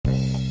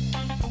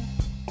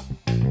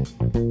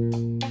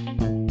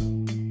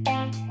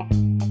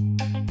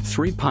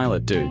Three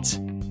pilot dudes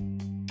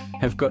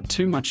have got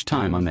too much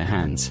time on their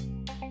hands.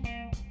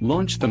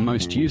 Launch the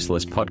most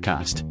useless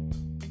podcast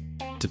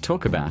to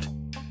talk about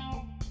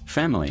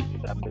family,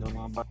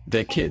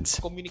 their kids,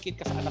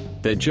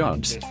 their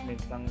jobs,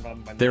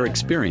 their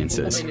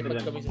experiences,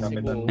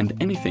 and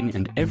anything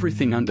and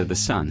everything under the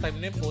sun.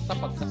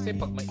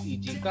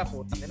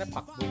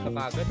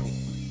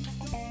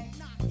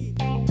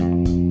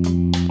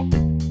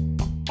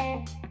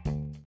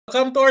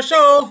 Welcome to our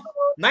show,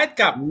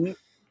 Nightcap.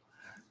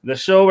 The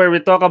show where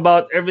we talk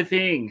about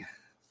everything.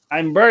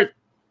 I'm Bert.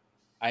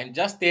 I'm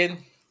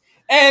Justin.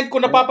 And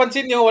kung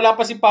napapansin nyo, wala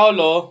pa si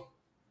Paolo.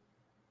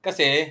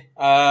 Kasi,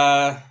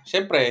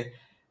 syempre,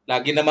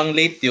 lagi namang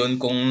late yun.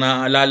 Kung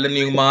naalala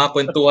nyo yung mga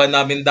kwentuhan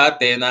namin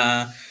dati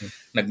na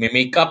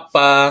nagme-makeup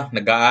pa,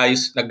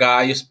 nag-aayos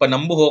pa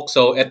ng buhok.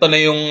 So, ito na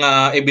yung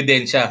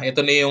ebidensya.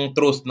 Ito na yung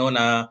truth, no,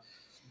 na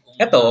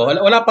ito,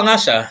 wala pa nga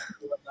siya.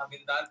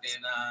 Namin dati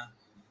na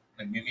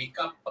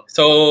nagme-makeup pa.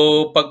 So,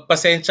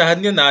 pagpasensyahan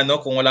nyo na, no,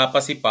 kung wala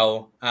pa si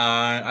Pao,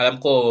 alam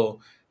ko,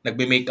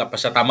 nagme-makeup pa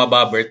siya. Tama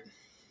ba, Bert?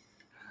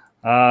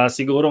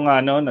 Siguro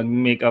nga, no,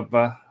 nag-makeup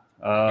pa.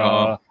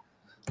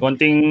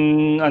 Konting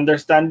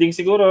understanding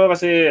siguro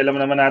kasi alam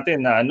naman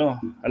natin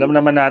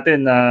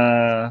na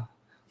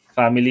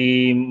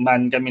family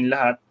man kaming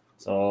lahat.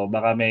 So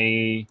baka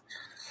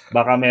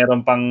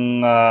meron pang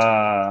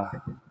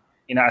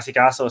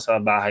inaasikaso sa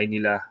bahay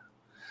nila.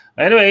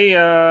 Anyway,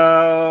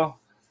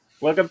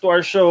 welcome to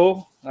our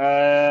show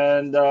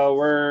and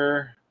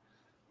we're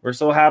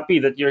so happy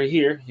that you're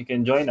here. You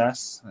can join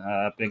us.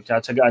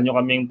 Pinagtsatsagaan nyo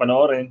kaming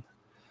panoorin.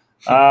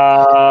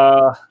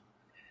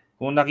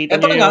 Kung nakita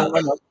niyo yung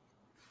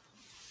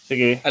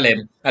sige.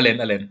 Alin?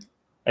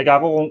 Ay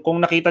kako, kung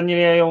nakita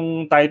niyo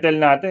yung title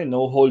natin,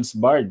 No Holds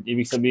Barred,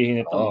 ibig sabihin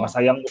nito,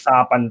 masayang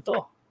usapan to.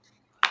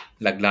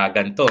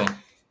 Laglagan to.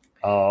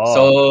 Oo.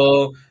 So,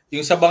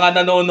 yung sa mga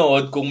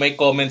nanonood, kung may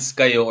comments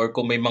kayo or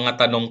kung may mga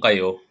tanong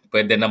kayo,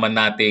 pwede naman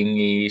nating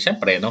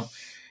syempre, no?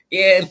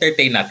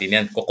 I-entertain natin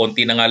yan.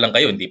 Kukunti na nga lang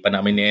kayo, hindi pa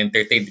namin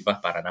i-entertain, di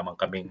ba? Para naman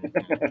kaming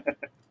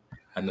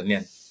ano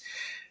niyan.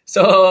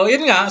 So,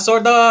 yun nga.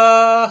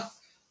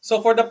 So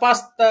for the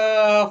past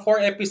 4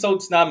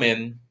 episodes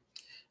namin,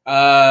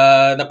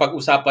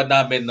 napag-usapan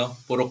namin, no?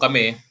 Puro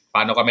kami,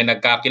 paano kami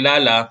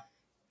nagkakilala,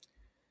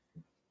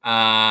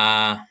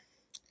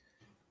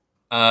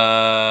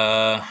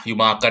 yung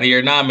mga career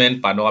namin,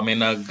 paano kami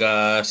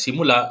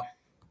nagsimula.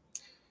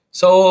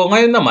 So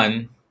ngayon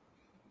naman,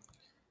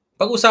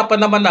 pag-usapan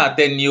naman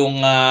natin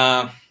yung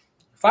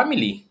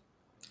family.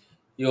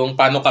 Yung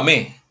paano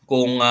kami,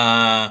 kung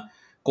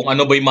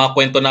ano ba yung mga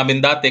kwento namin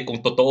dati, kung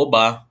totoo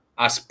ba,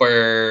 as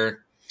per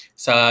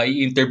sa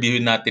i-interview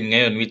natin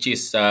ngayon, which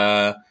is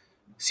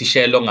si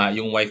Shelo nga,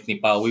 yung wife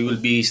ni Pao. We will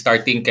be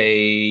starting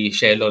kay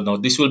Shelo, no?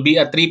 This will be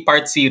a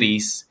 3-part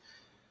series.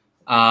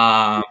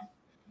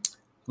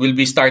 We'll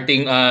be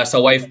starting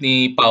sa wife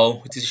ni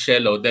Pao, which is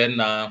Shelo.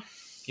 Then,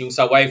 yung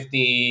sa wife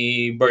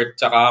ni Bert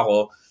tsaka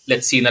ako,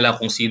 let's see na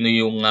lang kung sino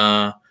yung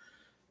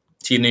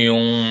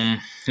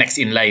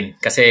next in line.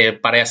 Kasi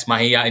parehas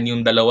mahihain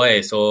yung dalawa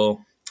eh. So,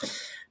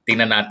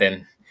 tingnan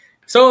natin.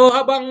 So,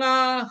 habang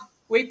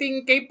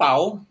waiting kay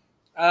Pao,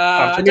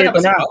 actually,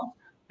 ito na.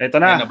 Ito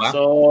na.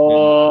 So,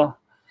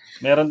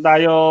 meron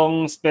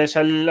tayong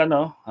special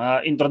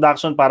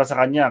introduction para sa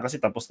kanya kasi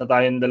tapos na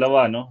tayong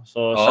dalawa, no?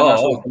 So, siya na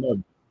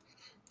susunod.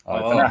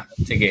 Ito na.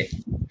 Sige.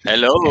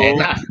 Hello.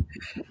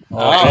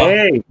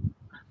 Okay.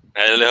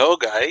 Hello,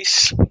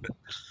 guys.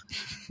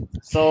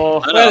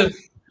 So,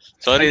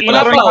 sorry,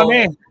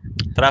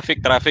 traffic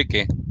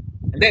eh.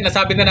 Hindi,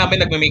 nasabi na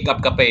namin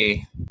nagme-makeup ka pa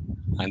eh.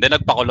 Hindi,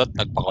 nagpakulot.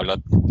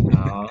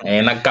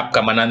 Nag-cap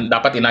ka man.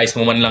 Dapat inayos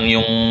mo man lang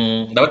yung...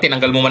 Dapat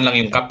tinanggal mo man lang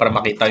yung cap para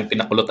makita yung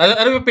pinakulot.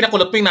 Ano yung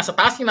pinakulot mo? Yung nasa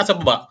taas, yung nasa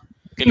baba?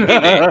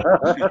 Kilikili.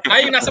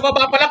 Ay, yung nasa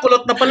baba pala,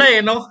 kulot na pala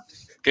eh, no?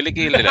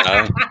 Kilikili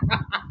lang.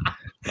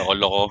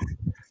 Loko-loko.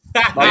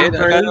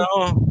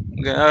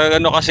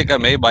 Ano kasi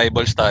kami,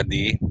 Bible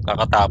study.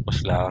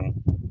 Kakatapos lang.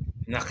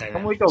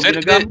 Kamu ikaw,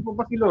 ginagamit mo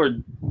pa si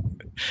Lord.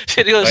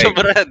 Seryoso,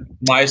 Brad.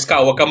 Mayos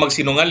ka, huwag kang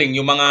magsinungaling.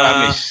 Yung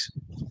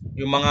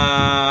mga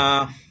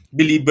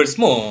believers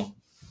mo,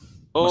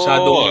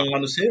 masyadong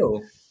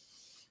sa'yo.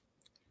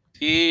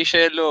 Si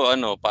Shelo,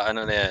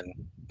 paano na yan?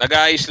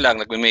 Nag-aayos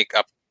lang,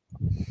 nagme-makeup.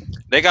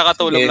 Dahil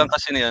kakatulog lang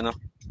kasi ni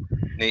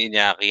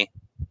Iñaki.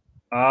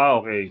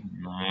 Okay.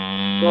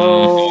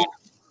 So,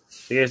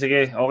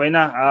 sige. Okay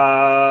na.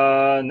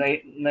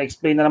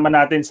 Na-explain na naman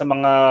natin sa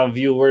mga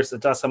viewers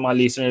at sa mga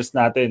listeners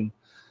natin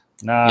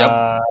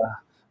na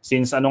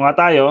since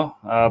tayo,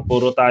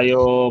 puro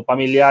tayo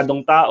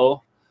pamilyadong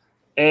tao,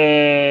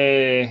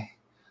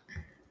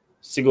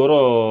 siguro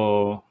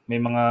may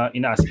mga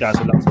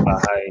inaasikaso lang sa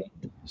bahay.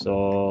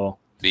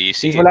 So,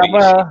 busy. Wala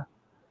pa.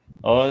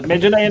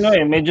 Medyo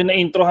na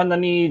introhan na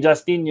ni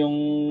Justin yung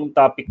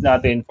topic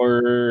natin for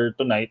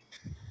tonight.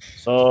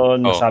 So,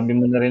 nasabi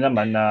mo na rin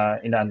naman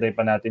na inaantay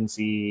pa natin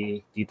si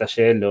Tita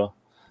Shelo.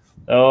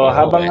 So,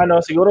 habang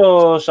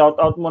siguro shout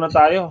out muna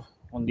tayo.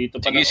 Kung dito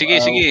pa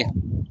Sige.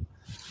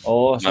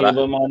 Sino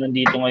ba mga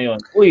nandito ngayon?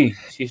 Uy,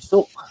 si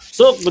Suk.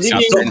 Suk, good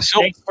evening. Captain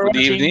Suk. Thanks for Good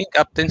watching. evening,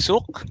 Captain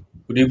Suk.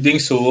 Good evening,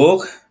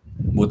 Suk.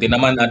 Buti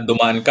naman at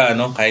dumaan ka,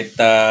 no? Kahit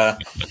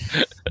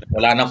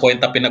wala nang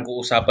kwenta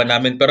pinag-uusapan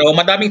namin. Pero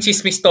madaming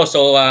chismis to,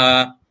 so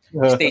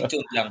stay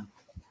tuned lang.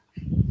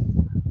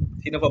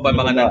 Sino pa ba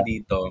mga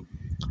nandito?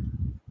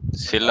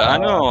 Sila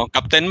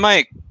Captain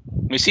Mike.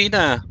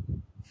 Messina.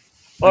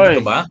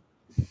 Nandito ba?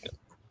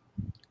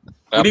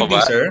 Wala Good pa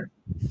evening, ba? sir.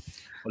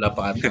 Wala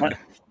pa ata.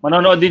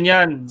 Manonood din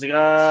yan.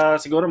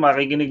 Siguro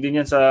makikinig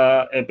din yan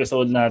sa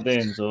episode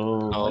natin.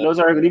 So, hello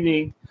sir, good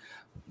evening.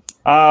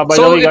 By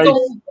the way, guys.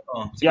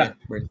 Sige,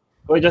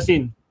 Go,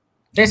 Justin.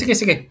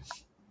 Sige.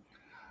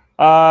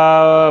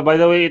 By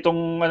the way,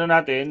 itong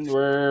natin,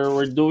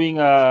 we're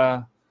doing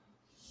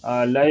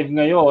live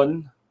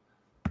ngayon.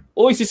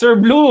 Uy, si Sir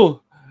Blue!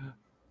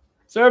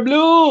 Sir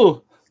Blue!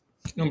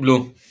 Yung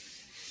Blue?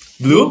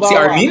 Blue? Si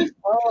Armin?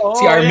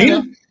 Si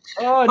Armin?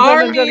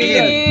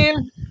 Armin!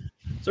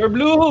 Sir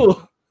Blue!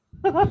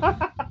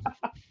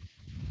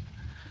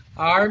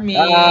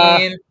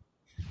 Armin!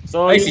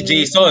 Si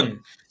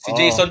Jason. Si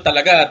Jason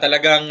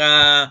talagang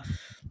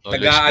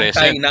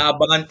nag-aantay,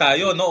 inaabangan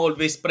tayo, no?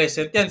 Always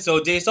present yan.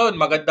 So Jason,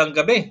 magandang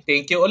gabi.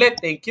 Thank you ulit.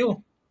 Thank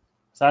you.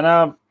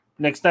 Sana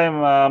next time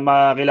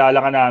makilala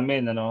ka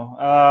namin,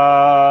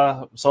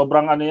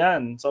 sobrang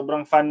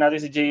sobrang fan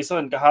natin si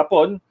Jason.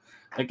 Kahapon,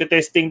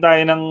 nagte-testing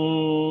tayo ng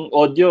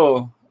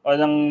audio o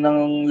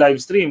ng live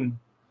stream.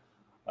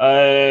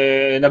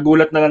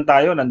 Nagulat na lang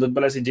tayo, nandun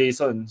pala si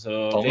Jason.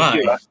 So,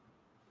 thank you.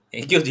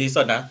 Thank you,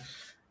 Jason,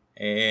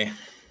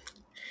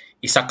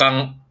 isa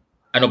kang,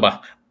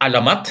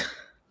 alamat?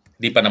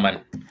 Di pa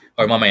naman.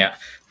 Or mamaya.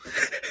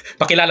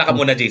 Pakilala ka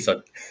muna, Jason.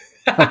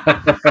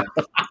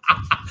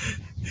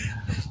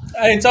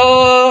 Ayun, so,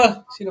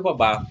 sino pa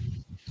ba?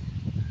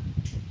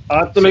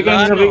 Tuloy ko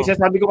yung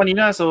sabi ko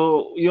kanina.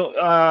 So, yung,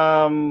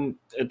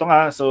 ito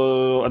nga, so,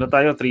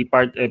 tayo,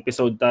 3-part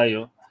episode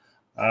tayo.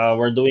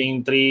 We're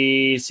doing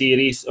 3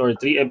 series or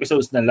 3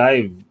 episodes na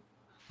live.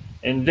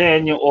 And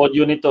then, yung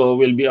audio nito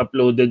will be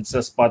uploaded sa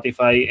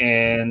Spotify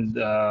and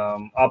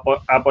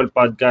Apple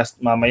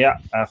Podcast mamaya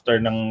after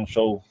ng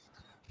show.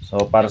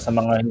 So, para sa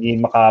mga hindi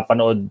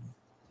makapanood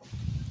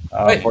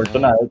for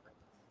tonight.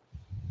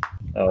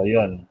 So,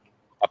 yun.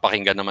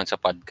 Papakinggan naman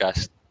sa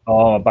podcast.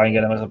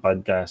 Papakinggan naman sa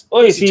podcast.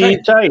 Uy, si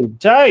Chai!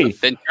 Chai!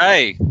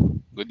 Chai!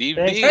 Good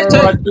evening.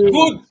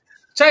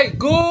 Chai!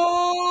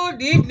 Good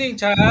evening,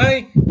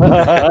 Chai!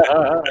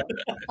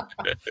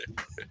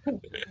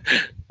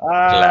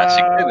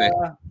 Classic din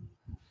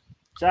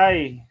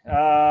Chai,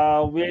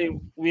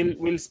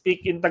 we'll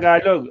speak in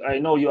Tagalog. I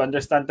know you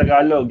understand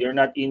Tagalog. You're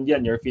not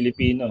Indian, you're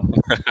Filipino.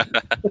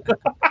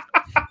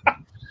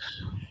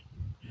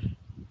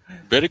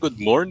 Very good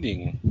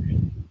morning.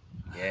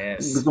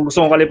 Yes.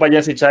 Gusto kong kalipad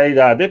yan si Chai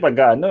dati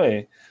pagka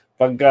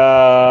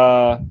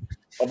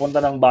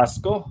papunta ng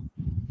Basco,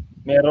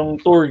 merong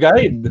tour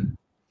guide.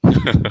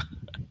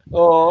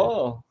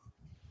 Oo.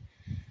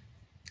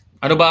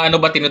 Ano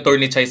ba tinutour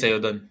ni Chai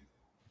sa'yo doon?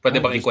 Pwede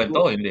bang ikwento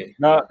o hindi?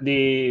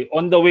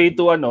 On the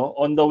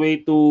way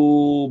to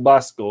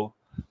Basco,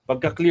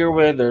 pagka clear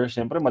weather,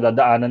 syempre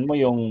madadaanan mo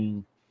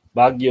yung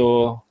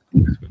Baguio,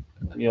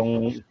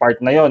 yung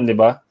part na yon, di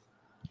ba?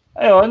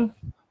 Ayun,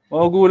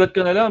 magugulat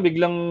ka na lang,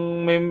 biglang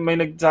may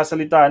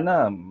nagsasalita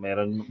na.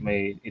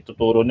 May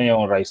ituturo na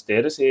yung rice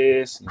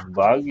terraces, yung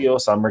Baguio,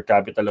 summer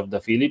capital of the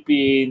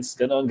Philippines,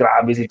 gano'n.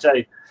 Grabe si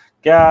Chai.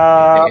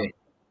 Kaya,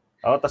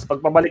 tapos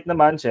pagpabalik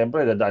naman,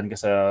 syempre, dadaan ka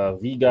sa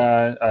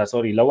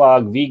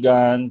Lawag,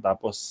 Vegan,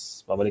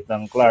 tapos pabalik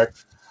ng Clark.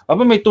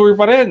 May tour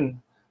pa rin.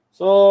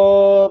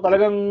 So,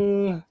 talagang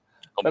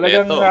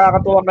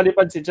nakakatuwang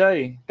kalipad si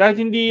Chai. Kahit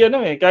hindi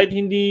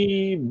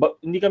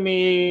kami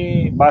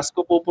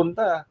Basco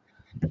pupunta.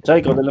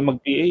 Chai, ikaw na lang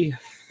mag-PA.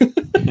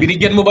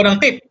 Binigyan mo ba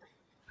ng tip?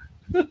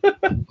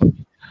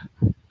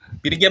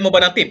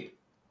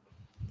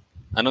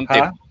 Anong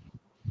tip?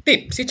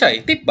 Tip, si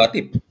Chai. Tip ba?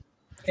 Tip.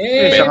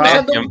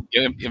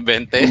 Yung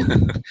 20.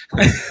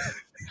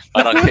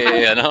 Parang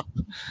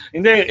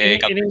Hindi,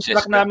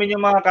 in-instruct namin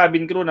yung mga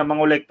cabin crew na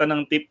mangolekta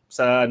ng tip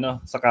sa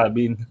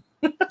cabin.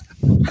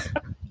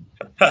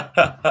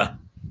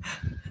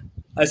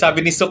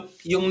 Sabi ni Suk,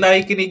 yung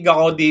nakikinig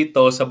ako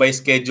dito sabay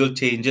schedule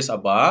changes,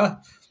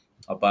 aba.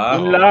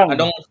 Yun lang.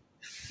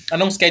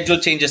 Anong schedule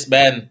changes,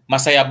 Ben?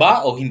 Masaya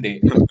ba o hindi?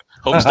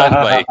 Home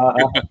standby.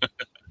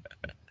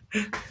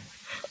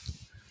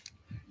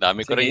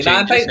 Dami ko rin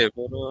changes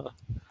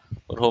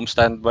pero home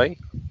standby.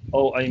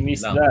 Oh, I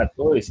missed that.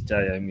 Oh, si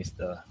Chai, I missed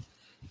that.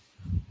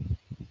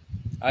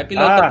 Ay,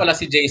 piloto pala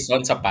si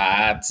Jason sa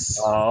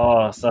PATS.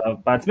 Sa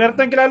PATS. Meron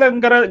tayong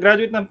kilalang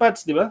graduate ng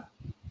PATS, di ba?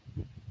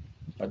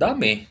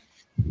 Madami.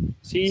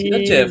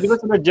 Sina Jeff. Di ba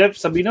sila Jeff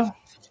Sabino?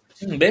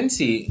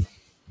 Bensi.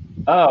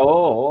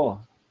 Oo.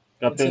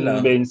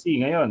 Captain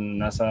Bensi ngayon,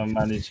 nasa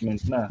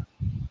management na.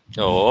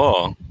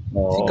 Oo.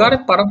 Si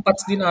Garrett parang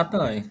PATS din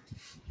ata eh.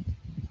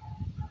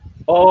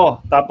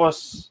 Oo,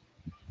 tapos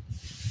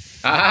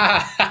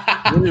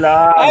yun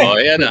lang.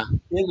 Yan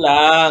Yun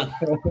lang.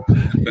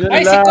 Yun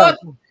Ay, lang. sikot!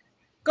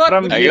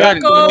 From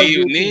Ayun, Kot. good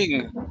evening.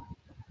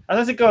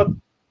 Ano si Kot?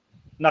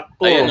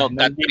 Nako. Ayun,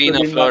 nandito Katrina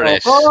din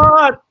Flores. ako.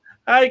 Kot!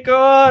 Hi,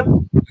 Kot!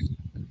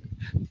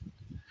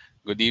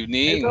 Good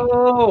evening.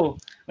 Hello!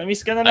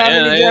 Na-miss ka na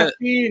namin ni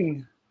Justin.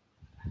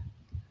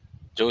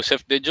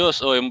 Joseph De Dios.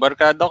 Oh, yung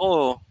barkada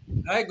ko.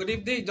 Hi, good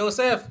evening,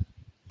 Joseph.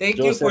 Thank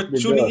you Joseph for De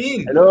tuning Dios. in.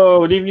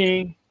 Hello, good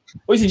evening.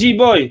 Uy, si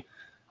G-Boy.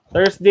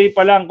 Thursday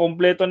pa lang,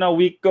 kompleto na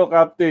week ko,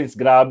 Captains.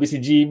 Grabe si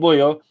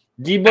G-Boy, oh.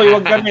 G-Boy,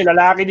 wag kami.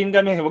 Lalaki din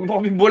kami. Wag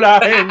mo kaming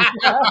bulahin.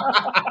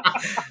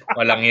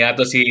 Walang iya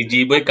to si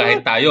G-Boy.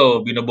 Kahit tayo,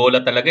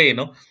 binobola talaga eh,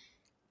 no?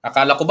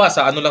 Akala ko ba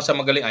sa ano lang siya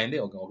magaling? Ay,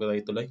 hindi.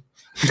 Okay, tuloy.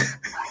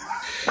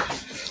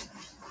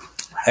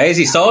 Hey,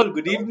 si Saul.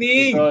 Good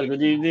evening. So,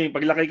 good evening.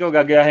 Paglaki ko,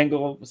 gagayahin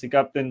ko si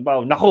Captain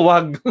Pao. Naku,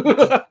 wag.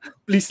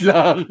 Please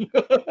lang.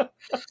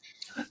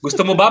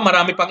 Gusto mo ba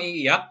marami pang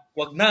iiyak?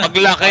 Wag na.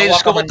 Paglaki, Tawa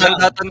ko ka man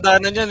lang. tanda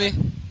na yan eh.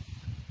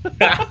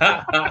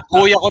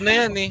 Kuya ko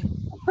na yan eh.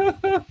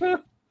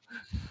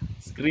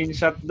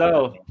 Screenshot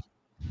daw.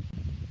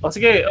 O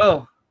sige,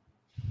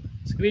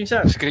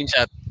 Screenshot.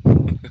 Screenshot.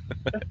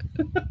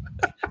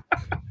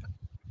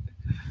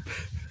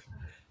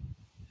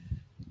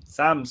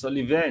 Sam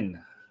Soliven.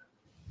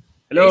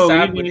 Hey, Hello,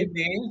 Sam. good Good evening.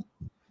 evening.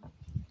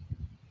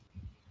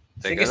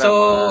 Teka Sige, lang, so...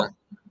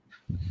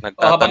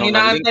 nagtatanong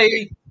habang ng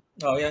link.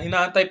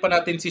 inaantay pa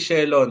natin si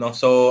Shelo, no?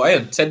 So,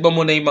 ayun, send mo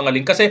muna yung mga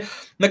link. Kasi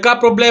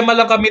nagka-problema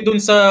lang kami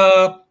dun sa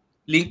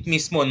link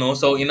mismo, no?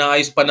 So,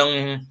 inaayos pa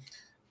ng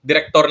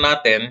director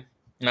natin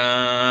na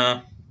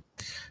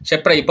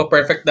syempre,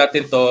 ipa-perfect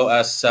natin to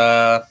as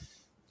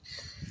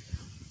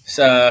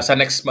sa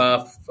next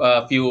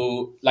few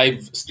live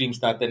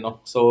streams natin, no?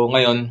 So,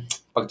 ngayon,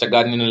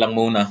 pagtyagaan nyo na lang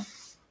muna.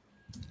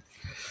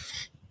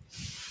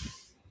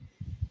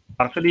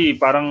 Actually,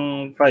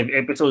 parang 5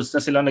 episodes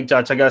na silang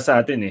nagtsatsaga sa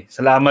atin eh.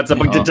 Salamat sa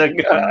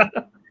pagtsatsaga.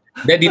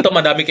 Dito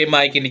madami kayo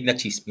makikinig na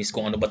chismis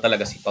kung ano ba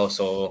talaga si Pao.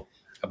 So,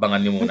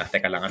 abangan nyo muna.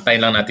 Teka lang, antayin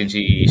lang natin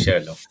si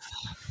Shelo.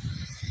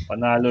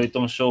 Panalo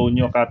itong show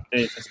nyo,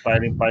 Captain.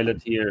 Aspiring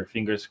pilot here.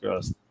 Fingers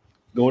crossed.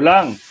 Go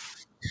lang!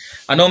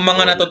 Anong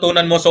mga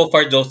natutunan mo so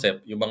far, Joseph?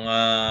 Yung mga...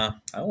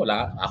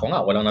 wala. Ako nga,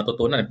 walang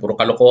natutunan. Puro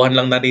kalokohan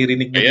lang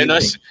naririnig mo Ayun dito.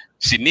 o,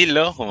 si Neil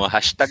oh,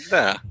 hashtag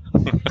na.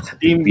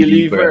 Team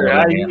Believer. Believer.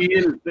 Hi,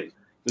 Neil.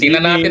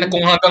 Tingnan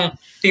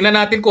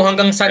natin kung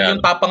hanggang saan Yeah.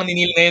 yung tapang ni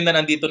Neil ngayon na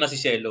nandito na si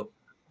Shelo.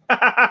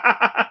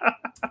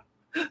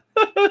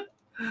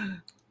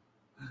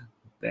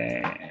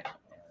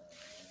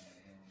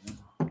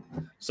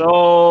 So,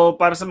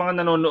 para sa mga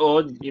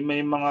nanonood, yung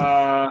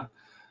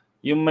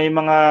may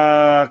mga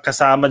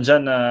kasama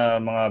dyan na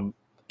mga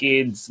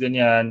kids,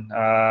 ganyan,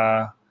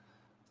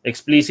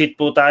 explicit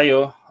po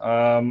tayo.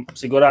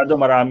 Sigurado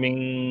maraming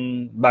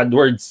bad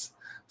words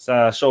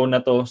sa show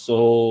na to. So,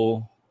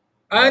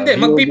 Hindi.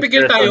 viewer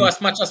Magpipigil tayo discretion. as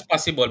much as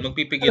possible.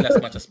 Magpipigil as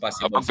much as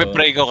possible.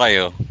 Pagpe-pray ko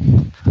kayo.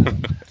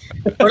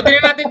 Pero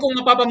tingnan natin kung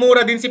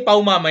mapapamura din si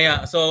Pao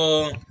mamaya. So,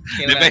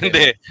 tingnan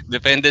natin.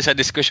 Depende sa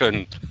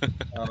diskusyon.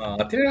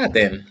 Tingnan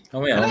natin.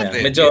 Mamaya.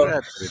 Tingnan Medyo...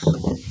 natin.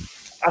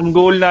 Ang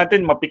goal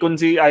natin, mapikon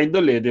si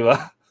Idol eh, di ba?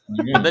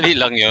 Madali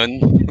lang yun.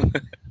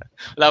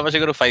 Wala pa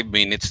siguro 5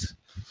 minutes.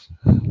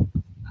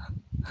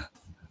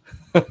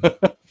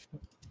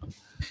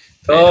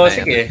 So,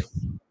 sige.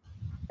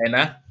 Ayun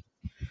na.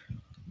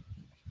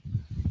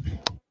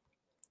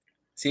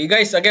 See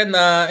guys, again,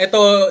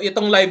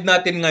 itong live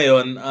natin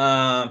ngayon,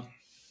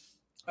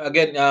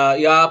 again,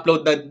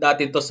 i-upload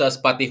natin to sa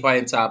Spotify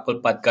and sa Apple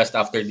Podcast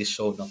after this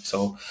show. No?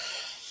 So,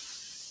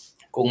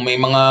 kung may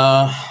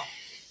mga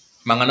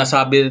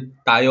nasabi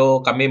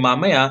tayo kami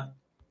mamaya,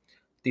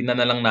 tingnan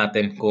na lang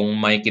natin kung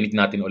may kinig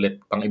natin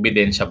ulit, pang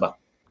ebidensya ba.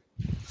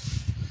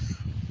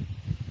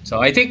 So,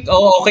 I think,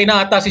 okay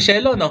na ata si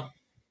Shelo, no?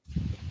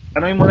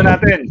 Tanungin muna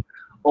natin.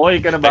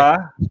 Okay ka na ba?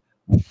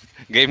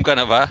 Game ka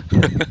na ba?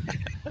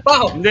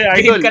 Wow, Hindi,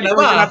 game Idol. ka na Ikaw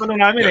ba? yung tinatanong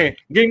namin eh.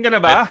 Game ka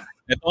na ba?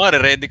 Ito nga,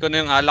 ready ko na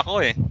yung alak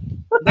ko eh.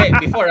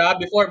 Hindi,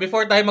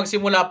 before tayo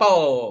magsimula pa,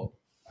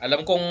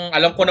 alam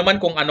ko naman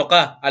kung ano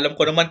ka. Alam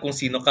ko naman kung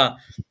sino ka.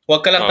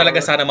 Huwag ka lang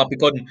talaga sana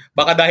mapikon.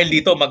 Baka dahil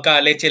dito,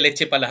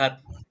 magka-leche-leche pa lahat.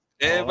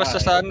 Basta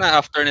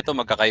sana after nito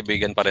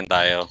magkakaibigan pa rin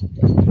tayo.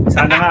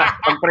 Sana nga,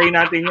 pag-pray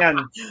natin yan.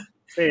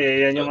 Kasi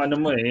yan yung ano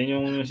mo eh. Yan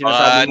yung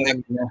sinasabi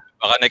mo.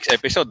 Baka next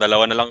episode, 2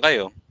 na lang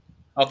kayo.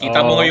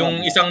 Kita mo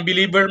yung isang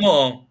believer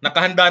mo,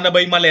 nakahanda na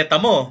ba yung maleta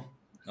mo?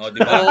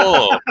 Di ba?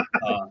 Oo.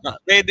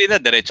 Ready na,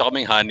 diretso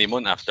kaming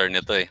honeymoon after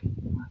nito eh.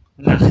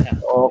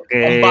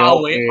 Okay.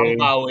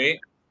 Pambawi.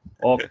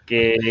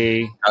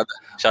 Okay.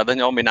 Masyado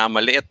niyo ako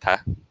minamaliit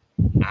ha.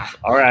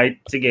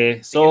 Alright,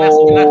 sige.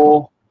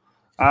 So,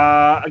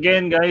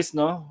 again guys,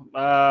 no,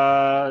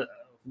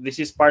 this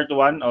is part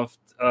 1 of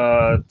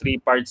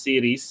 3-part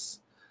series.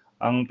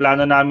 Ang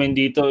plano namin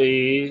dito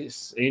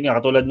is,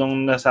 katulad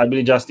nung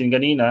nasabi ni Justin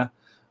kanina,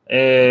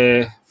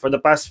 for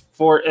the past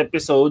 4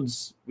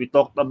 episodes, we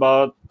talked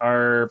about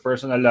our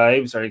personal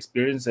lives, our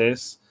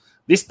experiences.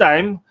 This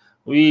time,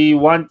 we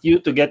want you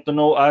to get to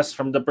know us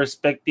from the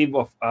perspective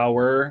of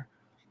our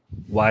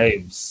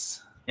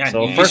wives. Yan,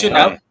 So, English first yun,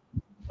 up,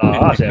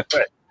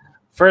 syempre.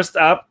 First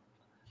up,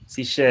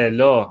 si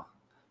Shelo.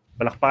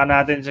 Palakpakan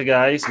natin siya,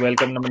 guys.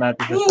 Welcome naman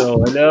natin sa show.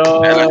 Hello!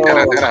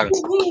 Karang.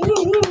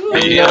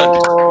 Hello!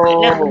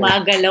 Wala,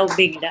 gumagalaw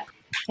bigla.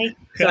 Ay,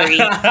 sorry.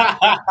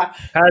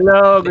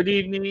 Hello! Good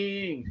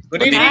evening!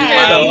 Good evening, Hi.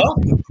 Shelo.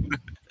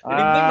 Good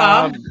evening,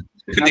 ma'am.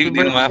 Good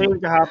evening, ma'am. Happy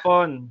birthday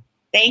kahapon.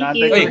 Thank Natin.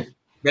 you. Uy,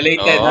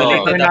 belated. Oo.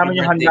 Belated. Ito namin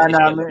yung Happy handa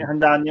birthday, namin.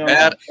 Handa nyo.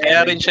 Kaya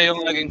rin siya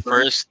yung naging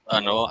first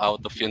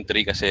out of yung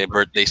 3 kasi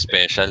birthday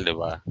special, di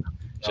ba?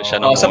 So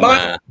siya Oh, na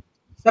muna.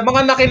 Sa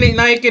mga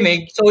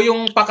nakikinig, so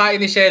yung pakain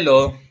ni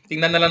Shelo,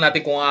 tingnan na lang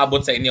natin kung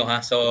aabot sa inyo,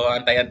 ha? So,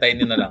 antay-antayin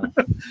nyo na lang.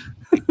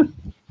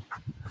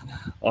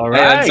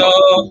 Alright. Ayan, so,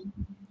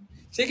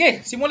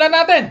 sige, simulan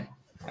natin.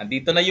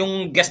 Andito na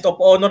yung guest of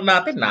honor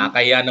natin.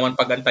 Nakakaya naman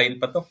pagantayin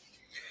pa to.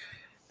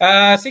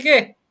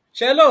 Sige,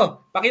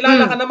 Shelo,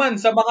 pakilala ka naman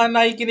sa mga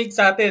nakikinig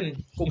sa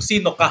atin kung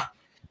sino ka.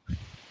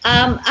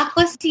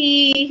 Ako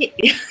si...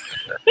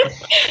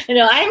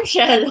 I'm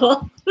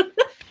Shelo.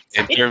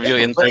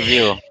 Interview.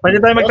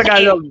 Pwede tayo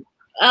magtagalog.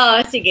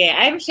 Sige.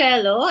 I'm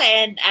Shelo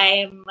and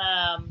I'm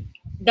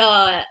the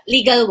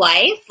legal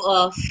wife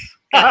of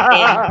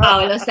Captain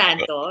Paolo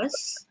Santos.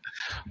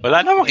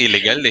 Wala namang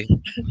illegal eh.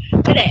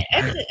 Hindi,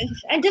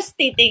 I'm just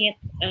stating it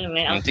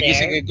out there.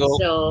 Sige, go.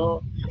 So,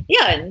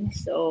 yun.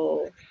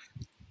 So,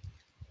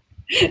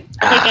 okay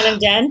ka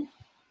lang dyan?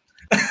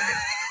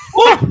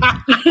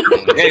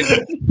 Okay.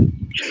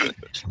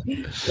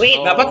 Wait,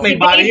 Dapat may si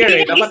barrier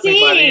Baby eh. Dapat may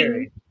nagising. barrier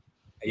eh.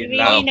 Ayun Si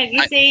lang. Baby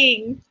nagising.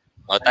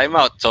 Time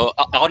out. So,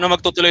 ako na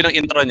magtutuloy ng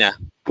intro niya.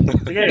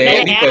 Sige.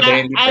 Hindi pwede,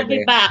 hindi I'll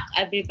be pwede. back.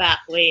 I'll be back.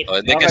 Wait.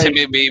 Hindi Okay. kasi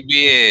may baby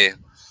eh.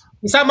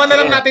 Isama na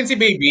lang natin si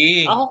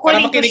Baby. Ako,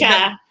 Para kunin ko makinig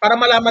siya. para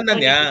malaman na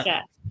Kunin niya. ko siya.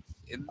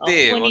 Hindi,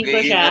 kunin ko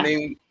siya.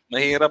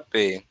 mahirap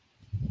eh.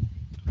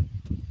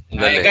 Ay,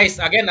 Dali. guys,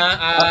 again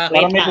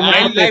Parang may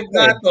Wait, live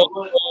na to.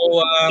 So,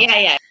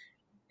 Yeah.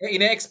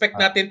 ine-expect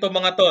natin to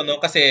mga to,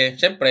 no? Kasi,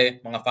 syempre,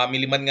 mga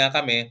family man nga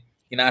kami,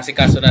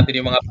 inaasikaso natin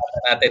yung mga bata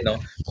natin,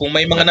 no? Kung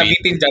may mga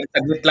nabitin dyan,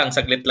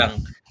 saglit lang.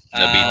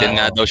 Nabitin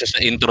nga daw siya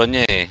sa intro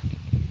niya eh.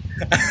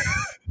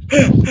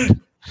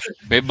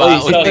 May Oy,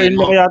 baon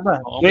sister-in-law ko yata.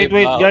 Oo, may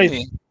Wait, baon guys.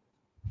 eh.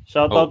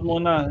 Shoutout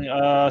muna.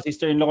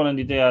 Sister-in-law ko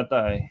nandito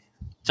yata eh.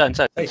 Saan?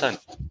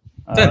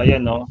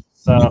 Ayan, no?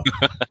 Sa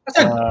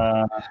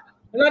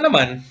Wala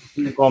naman.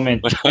 comment.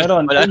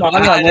 Meron. Wala.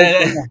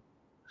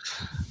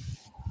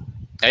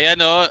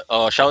 Ayan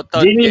shoutout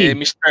Jimmy. kay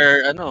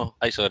Mr.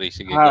 sorry,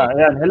 sige. Go.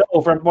 Ayan. Hello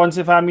from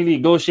Ponce family.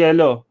 Go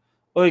Shelo.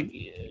 Oy,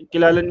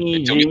 kilala ni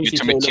Medyo- Jamie medyo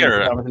si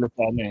mature, Shelo. Kasama sila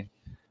sa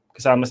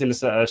Kasama sila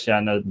sa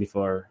Asiana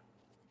before.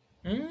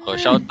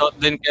 Shoutout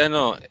din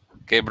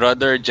kay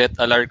Brother Jet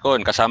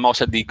Alarcon. Kasama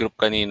ko sa D group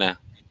kanina.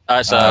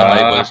 Sa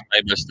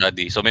Bible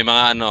study. So may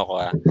mga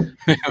ako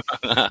May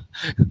mga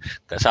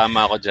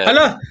kasama ako diyan.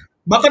 Hala,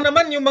 baka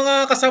naman yung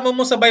mga kasama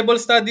mo sa Bible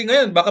study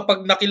ngayon, baka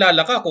pag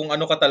nakilala ka kung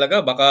ano ka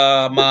talaga,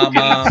 baka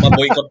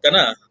ma-boycott ka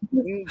na.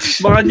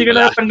 Baka hindi ka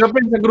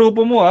natanggapin sa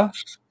grupo mo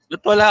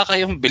Ba't wala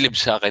kayong believe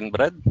sa akin,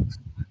 Brad?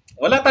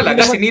 Wala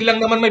talaga, sinilang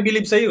naman may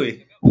believe sa'yo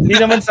eh. Hindi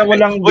naman sa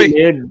walang Uy.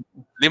 bilib.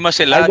 5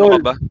 sila, Idol. ano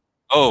ka ba?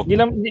 Oh,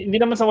 Hindi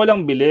naman sa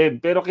walang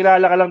bilib, pero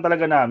kilala ka lang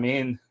talaga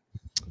namin.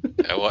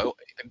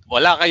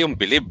 wala kayong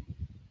believe.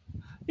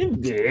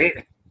 Hindi.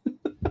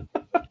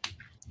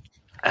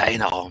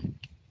 Ay, nako.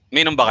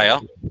 Minom ba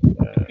kayo?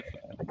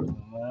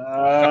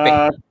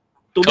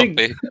 Tubig.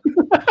 Kape.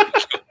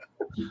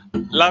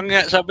 Lang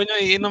nga, sabi nyo,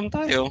 iinom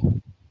tayo.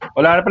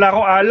 Wala na pala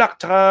akong alak,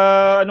 tsaka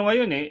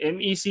ngayon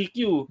MECQ.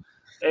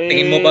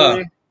 Tingin mo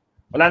ba?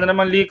 Wala na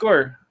naman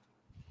liquor.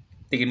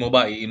 Tingin mo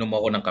ba, iinom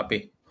ako ng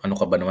kape? Ano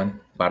ka ba naman?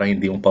 Parang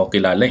hindi mo pa ako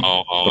kilala eh.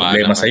 Oo,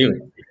 Problema sa'yo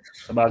eh.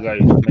 Sa bagay.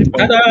 May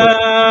point. Tada!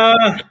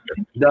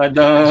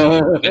 Dada!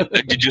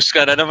 Nag-juice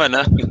ka na naman,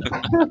 ha?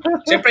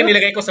 Siyempre,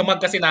 nilagay ko sa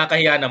mug kasi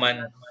nakakahiya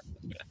naman.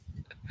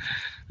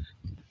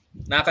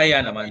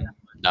 Nakakahiya naman.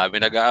 Dami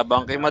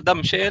nag-aabang kay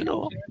Madam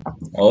Shelo.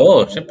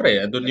 Oo,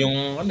 siyempre. Andun yung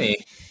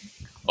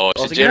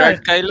Si sige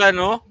Gerard Kailan,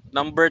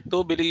 number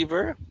 2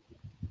 believer.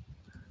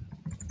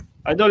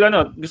 Idol,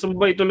 gusto mo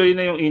ba ituloy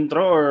na yung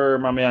intro or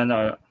mamaya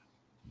na?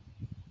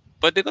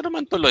 Pwede ko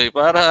naman tuloy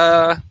para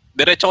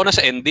diretso ko na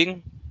sa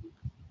ending.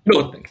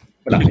 Load.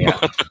 Wala kaya.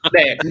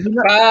 Hindi.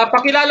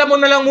 Pakilala mo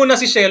na lang muna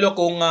si Shelo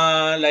kung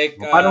Paano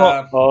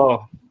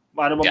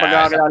ba Yeah,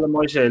 pagkakakilala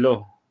mo kay Shelo?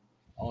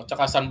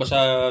 tsaka saan ba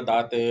siya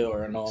dati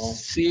or ano?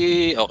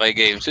 Okay,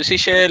 game. So si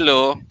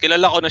Shelo,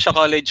 kilala ko na siya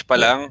college pa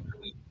lang.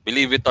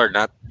 Believe it or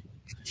not.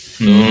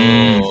 So,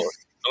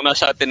 nung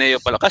nasa Ateneo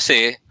pala.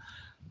 Kasi,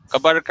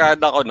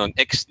 kabarkada ko nun,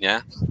 ex niya.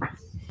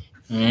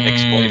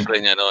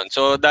 Ex-boyfriend niya nun.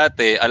 So,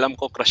 dati, alam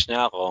ko crush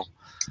niya ako.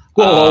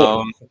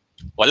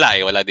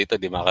 Wala dito,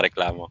 di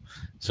makareklamo.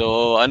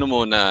 So,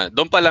 muna,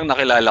 doon pa lang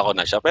nakilala ko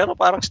na siya. Pero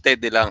parang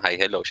steady lang, hi,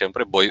 hello.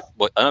 Siyempre,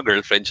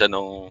 girlfriend siya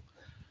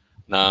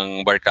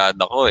ng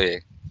barkada ko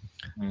eh.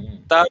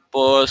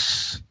 Tapos,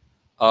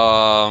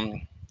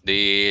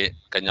 di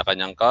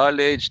kanya-kanyang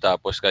college,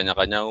 tapos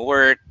kanya-kanyang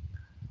work.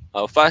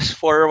 Fast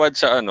forward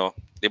sa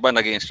di ba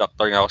naging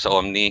instructor nga ako sa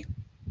Omni.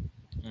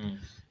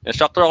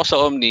 Instructor ako sa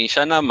Omni.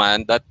 Siya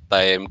naman, that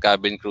time,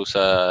 cabin crew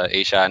sa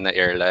Asiana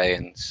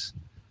Airlines.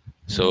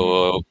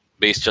 So,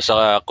 based siya sa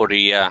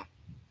Korea.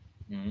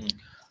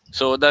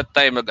 So, that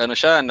time,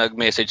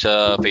 nag-message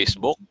sa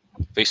Facebook.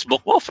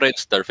 Facebook mo,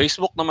 Friendster.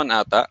 Facebook naman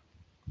ata.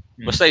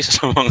 Basta isa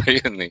sa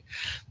mga yun eh.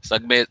 So,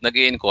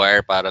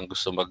 nag-i-inquire, parang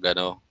gusto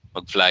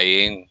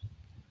mag-flying.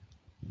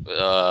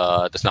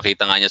 Tapos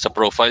nakita nga niya sa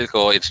profile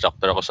ko,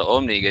 instructor ako sa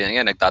Omni,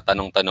 ganyan,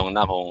 nagtatanong-tanong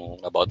na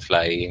kung about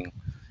flying.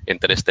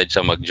 Interested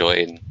siya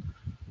mag-join.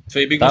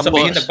 So, ibig mong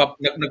sabihin,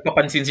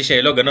 nagpapansin si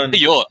Shelo, ganun?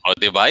 Yun,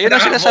 diba? Yun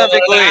ang sinasabi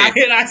ko eh.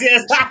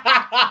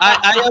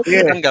 Ayaw ko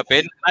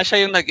tanggapin.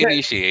 Siya yung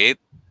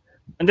nag-initiate.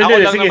 Ako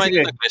lang naman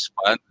yung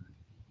nag-respond.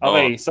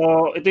 Okay,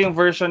 so ito yung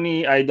version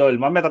ni Idol.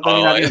 Mamaya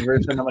tatanungin natin yung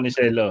version naman ni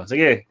Shelo.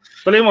 Sige,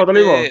 tuloy mo.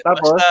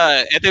 Tapos,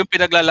 basta, ito yung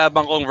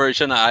pinaglalabang kong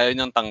version na ayaw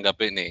niyang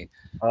tanggapin eh.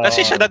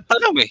 Kasi siya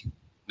nagtanong eh.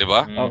 Di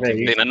ba?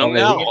 Okay. Tinanong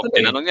niya ako.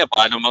 Tinanong niya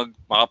paano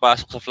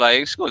makapasok sa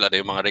flying school. Ano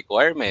yung mga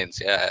requirements.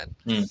 Yan.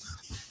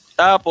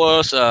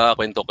 Tapos,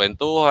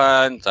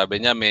 kwento-kwentuhan.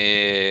 Sabi niya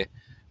may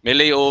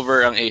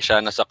layover ang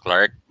Asiana sa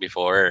Clark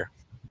before.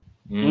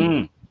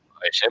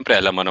 Eh, syempre,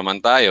 alam mo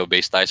naman tayo.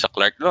 Based tayo sa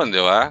Clark noon,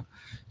 di ba?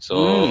 So,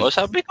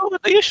 sabi ko,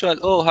 the usual.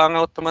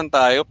 Hangout naman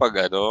tayo pag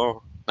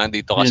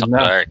nandito ka sa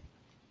Clark.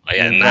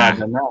 Ayan na.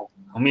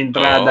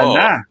 Umintrada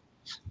na.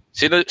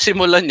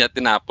 Simulan niya,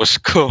 tinapos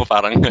ko.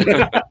 Parang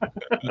gano'n.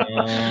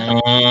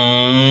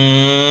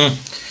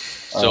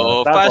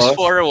 So, fast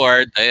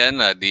forward,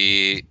 ayan na,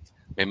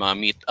 may mga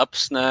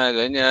meetups na,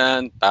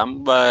 ganyan,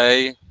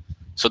 tambay.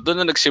 So,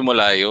 doon na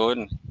nagsimula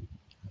yun.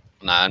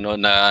 Na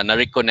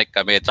reconnect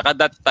kami. Tsaka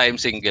that time,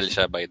 single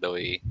siya, by the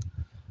way.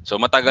 So,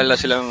 matagal na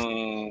silang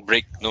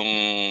break nung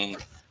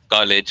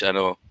college,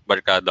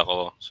 barkada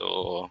ko. So,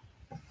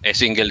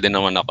 single din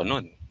naman ako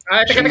nun.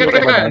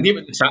 Teka.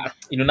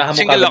 Inunahan mo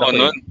single kagad ako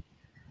nun.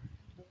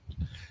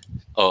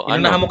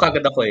 Inunahan mo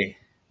kagad ako eh.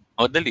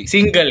 Dali.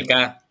 Single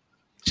ka.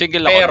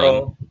 Single ako pero,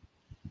 nun.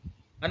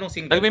 Anong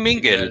single?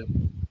 Nagmi-mingle.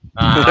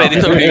 Ready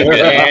to mingle.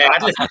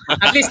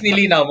 At least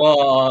nilinaw mo.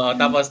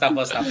 Tapos.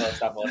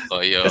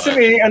 Yun. Kasi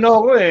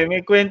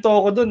may kwento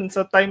ako dun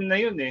sa time na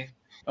yun eh.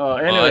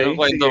 Anyway. Anong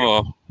kwento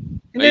mo?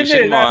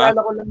 Hindi. Naalala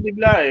ko lang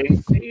bigla eh.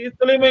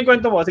 Tuloy mo yung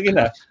kwento mo. Sige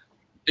na.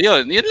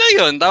 Yun lang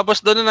yun. Tapos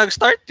doon na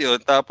nag-start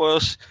yun.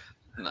 Tapos,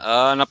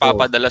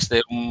 napapadalas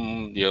na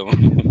yung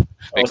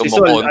may si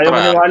Sol, kumukontra. ayaw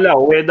maniwala.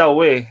 Uwe daw,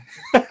 uwe.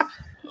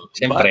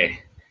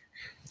 Siyempre.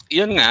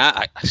 Yun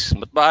nga.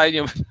 Ba't ba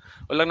ayaw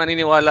walang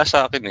naniniwala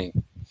sa akin eh.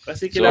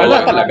 Kasi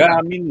kilala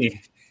talaga namin eh.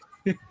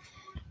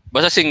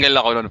 Basta single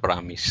ako noon,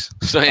 promise.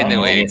 So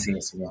anyway,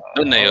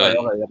 doon na yun.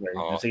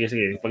 Okay.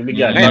 Sige.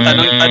 Pagbigyan.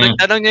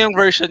 Tanong niyo yung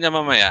version niya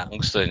mamaya kung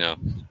gusto niyo.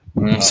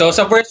 So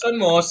sa version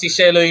mo, si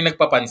Shelo yung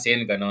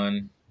nagpapansin,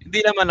 ganon? Hindi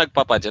naman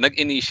nagpapansin,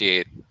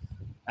 nag-initiate.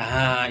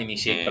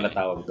 Initiate pala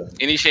tawag doon.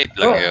 Initiate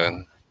lang yun.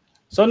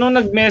 So nung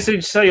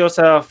nag-message sa'yo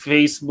sa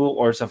Facebook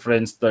or sa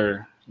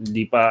Friendster,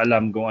 hindi pa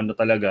alam kung ano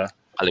talaga.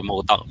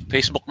 Kalimutan.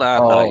 Facebook na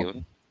ata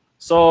yun.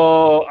 So,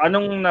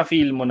 anong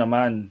na-feel mo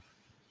naman?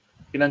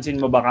 Pinansin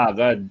mo ba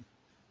kaagad?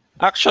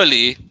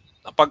 Actually,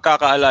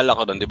 pagkakaalala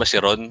ko doon, di ba si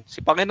Ron?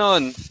 Si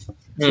Panginoon.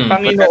 Si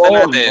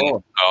Panginoon.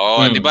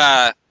 Di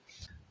ba?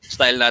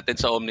 Style natin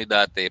sa Omni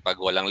dati, pag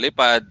walang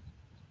lipad,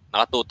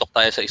 nakatutok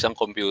tayo sa isang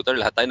computer,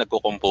 lahat tayo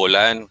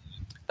nagkukumpulan.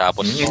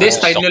 Tapos, hindi,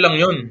 style nyo lang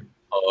yun.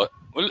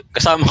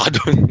 Kasama ka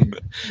doon.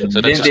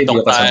 So,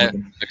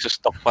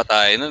 nagsustok pa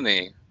tayo noon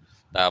eh.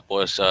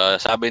 Tapos,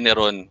 sabi ni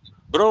Ron,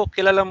 bro,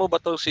 kilala mo ba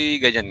to si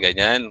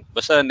ganyan-ganyan?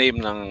 Basta name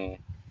ng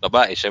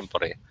babae,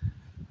 syempre.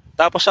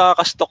 Tapos sa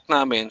ka-stock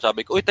namin,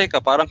 sabi ko, uy, teka,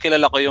 parang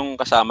kilala ko yung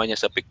kasama niya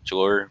sa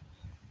picture.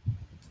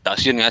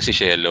 Tapos yun nga si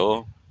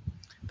Shelo.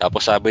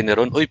 Tapos sabi ni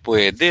Ron, uy,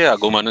 pwede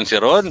gumanon si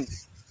Ron.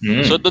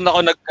 So doon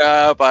ako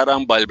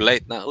parang bulb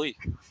light na, uy,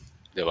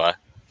 di ba?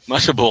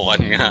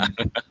 Masubukan nga.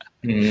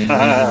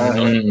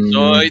 So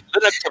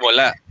doon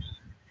nagsimula.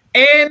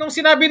 Nung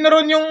sinabi na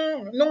Ron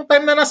nung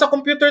time na nasa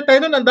computer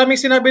tayo nun, ang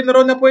daming sinabi na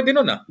Ron na pwede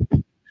nun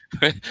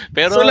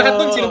Pero, so lahat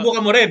nun,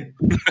 sinubukan mo rin?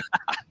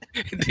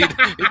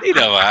 hindi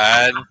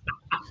naman.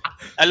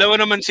 Alam mo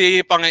naman si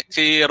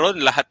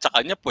Ron, lahat sa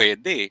kanya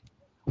pwede.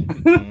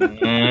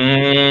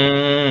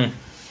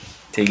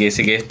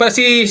 Sige. Pa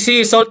si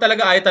Saul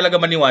talaga ayaw talaga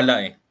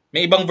maniwala eh.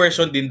 May ibang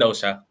version din daw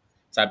siya,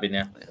 sabi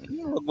niya.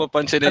 Huwag mo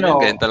pansinin yun,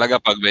 ganyan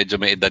talaga pag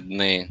medyo may edad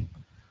na eh.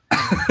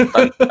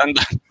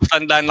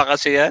 Tanda na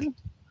kasi yan.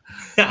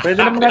 Pwede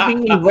naman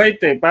nating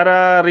invite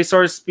para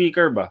resource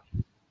speaker ba?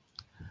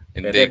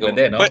 Hindi ko.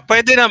 Pwede, no?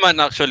 Pwede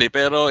naman actually,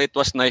 pero it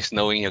was nice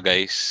knowing you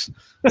guys.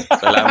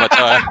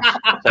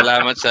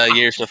 Salamat sa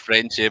years of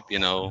friendship,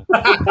 you know.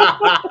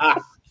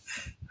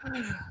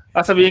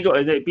 Sabihin ko,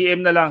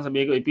 PM na lang.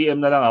 PM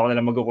na lang. Ako na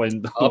lang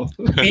magkukwento.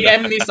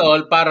 PM ni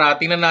Sol para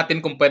tingnan natin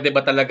kung pwede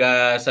ba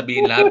talaga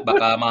sabihin lahat.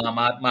 Baka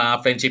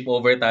ma-friendship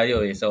over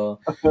tayo eh. So,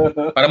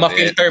 para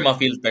ma-filter.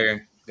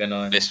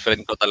 Ganon. Best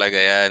friend ko talaga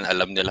yan.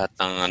 Alam niya lahat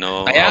ng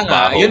Kaya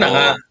nga, yun na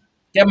nga.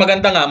 Kaya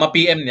maganda nga,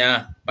 ma-PM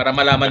niya para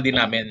malaman din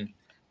namin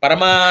Para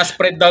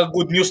ma-spread the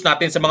good news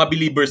natin sa mga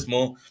believers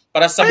mo.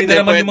 Para sabihin na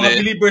naman yung mga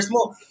believers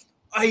mo,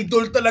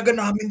 idol talaga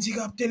namin si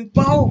Captain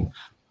Pao.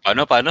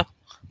 Paano?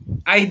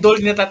 Idol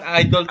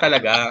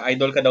talaga.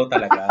 Idol ka daw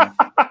talaga.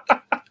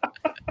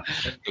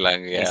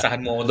 Lang, yeah.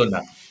 Isahan mo ako doon,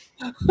 ha?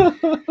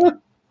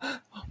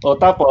 O,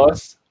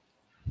 tapos,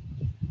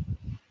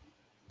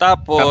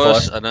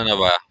 ano na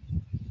ba?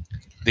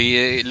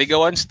 The Liga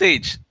 1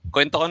 stage.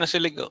 Kwento ko na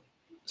si Liga.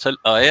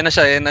 Ayan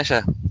na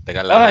siya.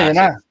 Teka lang. ayan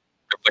na.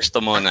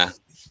 Pwesto muna.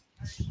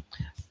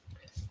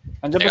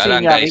 Andiyan ba si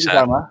Iñaki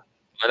kasama?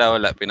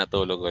 Wala.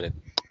 Pinatulog ulit.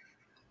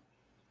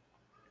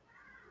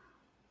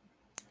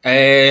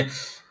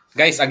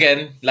 Guys,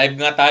 again, live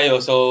nga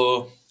tayo. So,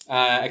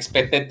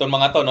 expected tong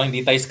mga to, no?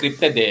 Hindi tayo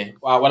scripted eh.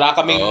 Wala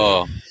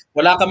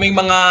kaming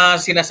mga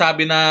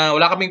sinasabi na,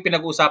 wala kaming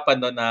pinag-usapan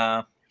no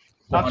na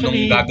kung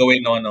anong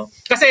gagawin no.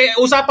 Kasi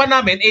usapan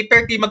namin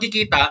 8:30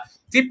 magkikita,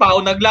 si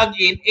Pao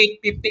nag-login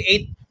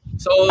 8:58.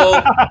 So,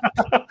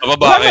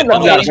 bakit?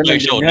 Ang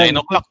show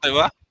 9 o'clock, 'di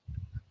ba?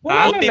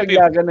 Wala nang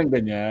naglaga ng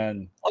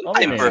ganyan.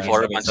 On-time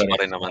performance pa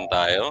rin naman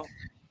tayo.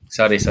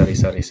 Sorry.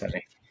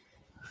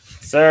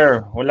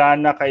 Sir, wala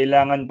na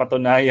kailangan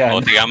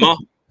patunayan. Tingnan mo.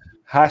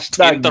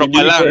 Hashtag intro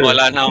pa lang,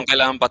 wala na akong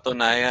kailangan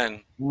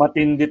patunayan.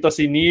 Matindi to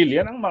si Neil.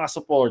 Yan ang mga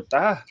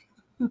suporta.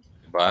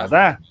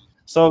 Diba?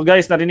 So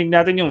guys, narinig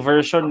natin yung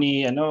version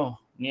ni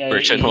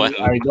version 1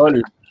 Idol.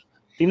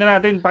 Tingnan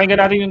natin,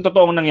 pakinggan natin yung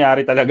totoong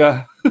nangyari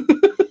talaga.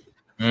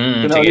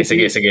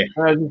 Sige.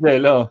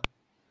 Hello.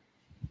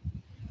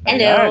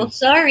 Hello.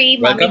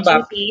 Sorry, Welcome Mommy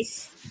back.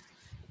 Chuppies.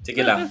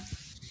 Sige lang.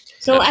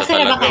 So, asa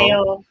na ba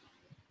kayo?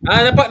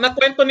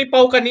 Nakwento ni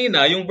Pao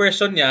kanina, yung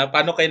version niya,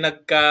 paano kayo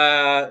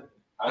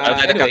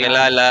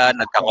nagkakilala,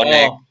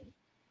 nagka-connect.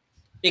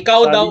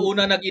 Ikaw daw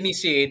una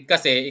nag-initiate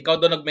kasi ikaw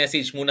daw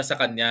nag-message muna sa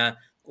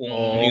kanya kung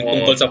yung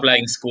tungkol sa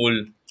flying school.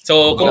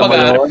 So,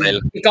 kumbaga,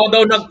 ikaw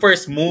daw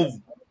nag-first move.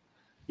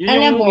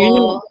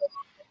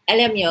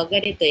 Alam nyo,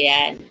 ganito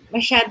yan.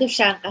 Masyado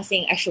siyang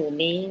kasing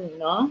assuming,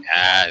 no?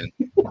 Yan.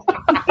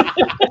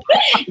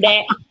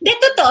 De,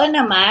 totoo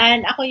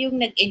naman. Ako yung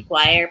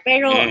nag-inquire.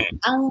 Pero,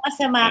 ang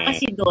masama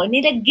kasi doon,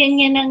 nilagyan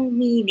niya ng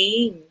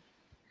meaning.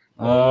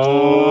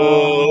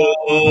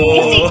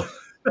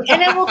 Kasi,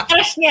 alam mo,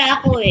 crush niya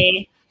ako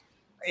eh.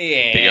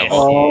 Yes.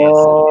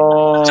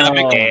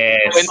 Sabi ko,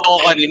 kwento ko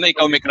kanina,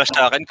 ikaw may crush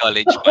sa akin,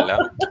 college pa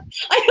lang.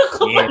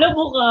 Ayoko pala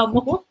mukha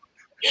mo.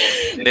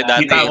 Hindi,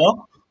 dati,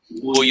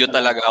 huyo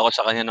talaga ako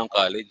sa kanya nung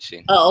college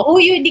eh. Oo,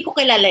 huyo, hindi ko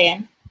kilala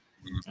yan.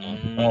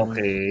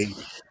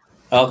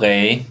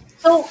 Okay.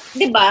 So,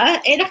 di ba,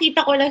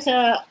 nakita ko lang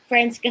sa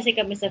friends kasi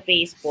kami sa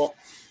Facebook.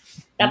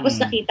 Tapos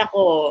nakita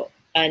ko,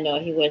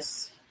 he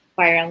was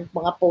parang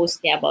mga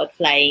post niya about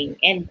flying.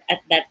 And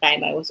at that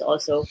time, I was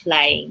also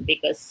flying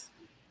because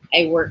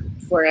I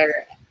worked for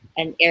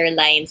an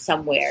airline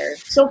somewhere.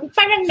 So,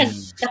 parang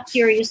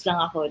nag-curious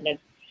lang ako.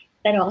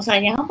 Nagtanong ako sa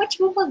kanya, how much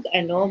mo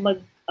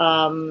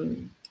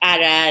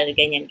aral,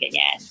 ganyan.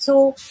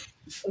 So,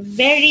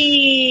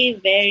 very,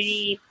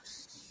 very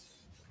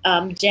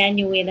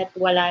genuine at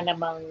wala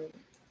namang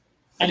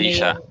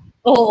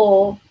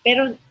Oo,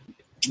 pero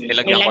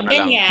nilagyan ko na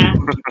lang. Niya.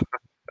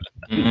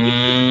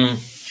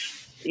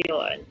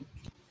 Yun.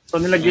 So,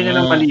 nilagyan niya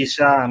ng mali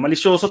siya.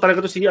 Malisyoso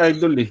talaga to si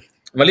Idol eh.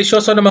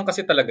 Malisyoso naman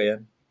kasi talaga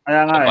yan.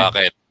 Kaya nga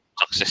Bakit?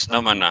 Success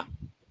naman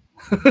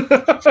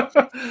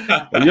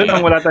Yun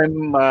ang wala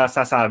tayong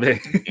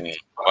masasabi.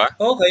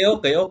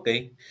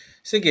 Okay.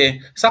 Sige,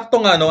 sakto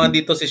nga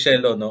andito si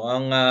Shelo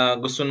ang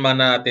gusto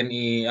natin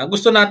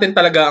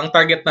talaga, ang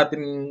target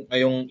natin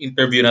ngayong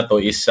interview na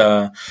to is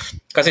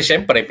kasi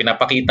syempre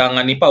pinapakita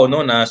nga ni Pao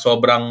na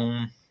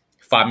sobrang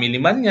family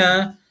man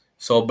niya,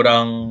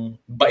 sobrang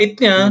bait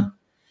niya.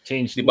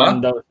 Change diba? Man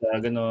daw sa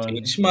ganun.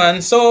 Change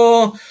man. So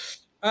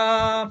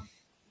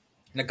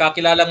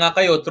nagkakilala nga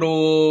kayo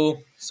through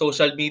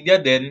social media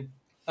din.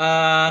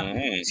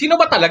 Sino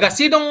ba talaga?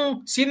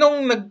 Sinong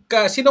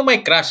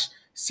may crush?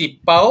 Si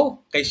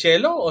Pao kay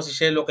Shelo o si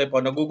Shelo kay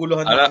Pao?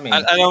 Naguguluhan na kami.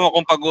 Alam mo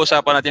kung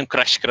pag-uusapan natin yung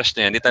crush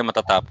na yan, hindi tayo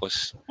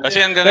matatapos. Kasi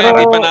hanggang ngayon,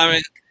 di pa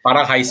namin...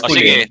 Parang high school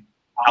sige,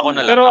 ako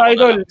na lang. Pero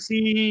Idol,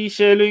 si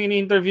Shelo yung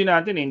ini-interview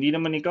natin hindi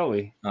naman ikaw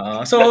eh.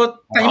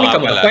 So, tahimik ka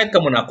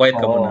muna. Quiet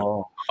ka muna.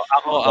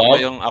 Ako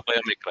yung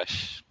may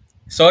crush.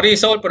 Sorry,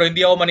 Saul, pero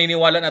hindi ako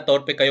maniniwala na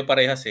torpe kayo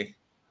parehas eh.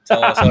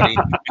 So, sorry.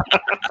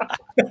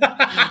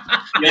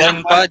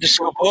 Yan pa, Diyos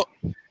ko po.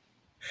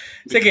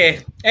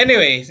 Sige,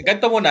 anyway,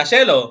 ganito muna.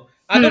 Shelo,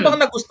 ano bang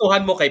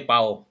nagustuhan mo kay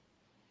Pao?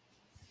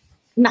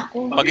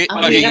 Naku,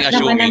 ang hirap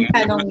naman ang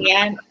tanong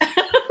yan.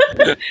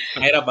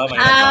 Mahirap ba?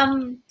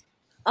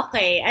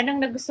 Okay,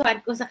 anong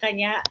nagustuhan ko sa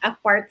kanya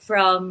apart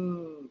from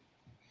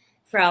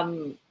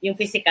yung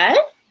physical?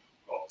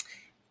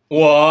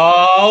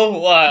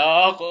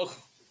 Wow!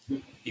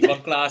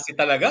 Ibang klase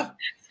talaga.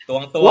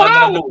 Tuwang-tuwa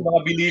na lang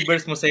mga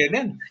believers mo sa'yo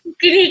yan.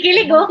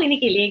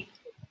 Kinikilig.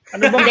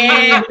 Ano ba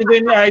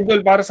binibigay ni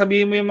Idol para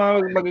sabihin mo yung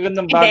mga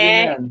magagandang bagay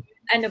na yan?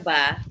 Ano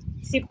ba?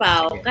 Si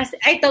Pao. Kasi,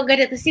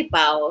 ganito si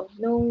Pao.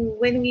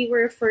 When we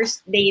were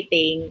first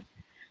dating,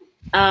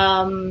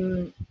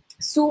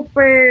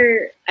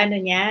 super,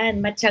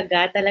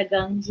 matyaga.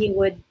 Talagang he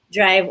would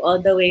drive all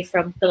the way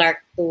from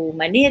Clark to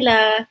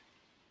Manila.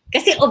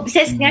 Kasi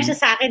obsessed nga siya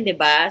sa akin, di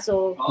ba?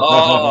 So,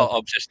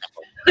 obsessed ako.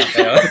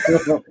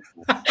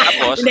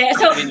 Tapos,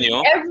 so continue.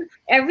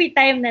 every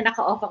time na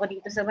naka-off ako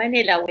dito sa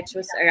Manila, which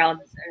was around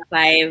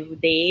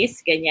 5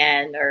 days,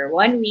 ganyan, or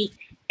 1 week,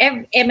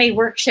 may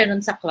work siya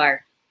nun sa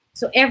Clark.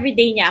 So, every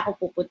day niya ako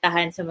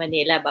pupuntahan sa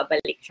Manila,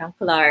 babalik siyang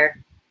Clark.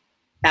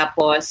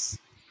 Tapos,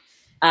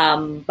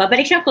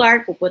 babalik siyang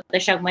Clark, pupunta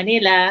siyang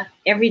Manila,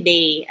 every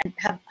day,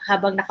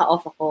 habang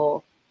naka-off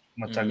ako.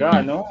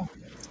 Matyaga, no?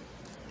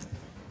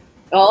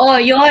 Oo,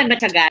 yun,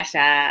 matyaga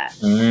siya.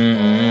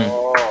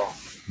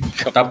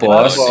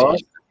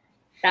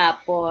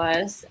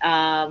 Tapos,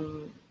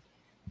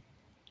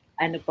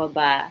 ano pa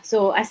ba?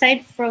 So,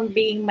 aside from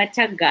being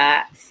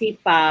matyaga, si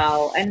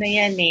Pao,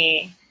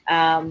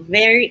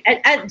 very,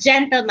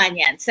 gentleman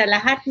yan. Sa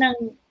lahat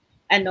ng,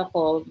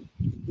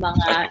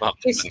 mga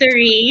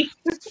history,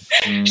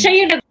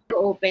 siya yung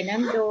nag-open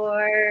ng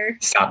door.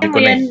 Sabi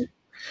ko na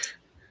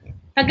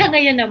hanggang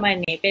ngayon naman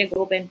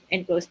pinag-open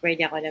and close pa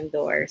rin ako ng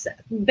doors.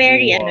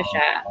 Very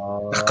siya.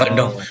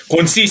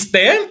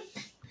 Consistent?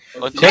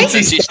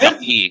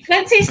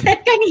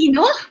 Consistent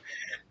kanino?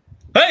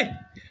 Hey!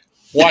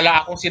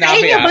 Wala akong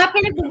sinabi. Ay, ba?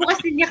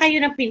 Pinagbubukas din niya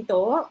kayo ng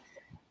pinto?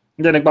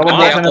 Hindi,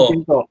 nagpapabukas ng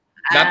pinto.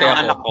 Dati ako.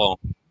 Anak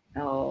ko.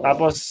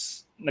 Tapos,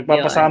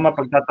 nagpapasama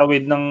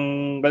pagtatawid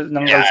ng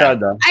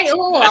kalsada. Ay,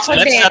 oo. Ako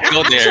din. Let's not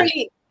go there.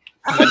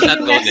 Let's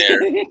not go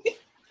there.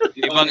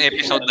 Ibang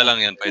episode na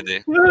lang yan,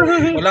 pwede.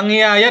 Walang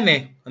iya yan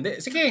Hindi,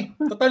 sige.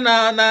 Total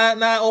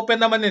na-open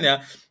naman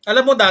niya.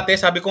 Alam mo dati,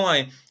 sabi ko nga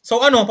so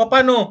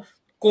paano?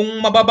 Kung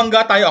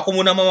mababangga tayo, ako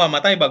muna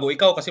mamamatay bago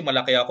ikaw kasi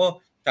malaki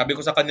ako. Sabi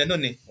ko sa kanya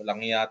nun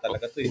Walang iya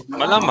talaga to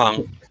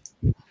Malamang.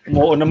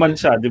 Oo naman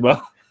siya, di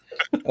ba?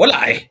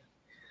 Wala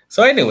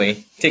So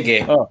anyway,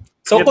 sige.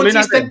 So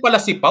consistent pala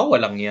si Pao,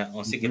 walang iya.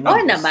 Sige.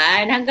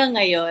 Naman, hanggang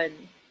ngayon.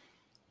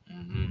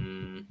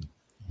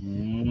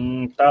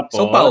 Tapos,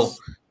 so Pao,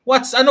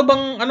 ano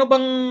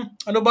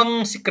bang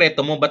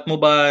sikreto mo? Ba't mo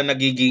ba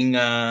nagiging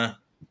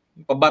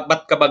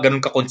ba't ka ba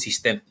ganun ka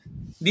consistent?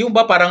 Di mo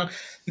ba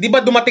hindi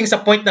ba dumating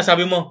sa point na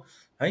sabi mo,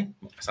 ay,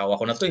 asawa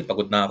ko na to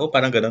pagod na ako,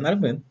 parang ganun,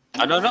 alam mo yun?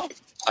 Ano?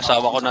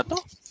 Asawa ko na to?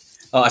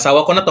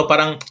 Asawa ko na to,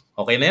 parang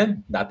okay na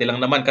yun. Dati lang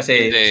naman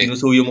kasi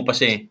sinusuyo mo pa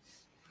siya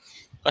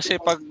Kasi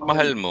pag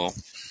mahal mo.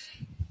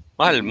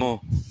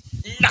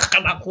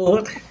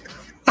 Nakanakot.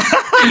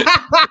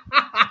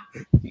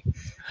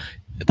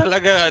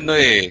 Talaga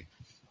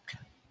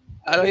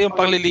yung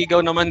pangliligaw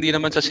naman, di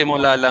naman sa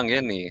simula lang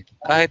yan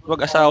Kahit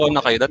mag-asawa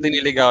na kayo, dati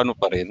niligawan mo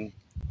pa rin.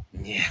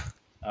 Yeah.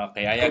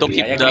 Okay, I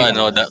agree.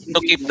 To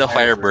keep the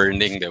fire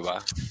burning, di ba?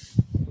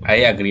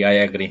 I agree.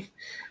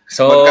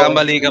 So,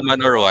 magkamali ka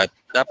man or what,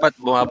 dapat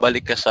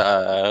bumabalik ka sa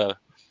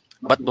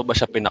ba't mo ba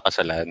siya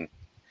pinakasalan?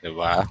 Di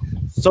ba?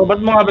 So,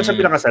 ba't mo nga ba siya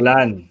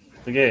pinakasalan?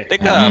 Sige.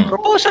 Teka,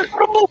 propose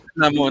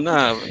na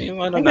muna. Yung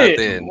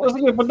natin.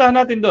 Sige, puntahan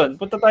natin doon.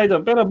 Punta tayo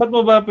doon. Pero ba't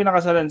mo ba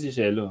pinakasalan si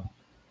Shelo?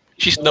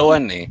 She's the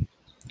one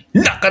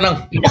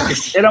Nakanang.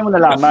 Kailan mo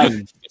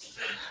nalaman?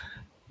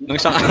 Nung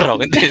isang araw,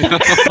 hindi.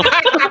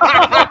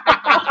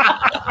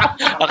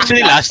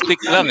 Actually, last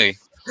week lang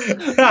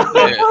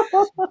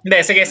Hindi,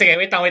 sige.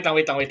 Wait lang.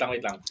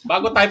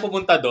 Bago tayo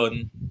pumunta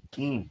doon,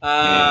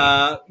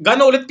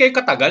 gano'n ulit kayo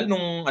katagal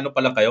nung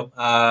pa lang kayo?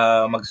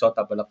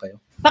 Mag-sota pa lang kayo?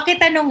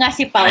 Pakitanong nga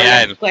si Paul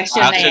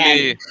question na yan.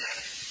 Actually,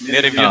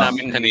 nireview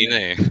namin kanina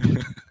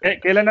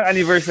Kailan ang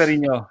anniversary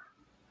nyo?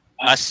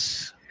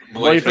 As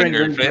boyfriend,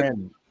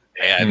 girlfriend?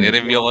 Ayan,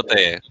 nireview ko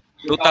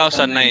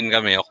 2009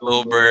 kami,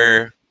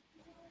 October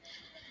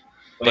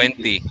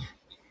 20.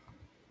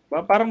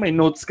 Parang may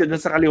notes ka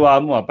dyan sa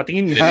kaliwa mo.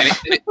 Patingin nga.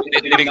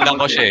 Tinignan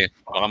ko siya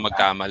Baka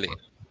magkamali.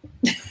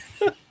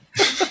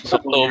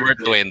 October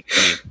 20.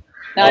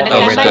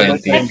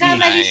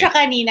 Nagkamali siya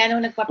kanina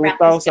nung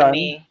nagpa-practice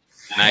kami.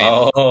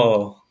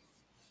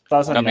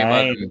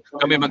 2009.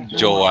 Kami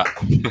mag-jowa.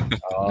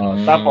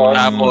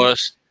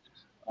 Tapos,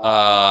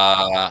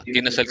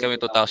 kinasal kami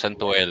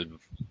 2012.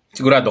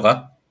 Sigurado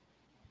ka?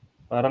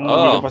 Parang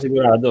hindi ka pa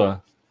sigurado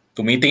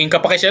Tumitingin ka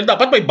pa kay Shell.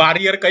 Dapat may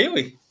barrier kayo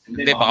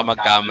Hindi, baka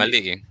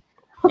magkamali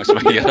Mas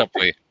mahirap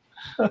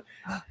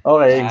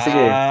Okay,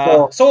 sige.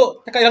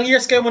 So, ilang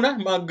years kayo muna?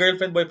 Mga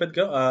girlfriend, boyfriend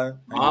kayo?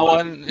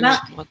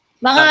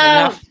 Mga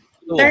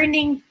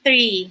turning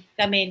 3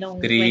 kami when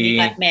we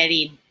got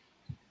married.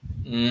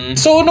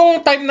 So,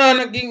 nung time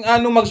na naging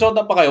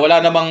mag-shota pa kayo,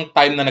 wala namang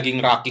time na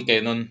naging rocky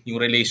kayo nun,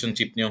 yung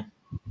relationship nyo?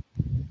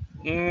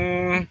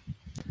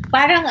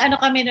 Parang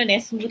kami nun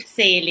smooth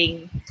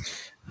sailing.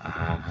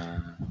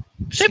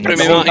 Siyempre,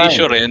 may mga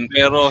issue rin,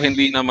 pero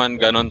hindi naman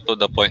ganon to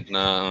the point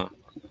na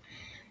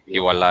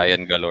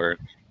hiwalayan galore.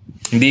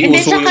 Hindi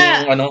uso yung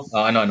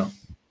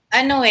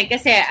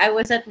kasi I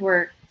was at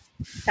work.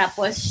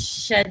 Tapos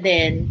siya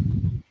din.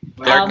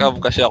 Clark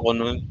Ave kasi ako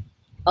nun.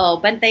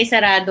 Bantay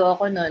sarado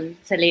ako nun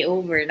sa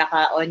layover.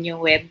 Naka-on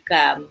yung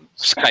webcam.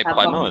 Skype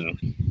pa nun.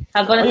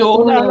 Habang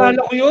natutulog.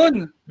 Naalala ko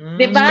yun.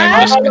 Diba?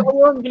 Naalala ko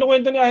yun.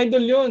 Kinukwento ni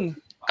Idol yun.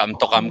 Cam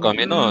to cam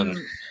kami nun.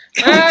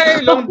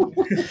 Ay, long...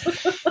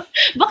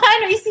 Baka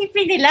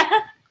isipin nila.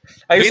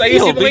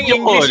 Ayos-ayusin mo yung video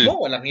English call. mo.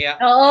 Walang iya.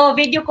 Oo,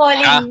 video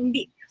calling.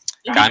 Hindi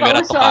Camera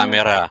pa to uso.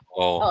 camera.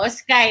 Oh. Oo,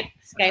 Skype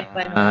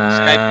pa.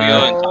 Skype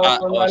yun.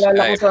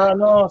 Naalala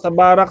ko sa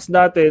barracks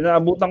dati,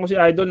 naabutan ko si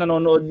Idol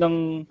nanonood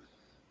ng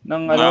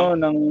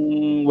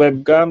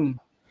webcam.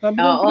 Sabi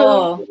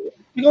ko,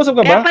 may kausap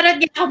ka ba? Kaya parang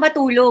hindi ako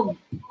matulog.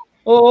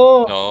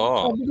 Oo.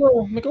 Oo. Sabi ko,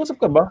 may kausap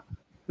ka ba?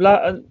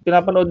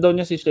 Pinapanood daw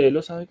niya si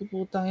Shelo. Sabi ko,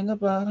 putangin na,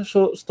 parang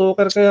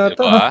stalker kaya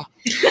ito. Diba?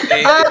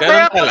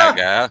 Ganun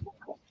talaga.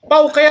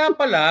 Pao, kaya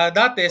pala,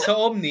 dati sa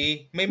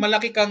Omni, may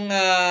malaki kang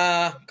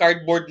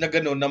cardboard na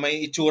gano'n na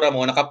may itsura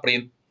mo,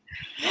 nakaprint.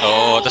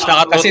 Oo, tapos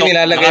nakatutok. Kasi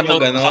nilalagay mo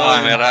gano'n. Sa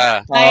camera.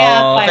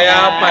 Kaya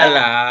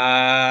pala.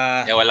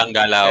 Walang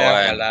galawan.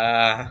 Kaya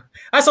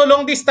pala. So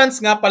long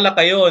distance nga pala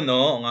kayo,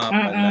 no? Nga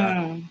pala.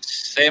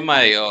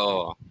 Semi,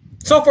 oo.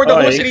 So for the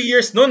whole 3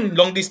 years nun,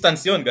 long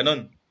distance yun,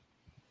 gano'n?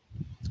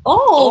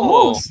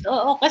 Almost.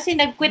 Oo, kasi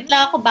nag-quit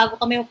lang ako bago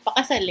kami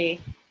magpakasal eh.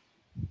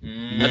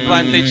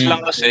 Advantage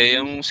lang kasi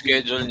yung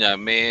schedule niya,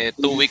 may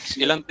 2 weeks,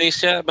 ilang days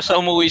siya, basta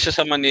umuwi siya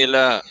sa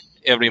Manila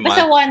every month.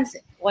 Basta once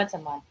a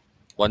month.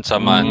 Once a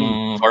month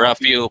for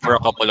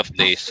a couple of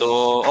days. So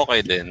okay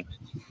din.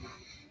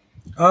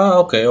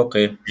 Okay.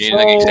 Yung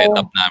naging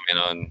setup namin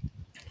nun.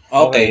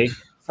 Okay.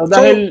 So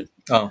dahil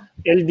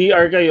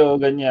LDR kayo,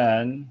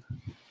 ganyan,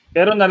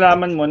 pero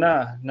nalaman mo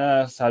na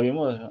sabi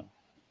mo,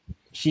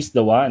 she's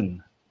the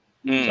one.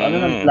 So ano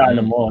nang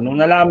plano mo? Nung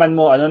nalaman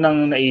mo, ano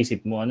nang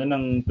naisip mo? Ano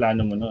nang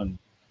plano mo nun?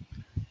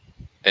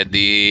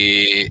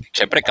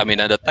 Syempre kami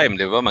na that time,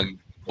 di ba?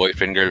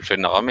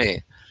 Mag-boyfriend-girlfriend na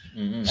kami.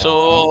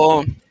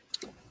 So,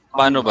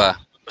 paano ba?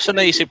 Basta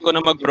naisip ko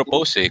na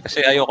mag-propose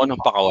kasi ayoko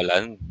nang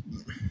pakawalan.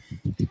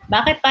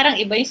 Bakit parang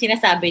iba yung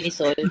sinasabi ni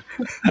Sol?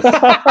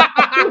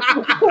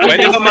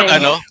 Pwede ba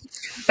mag-ano?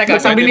 Teka,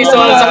 sabi ni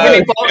Sol,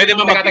 pwede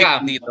ba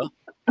mag-click dito?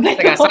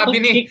 Teka,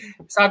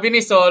 sabi ni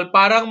Sol,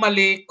 parang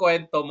mali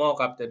kwento mo,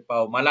 Captain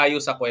Pao.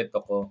 Malayo sa kwento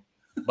ko.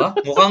 Ba?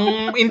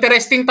 Mukhang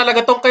interesting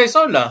talaga tong kay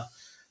Sol, ah.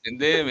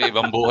 Hindi, may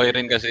ibang buhay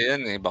rin kasi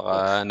yan eh.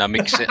 Baka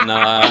na-mix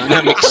na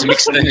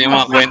yung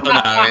mga kwento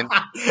namin.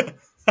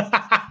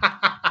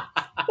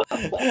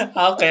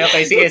 Okay.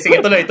 Sige.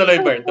 Tuloy,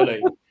 Bert.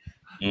 Tuloy.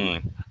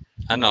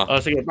 Ano?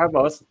 Sige,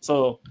 tapos.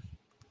 So,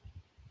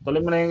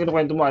 tuloy mo na yung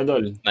kwento mo,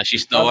 Idol. Na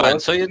she's the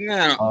one. So, yun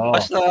nga.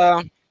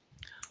 Basta,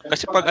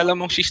 kasi pag alam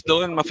mong she's the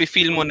one,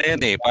 mafe-feel mo na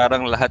yan eh.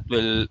 Parang lahat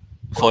will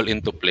fall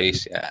into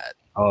place. Yan.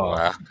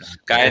 Diba?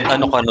 Kahit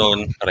ano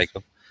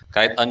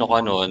ka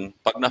nun,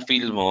 pag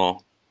na-feel mo,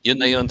 yun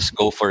na yun,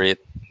 go for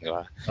it.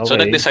 Diba? Okay. So,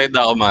 nag-decide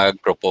ako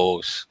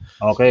mag-propose.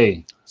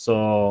 Okay. So,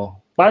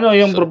 paano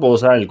yung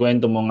proposal?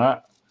 Kwento mo nga.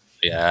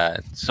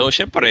 Yan. So,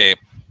 syempre,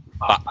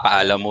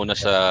 paalam muna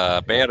sa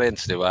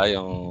parents, di ba?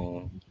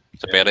 Yung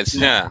sa parents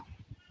niya.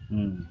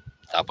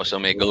 Tapos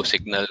may go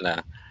signal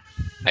na,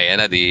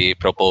 ayan na, di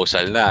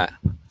proposal na.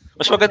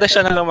 Mas maganda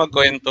siya na lang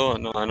magkwento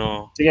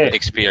no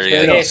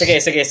experience.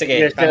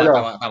 Sige.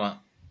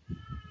 Tama.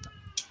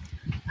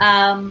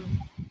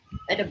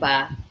 Ano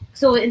ba?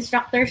 So,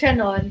 instructor siya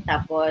noon,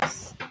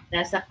 tapos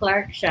nasa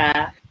Clark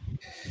siya.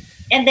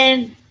 And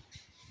then,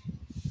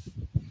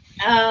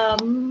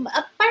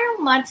 parang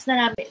months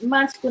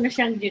ko na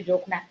siyang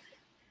joke na,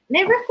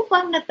 never ko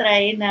pang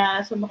na-try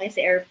na sumakay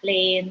sa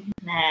airplane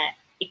na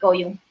ikaw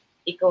yung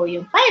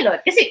pilot.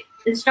 Kasi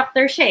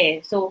instructor siya eh.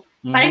 So,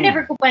 parang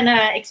never ko pa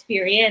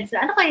na-experience.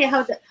 Ano kaya,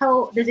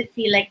 how does it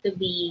feel like to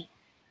be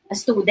a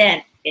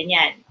student?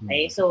 Ganyan.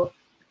 Okay? So,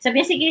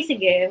 sabi niya,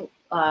 sige,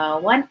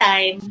 one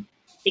time,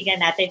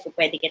 tingnan natin kung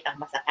pwede kitang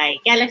masakay.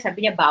 Kaya lang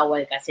sabi niya,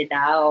 bawal kasi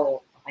daw.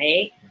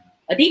 Okay?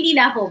 O di, hindi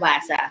na ako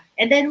basa.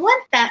 And then,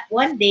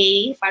 one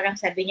day, parang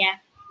sabi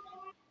niya,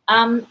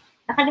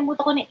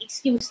 nakalimutan ko na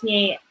excuse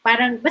niya.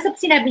 Parang, basta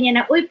sinabi niya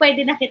na, uy,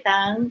 pwede na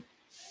kitang,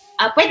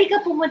 pwede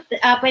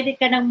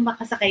ka nang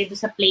makasakay doon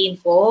sa plane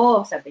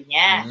ko, sabi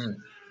niya.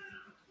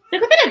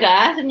 Sabi ko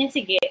talaga, sabi niya,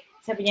 sige.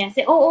 Sabi niya,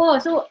 oo.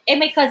 So,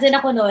 may cousin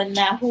ako noon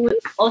na who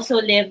also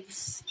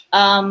lives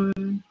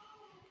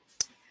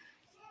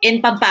in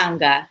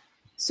Pampanga.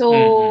 So,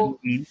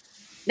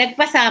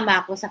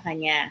 nagpasama ako sa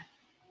kanya.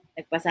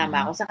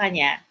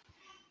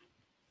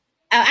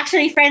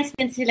 Actually, friends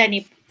sila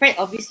ni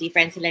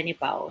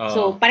Pao.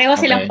 So, pareho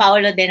silang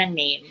Paolo din ang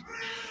name.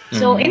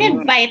 So,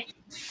 in-invite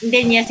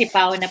din niya si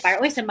Pao na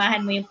parang, uy,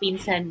 samahan mo yung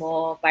pinsan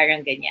mo,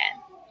 parang ganyan.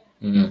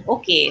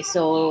 Okay,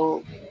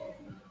 so,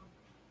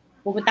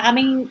 pupunta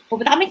kami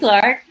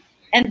Clark,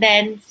 and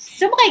then,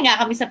 sumakay nga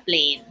kami sa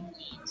plane.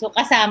 So,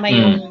 kasama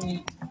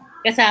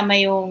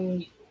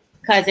yung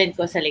cousin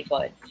ko sa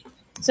likod.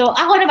 So,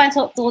 ako naman,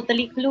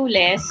 totally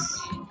clueless.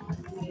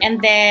 And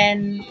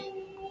then,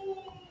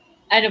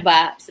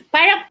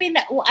 parang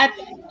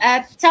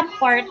at some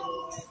part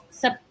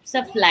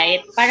sa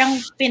flight, parang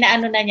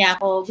pinaano na niya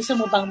ako, gusto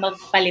mo bang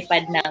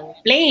magpalipad ng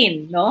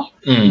plane, no?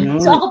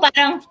 So ako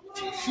parang,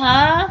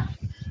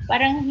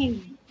 parang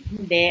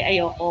hindi,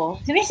 ayoko.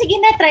 Sabi,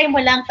 sige na, try mo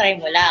lang.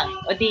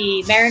 O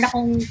di, meron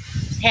akong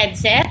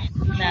headset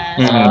na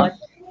suot.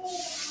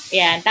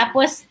 Yan.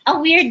 Tapos,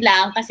 ang weird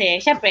lang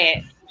kasi,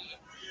 syempre,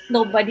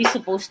 nobody's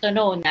supposed to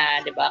know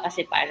na, di ba?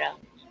 Kasi parang,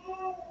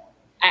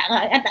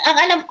 ang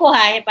alam ko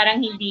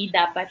parang hindi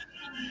dapat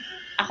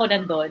ako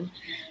nandun.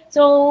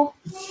 So,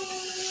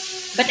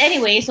 but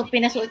anyway, so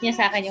pinasuot niya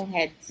sa akin yung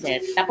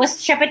headset. Tapos,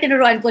 syempre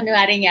tinuruan ko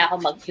na rin niya ako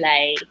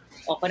mag-fly.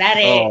 O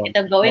kunwari,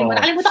 itong gawin mo.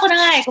 Nakalimutan ko na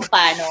nga kung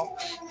paano.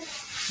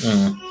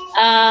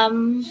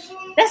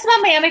 Tapos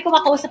mamaya may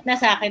kumakausap na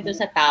sa akin doon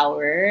sa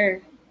tower.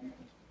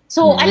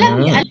 So, alam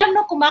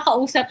nung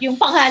kumakausap yung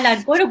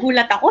pangalan ko,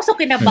 nagulat ako. So,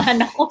 kinabahan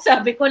ako.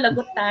 Sabi ko,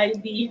 lagot tayo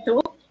dito.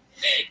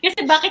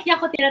 Kasi bakit niya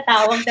ako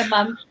tinatawag na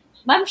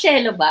Ma'am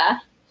Shelo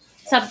ba?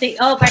 Something,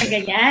 parang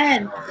ganyan.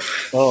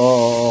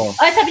 Oo.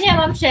 Sabi niya,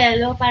 Ma'am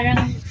Shelo,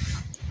 parang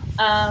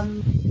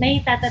may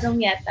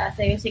tatanong yata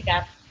sa'yo si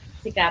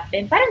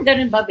Captain. Parang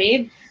ganun ba,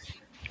 babe?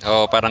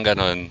 Oo, parang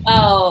ganun.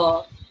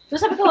 Oo. So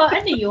sabi ko,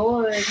 ano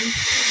yun?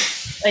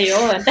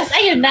 Ayun. Tapos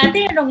ayun,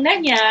 tinanong na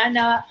niya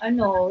na,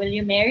 will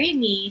you marry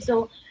me?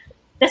 So,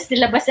 tapos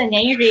nilabasan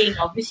niya yung ring,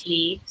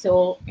 obviously.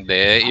 So,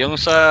 hindi, yung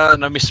sa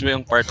na-miss mo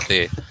yung part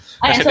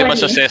Kasi diba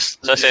sa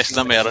CES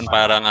na meron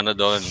parang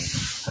doon.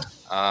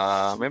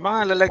 May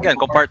mga lalagyan,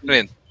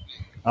 compartment.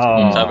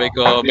 Sabi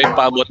ko, may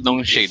paabot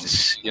ng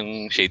shades.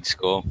 Yung shades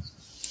ko.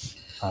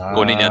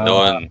 Kunin niya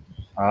doon.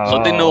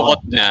 So,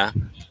 tinukot niya.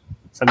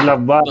 Sa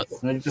glove box.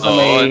 Nandito sa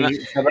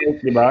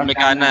right, di ba? May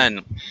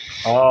kanan.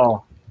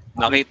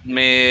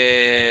 May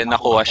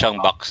nakuha siyang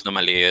box na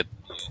maliit.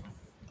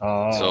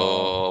 So,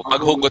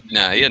 paghugot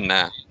niya, yun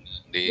na.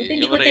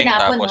 Hindi ko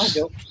tinapon, tapos,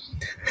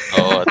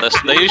 tapos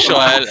the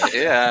usual,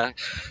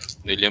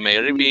 will you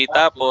marry me?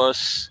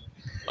 Tapos,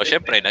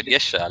 syempre,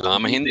 nag-yes siya. Alam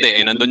naman hindi.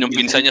 Nandun yung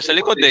pinsan niya sa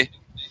likod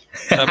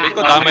Sabi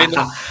ko, damay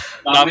na to ba?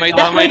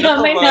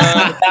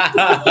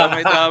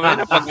 Damay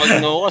na. Pag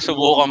mag-no ka,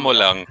 subukan mo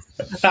lang.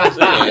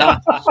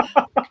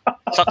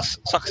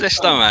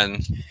 Success naman.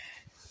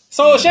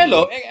 So,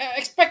 Shelo,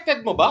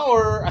 expected mo ba?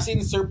 Or as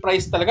in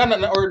surprise talaga?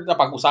 Or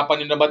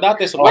napag-usapan nyo na ba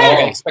dati? So,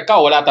 expect ka?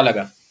 Wala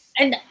talaga?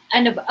 And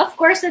of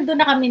course,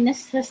 nandun na kami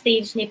sa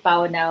stage ni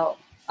Pao na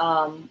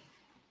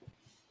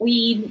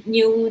we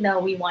knew na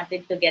we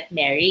wanted to get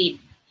married.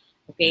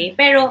 Okay?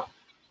 Pero,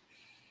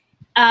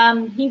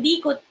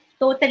 hindi ko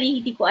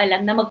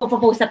alam na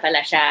magpo-propose na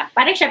pala siya.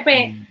 Parang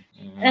syempre,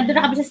 nandun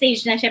na kami sa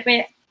stage na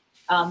syempre,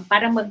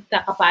 parang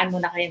magkakapaan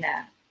muna kayo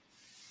na,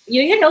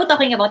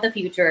 talking about the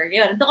future.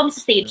 Yun, nandun kami sa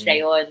stage na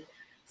yun.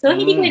 So,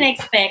 hindi ko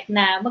na-expect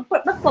na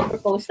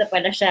magpo-propose na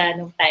pala siya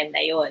nung time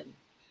na yun.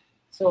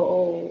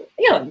 So,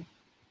 ayun.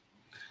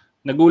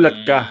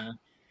 Nagulat ka?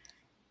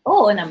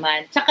 Oo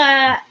naman.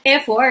 Tsaka,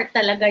 effort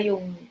talaga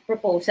yung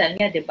proposal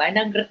niya, di ba?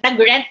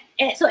 Nag-rent.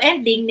 So,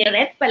 ending,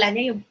 ni-rent pala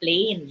niya yung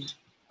plane.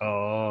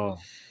 Oo.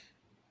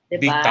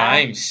 Diba? Big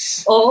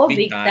times. Oo,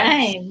 big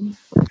time.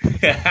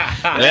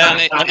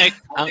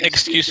 Ang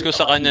excuse ko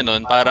sa kanya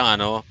nun, parang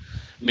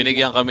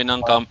binigyan kami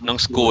ng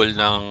school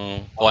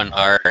ng 1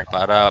 hour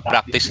para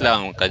practice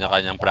lang,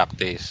 kanya-kanyang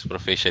practice,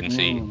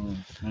 proficiency.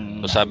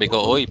 So sabi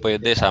ko,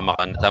 pwede, sama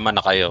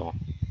na kayo.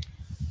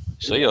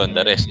 So yun,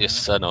 the rest is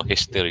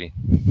history.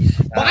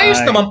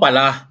 Maayos naman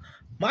pala.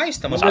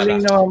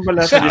 Magaling naman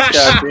pala sa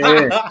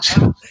diskarte.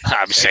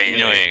 Sabi sa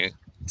inyo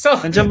So,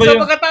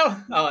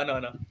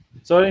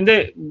 So,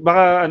 hindi,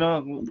 baka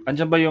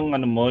andyan ba yung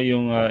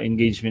yung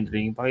engagement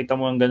ring? Pakita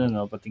mo ang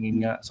gano'n,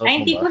 patingin nga.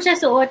 Hindi ko siya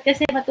suot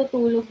kasi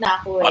matutulog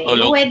na ako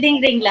Matulog? Wedding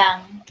ring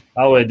lang.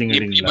 Wedding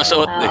ring lang. Iba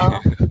suot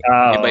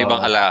Iba-ibang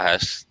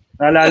alahas.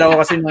 Naalala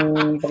ko kasi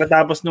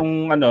pagkatapos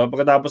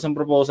ng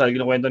proposal,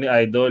 kinukwento ni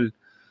Idol.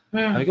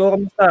 Sabi ko,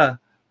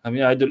 kamusta?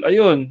 Sabi ni Idol,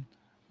 ayun,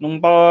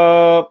 nung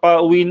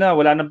pa-uwi na,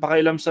 wala nang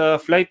pakialam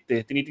sa flight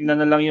Tinitingnan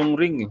na lang yung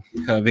ring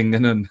Sabi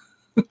ganun.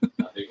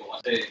 Sabi ko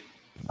kasi,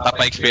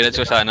 papa-experience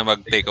ko sana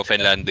mag-take off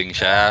and landing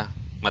siya.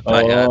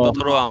 Mataya,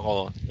 tuturuan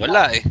ko.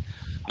 Wala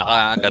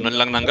Naka-ganon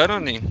lang ng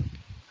ganon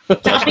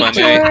Tapos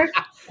picture.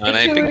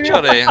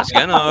 Picture Tapos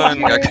ganon.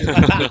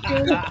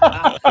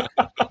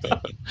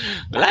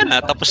 Wala na.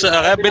 Tapos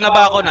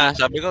binaba ko na.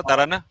 Sabi ko,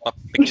 tara na.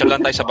 Picture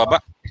lang tayo sa baba.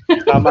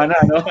 Tama na,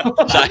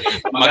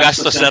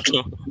 Magastos na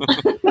to.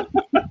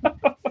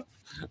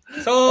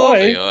 So,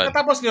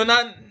 tapos nyo,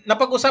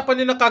 napag-usapan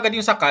nyo na kagad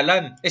yung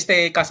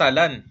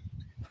kasalan.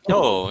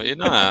 Oo, yun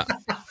na nga.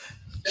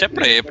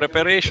 Siyempre,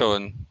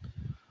 preparation.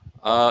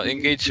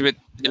 Engagement.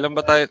 Ilan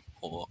ba tayo?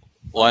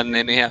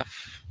 1.5.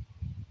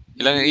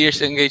 Ilang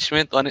years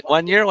engagement? 1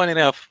 year, 1.5?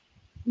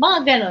 Mga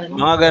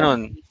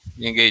ganon.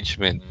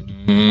 Engagement.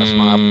 Mas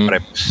mga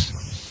preps.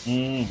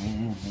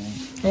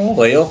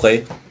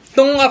 Okay.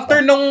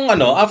 After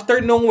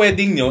nung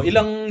wedding nyo,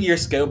 ilang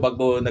years kayo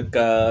bago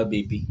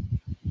nagka-baby?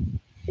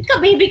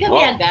 Nagka-baby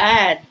kami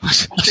agad.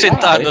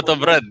 Sintado to,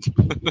 Brad.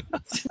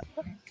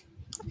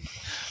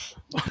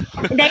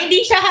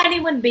 Hindi siya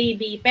honeymoon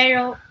baby,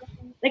 pero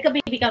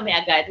nagka-baby kami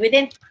agad.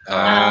 Within,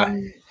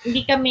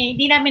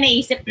 hindi namin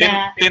naisip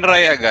na...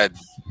 Tinry agad.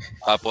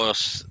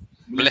 Tapos,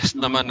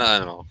 blessed naman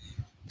na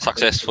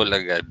successful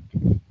agad.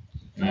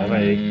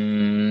 Okay.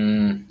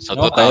 So,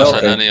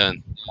 2000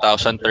 yun?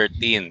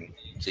 2013.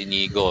 Si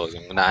Nigo,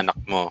 yung naanak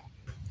mo.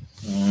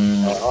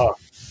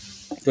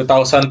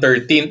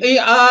 2013.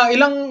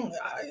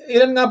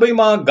 Ilan nga ba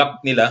yung mga gap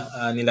nila?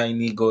 Nila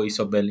Inigo,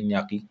 Isobel,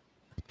 Iñaki?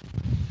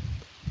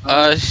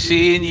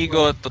 Si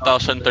Inigo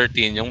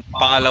 2013, yung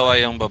pangalawa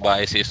yung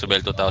babae si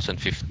Isabel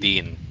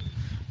 2015.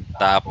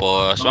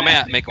 Tapos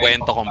mamaya may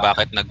kwento kung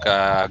bakit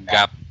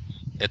nagka-gap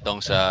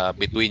itong sa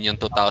between yung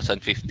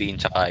 2015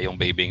 tsaka yung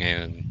baby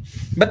ngayon.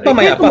 Ba't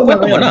mamaya pa?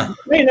 Kwento mo na.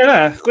 Ayun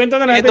na. Kwento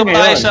na natin ito ngayon.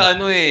 tayo sa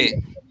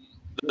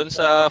doon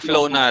sa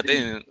flow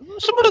natin.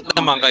 Sumunod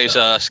naman kayo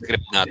sa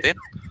script natin.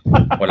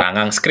 Wala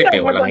nga ang script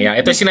walang iya.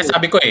 Ito yung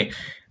sinasabi ko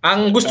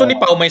Ang gusto ni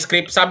Pao may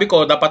script, sabi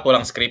ko dapat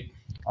walang script.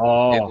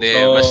 Hindi,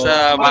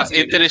 basta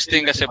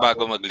interesting kasi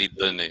bago mag-lead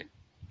doon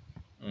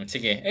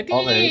Sige,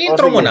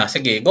 intro mo na.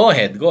 Sige, go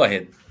ahead.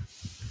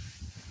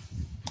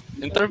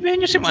 Interview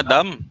niyo si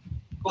Madam.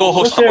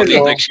 Co-host ako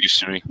dito,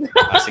 excuse me.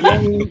 Sige.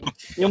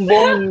 Yung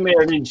buong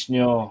marriage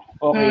nyo,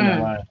 okay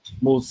naman.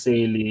 Smooth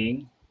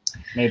sailing.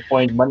 May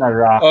point ba na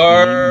rocking?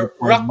 Or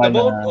rock the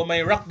boat? O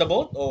may rock the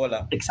boat? O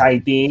wala?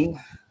 Exciting?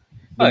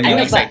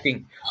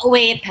 Exciting.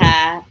 Wait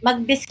ha,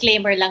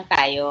 mag-disclaimer lang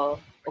tayo.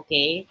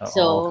 Okay?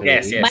 So,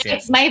 yes.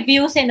 My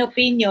views and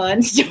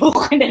opinions,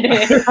 joke na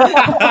rin.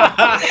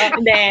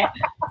 Hindi.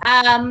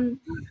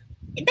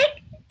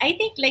 I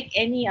think like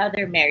any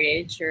other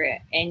marriage or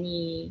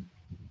any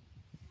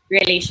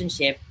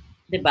relationship,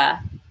 diba?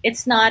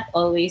 It's not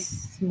always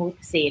smooth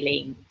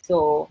sailing.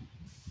 So,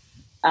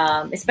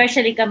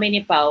 especially kami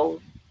ni Pao,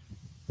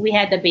 we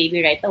had the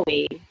baby right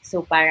away.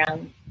 So,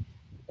 parang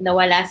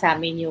nawala sa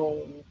amin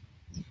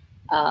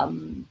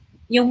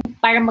yung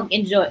parang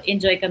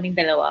mag-enjoy kaming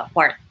dalawa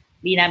part.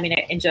 Hindi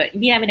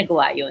namin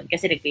nagawa yun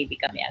kasi nag-baby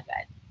kami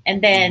agad.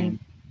 And then,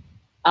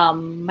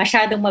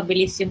 masyadong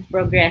mabilis yung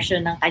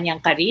progression ng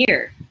kanyang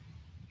career.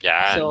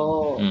 Yan.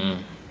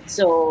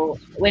 So,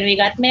 when we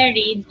got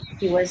married,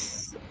 he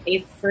was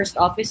a first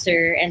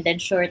officer and then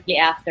shortly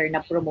after,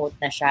 na-promote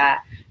na siya.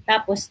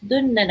 Tapos,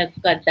 dun na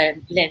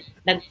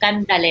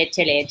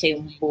nagkandaleche-leche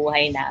yung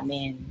buhay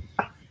namin.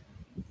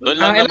 Doon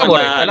lang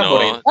naman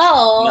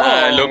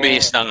na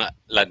lumihis ng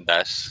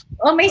landas.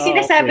 May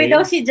sinasabi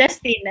daw si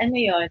Justin. Ano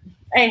yun?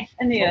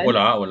 Ano yun?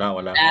 Wala.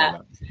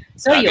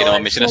 So Lagi yun.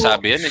 naman may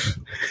sinasabi yan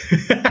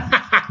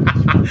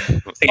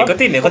Sige,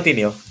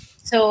 continue.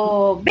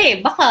 So,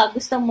 babe, baka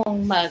gusto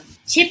mong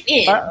mag-chip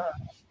in.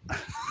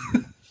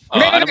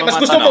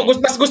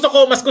 Mas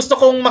gusto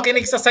kong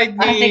makinig sa side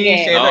ni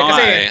Sheila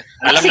kasi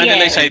alam na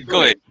nila yung side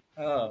ko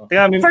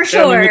For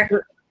sure.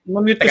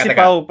 Mamute ko si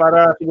Pao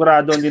para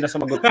sigurado hindi na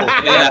sumagot ko.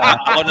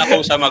 Ako na po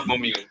sa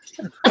mag-mute.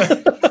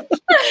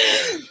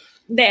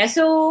 Hindi,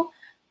 so,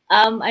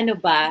 ano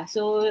ba?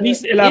 So,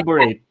 please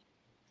elaborate.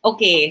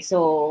 Okay,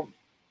 so,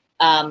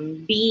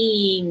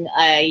 being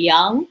a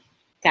young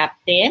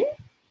captain,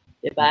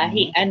 diba?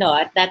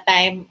 At that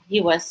time,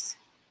 he was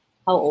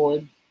how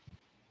old?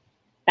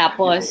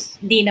 Tapos,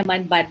 di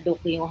naman bad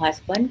look yung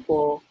husband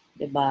ko,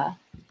 diba?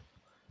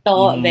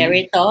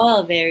 Very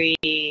tall, very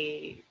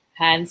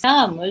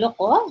handsome. Look,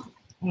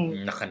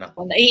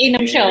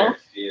 naiinom siya,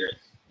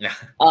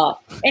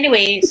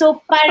 Anyway,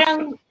 so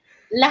parang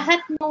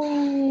lahat nung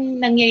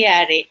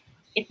nangyayari,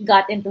 it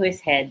got into his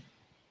head.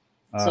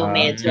 So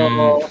medyo,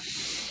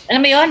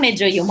 alam mo yun,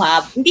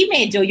 hindi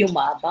medyo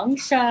yumabang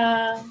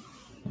siya.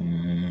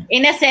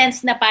 In a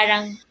sense na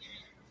parang,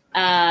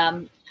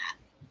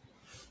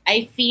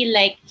 I feel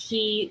like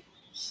he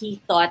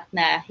thought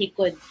na he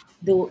could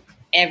do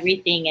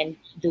everything and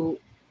do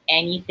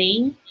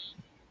anything.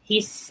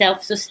 He's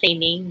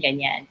self-sustaining,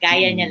 ganyan.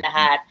 Kaya niya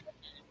lahat.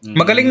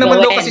 Magaling naman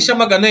daw kasi siya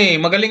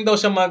magaling daw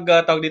siya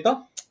tawag dito?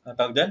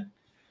 Tawag dyan?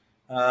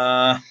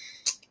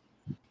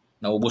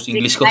 Naubos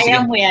English ko. Sige,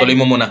 tuloy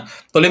mo muna.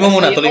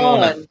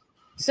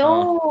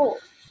 So,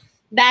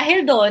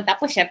 dahil doon,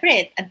 tapos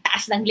syempre, ang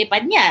taas ng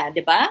lipad niya, di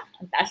ba?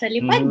 Ang taas ng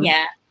lipad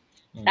niya.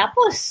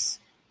 Tapos,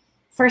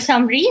 for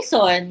some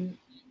reason,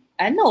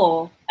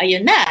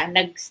 ayun na,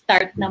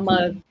 nag-start na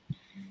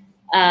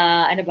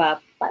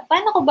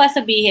paano ko ba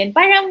sabihin?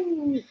 Parang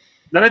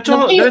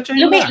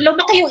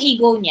lumaki yung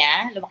ego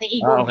niya.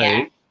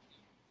 Niya.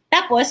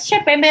 Tapos,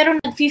 syempre, merong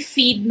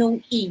nag-feed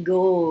nung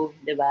ego.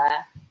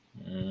 Diba?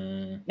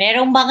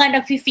 Merong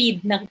mga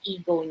nag-feed ng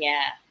ego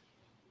niya.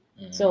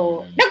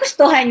 So,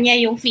 nagustuhan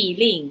niya yung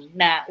feeling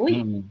na,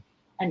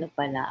 ano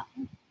pala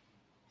ako?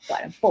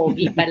 Parang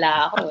pogi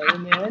pala ako.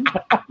 Yun.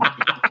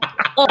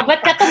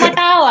 Ba't ka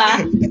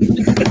tumatawa?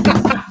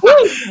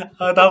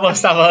 Tapos.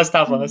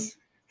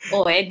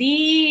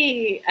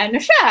 Ano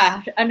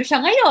siya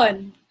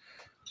ngayon?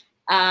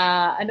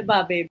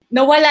 Babe?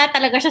 Nawala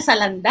talaga siya sa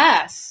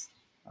landas.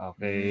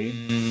 Okay.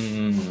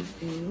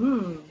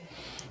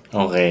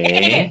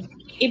 Okay.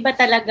 Iba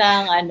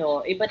talagang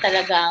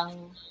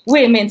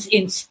women's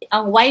instinct,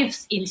 ang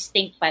wife's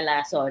instinct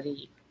pala,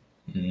 sorry.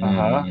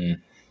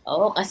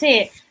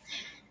 Kasi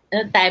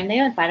time na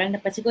yun, parang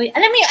napansin ko,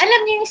 alam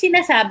niyo yung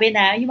sinasabi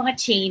na, yung mga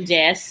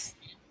changes,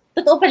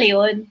 totoo pala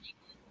yun.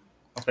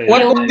 Okay.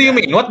 What do you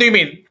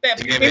mean?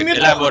 Sige,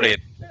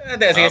 elaborate.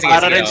 Sige.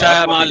 Para rin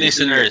sa mga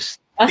listeners.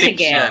 Oh,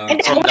 sige.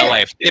 From the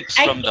wife. Tips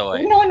from the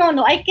wife.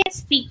 No. I can't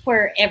speak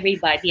for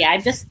everybody.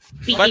 I'm just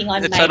speaking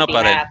on my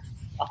behalf.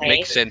 Okay?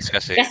 Makes sense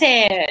kasi.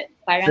 Kasi,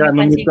 parang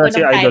napansin ko nung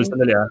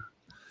time.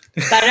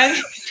 Parang,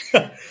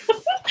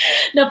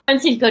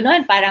 napansin ko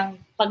noon, parang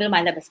pag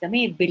lumalabas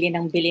kami, bili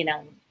ng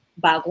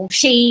bagong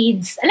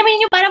shades. Alam mo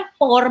yun, yung parang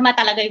forma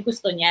talaga yung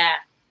gusto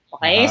niya.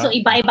 Okay? So,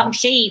 iba-ibang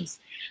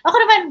shades. Ako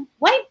naman,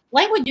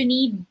 why would you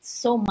need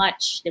so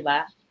much, di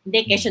ba?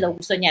 Hindi, kesyo daw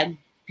gusto niya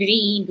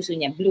green, gusto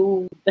niya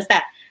blue.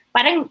 Basta,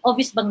 parang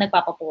obvious bang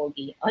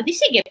nagpapapogi. O, di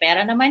sige,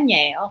 pera naman niya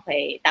eh.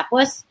 Okay.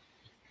 Tapos,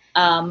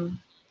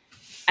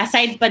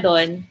 aside pa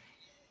doon,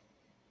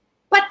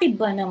 pati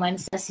ba naman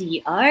sa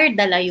CR,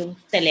 dala yung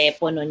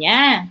telepono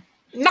niya.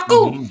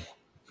 Naku!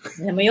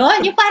 Alam mo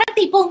yun? Yung parang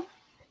tipong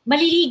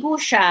maliligo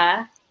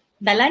siya,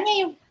 dala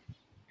niya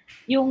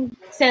yung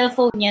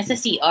cellphone niya sa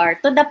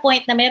CR. To the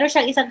point na meron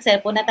siyang isang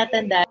cellphone na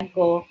tatandaan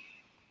ko,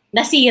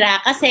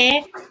 nasira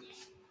kasi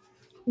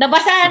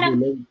nabasa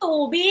ng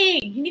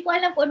tubig. Hindi ko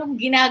alam kung anong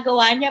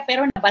ginagawa niya,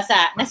 pero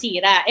nabasa,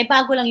 nasira.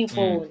 Bago lang yung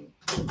phone.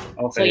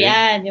 Okay. So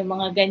yan, yung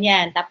mga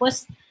ganyan.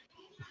 Tapos,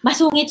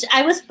 masungit siya.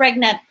 I was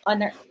pregnant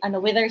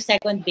with her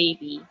second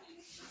baby.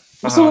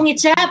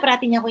 Masungit siya,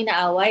 parati niya ako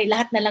inaaway.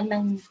 Lahat na lang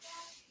ng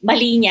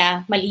mali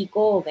niya, mali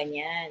ko,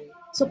 ganyan.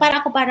 So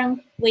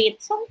parang,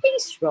 wait,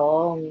 something's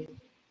wrong.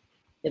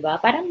 Diba?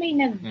 Parang may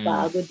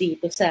nagbago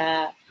dito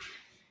sa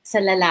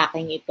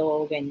lalaking ito,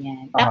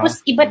 ganyan. Tapos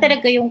iba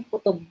talaga yung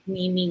kutob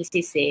ni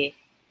Mrs. eh.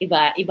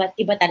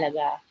 Iba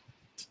talaga.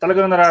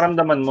 Talagang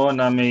nararamdaman mo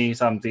na may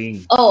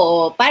something.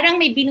 Oo, parang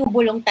may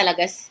binubulong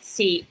talaga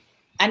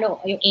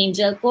yung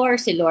angel ko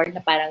or si Lord na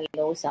parang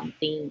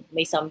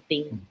may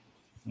something.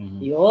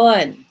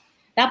 Yun.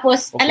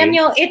 Tapos, alam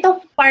nyo,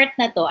 itong part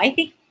na to, I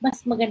think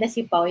mas maganda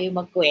si Pao yung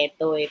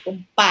magkwento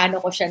kung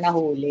paano ko siya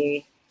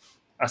nahuli.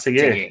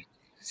 Sige.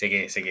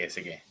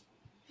 Sige.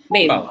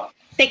 Babe,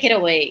 take it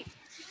away.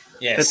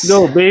 Yes. Let's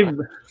go, babe.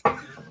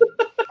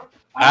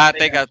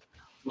 Teka.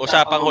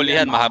 Usapang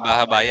hulihan,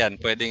 mahaba-haba yan.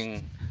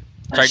 Pwedeng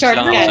charge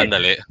lang ako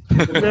sandali.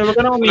 Huwag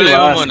ka na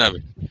umiwas.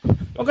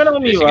 Huwag ka na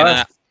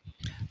umiwas.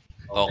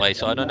 Okay,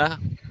 so ano na?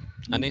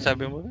 Ano yung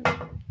sabi mo?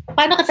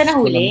 Paano ka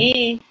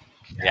nahuli?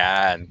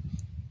 Yan.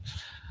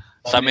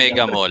 Sa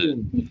Mega Mall.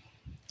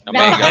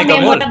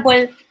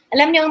 Napaka-memorable.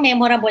 Alam niyo yung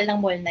memorable ng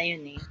mall na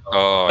yun eh.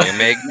 Yung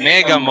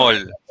Mega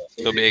Mall.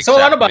 To be exact,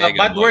 so ano ba? Mega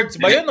Bad Mall. words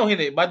ba yun o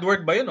hindi? Bad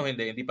word ba yun o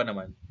hindi? Hindi pa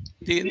naman.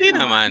 Hindi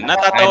naman.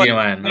 Natatawa. Hindi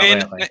naman.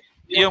 Okay.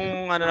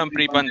 Yung ng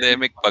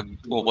pre-pandemic, pag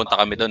pupunta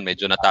kami doon,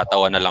 medyo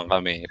natatawa na lang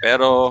kami.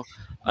 Pero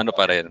ano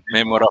pa rin,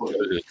 memorable.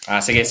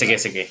 Sige.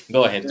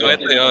 Go ahead. So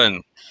ito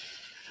yun.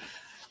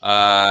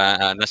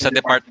 Nasa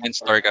department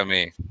store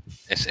kami.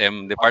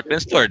 SM department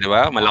store, di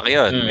ba? Malaki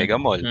yun, Mega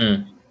Mall.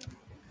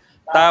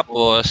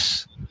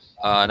 Tapos,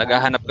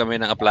 naghahanap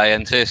kami ng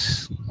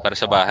appliances para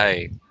sa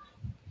bahay.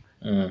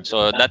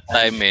 So that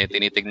time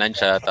tinitignan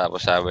siya,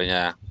 tapos sabi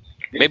niya,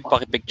 babe,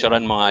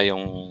 pakipicturean mo nga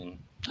yung,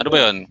 ano ba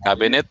yun,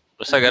 cabinet?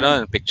 Basta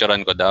gano'n,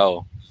 picturean ko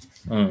daw.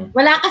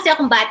 Wala kasi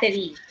akong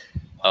battery.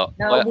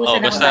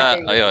 Basta,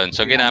 ayun.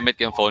 So, ginamit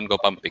yung phone ko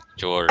pang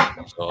picture.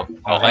 So,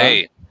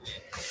 okay.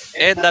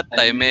 That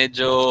time,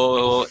 medyo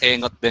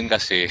engot din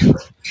kasi.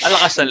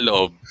 Alakas ng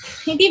loob.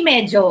 Hindi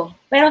medyo.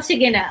 Pero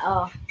sige na,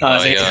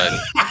 ayun.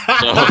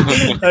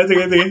 So,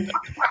 sige.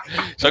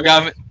 So,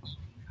 gamit,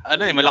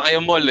 malaki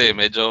yung mall eh.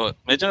 Medyo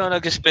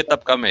nag-split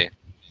up kami.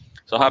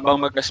 So,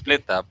 habang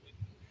mag-split up,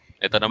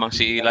 ito namang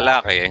si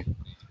lalaki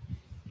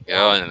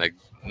yun,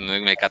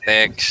 may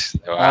ka-text.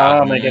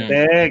 Diba? May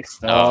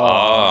ka-text.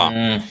 Oo.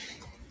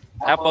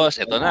 Tapos,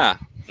 ito na.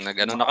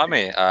 Nag-ano na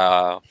kami.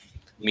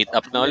 Meet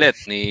up na ulit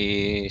ni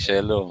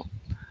Shelo.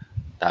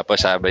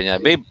 Tapos sabi niya,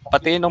 babe,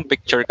 pati nung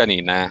picture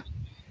kanina.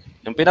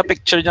 Yung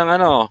pinapicture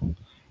niyang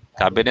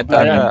cabinet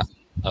talaga.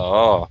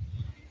 Oo.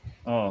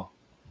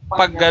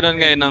 Pag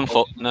ganun ngayon ng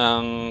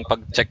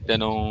pag-check na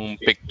nung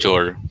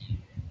picture,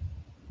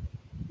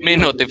 may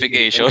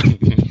notification.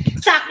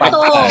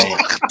 Sakto!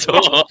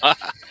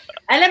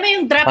 Alam mo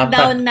yung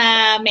drop-down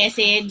na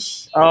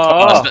message?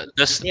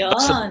 Tapos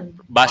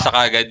basa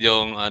kagad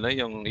yung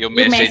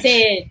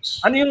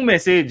message. Ano yung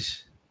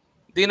message?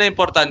 Hindi na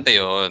importante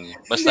yun.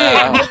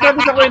 Basta...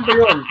 Importante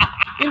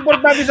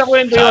sa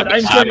kwento yun.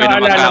 I'm sure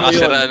naalala mo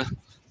yun.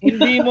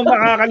 Hindi mo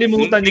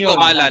makakalimutan yun.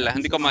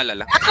 Hindi ko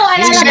maalala. Ako,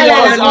 alala.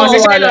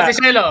 Si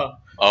Shelo.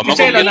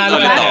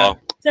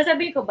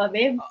 Sasabihin ko ba,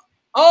 babe?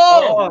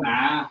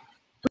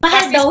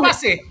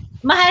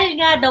 Mahal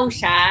nga daw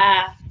siya.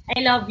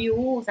 I love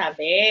you,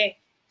 sabi.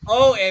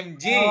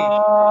 OMG.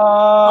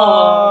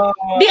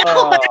 Di ako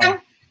parang...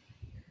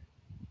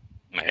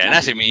 Ayan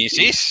na, si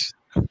Mrs.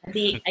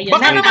 Di, ayun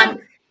na naman.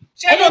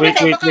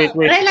 Wait.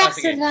 Relax.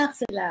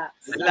 Relax,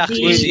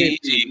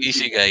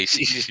 easy guys,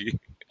 easy.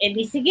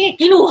 Di sige,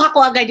 kinuha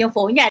ko agad yung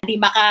phone niya. Di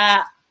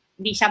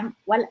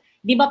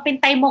ba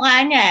pintay mo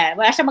nga niya?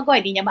 Wala siya magawa,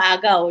 di niya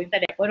maagaw. Yung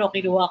telepono,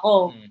 kinuha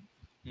ko.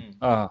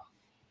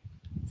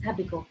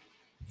 Sabi ko,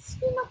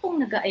 sino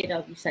pong nag-I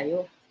love you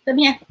sa'yo?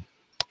 Sabi niya,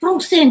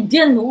 from send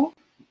yan, no?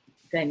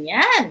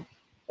 Ganyan.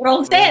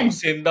 Wrong send. Wrong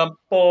send ang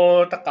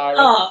po,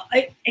 takaro.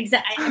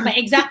 May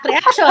exact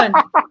reaction.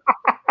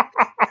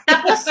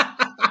 Tapos,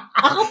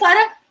 ako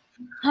parang,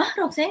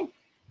 wrong send?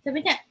 Sabi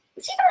niya,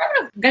 sino ba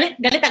naman,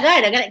 galit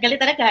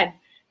agad.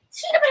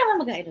 Sino ba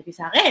naman mag-I love you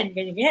sa akin?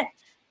 Ganyan.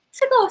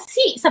 Sabi ko,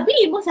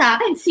 sabihin mo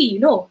sa akin,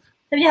 sino?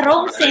 Sabi niya,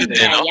 wrong send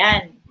na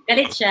yan.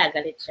 Galit siya.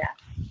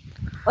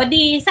 O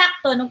di,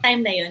 sakto, nung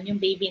time na yon yung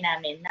baby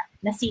namin,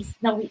 na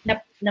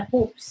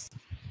poops.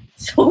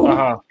 So,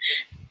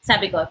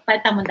 sabi ko,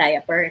 palitan mo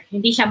diaper.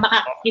 Hindi siya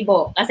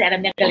makakibo kasi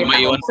alam niya galit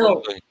ako.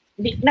 So,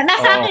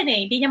 nasa akin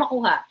hindi niya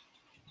makuha.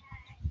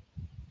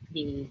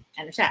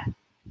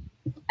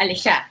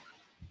 Alis siya.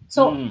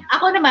 So,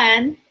 ako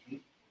naman,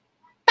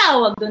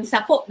 tawag dun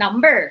sa phone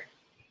number.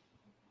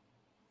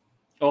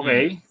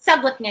 Okay.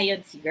 Sagot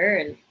ngayon si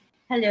girl.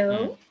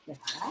 Hello?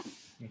 Diba?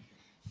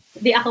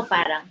 Di ako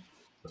parang,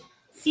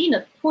 sino?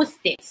 Who's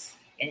this?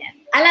 Ganyan.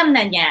 Alam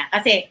na niya.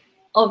 Kasi,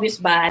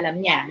 obvious ba, alam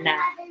niya na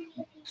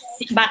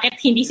bakit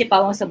hindi si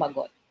Pao ang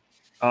sumagot.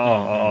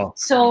 Oo.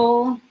 So,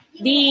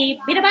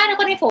 binabahan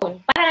ko na yung phone.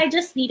 Parang I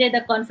just needed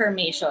a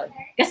confirmation.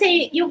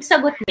 Kasi yung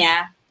sagot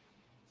niya,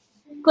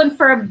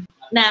 confirmed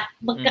na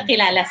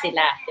magkakilala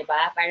sila.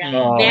 Diba?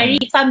 Parang very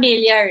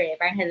familiar eh.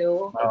 Parang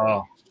hello.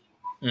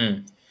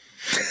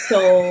 So,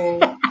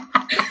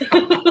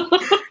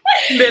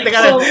 Hindi, teka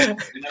lang.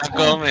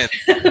 Comment.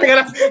 Teka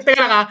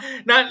lang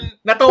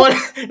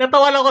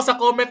natawa lang ako sa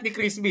comment ni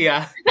Crispy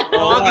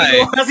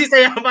Tawagin ko kasi sa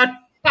Yaman.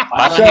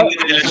 Parang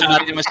hindi relasyon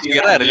natin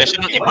masira.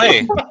 Relasyon ng iba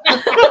eh.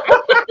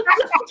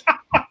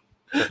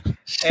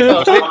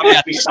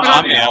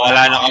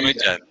 Wala na kami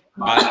dyan.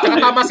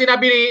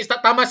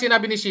 Tama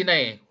sinabi ni Sheena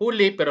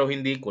huli pero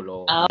hindi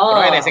kulong.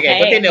 Pero sige,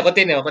 okay.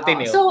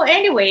 Continue. So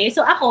anyway,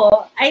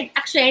 I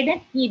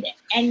didn't need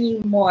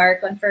any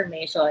more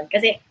confirmation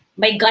kasi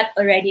my gut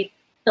already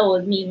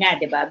told me nga,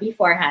 di ba,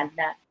 beforehand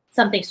na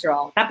something's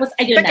wrong. Tapos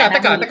ayun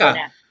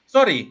Teka.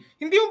 Sorry,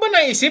 hindi mo ba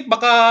naisip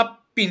baka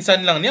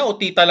pinsan lang niya o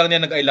tita lang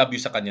niya nag-I love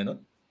you sa kanya nun?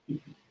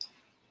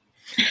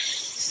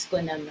 Ko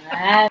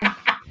naman.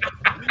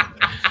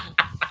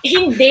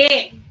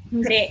 Hindi.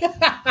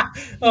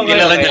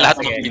 Kilala niya lahat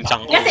ng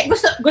pinsang ko. Kasi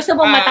gusto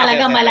mo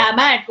talaga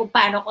malaman kung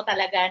paano ko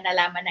talaga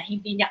nalaman na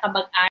hindi niya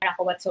kamag-anak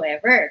ko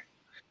whatsoever.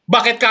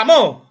 Bakit ka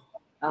mo?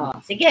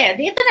 Sige,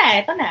 ito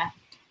na.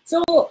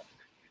 So,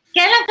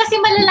 kailan kasi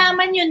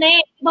malalaman yun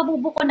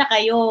mabubuko na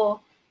kayo.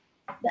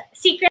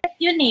 Secret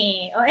yun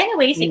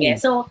anyway, sige.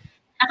 So,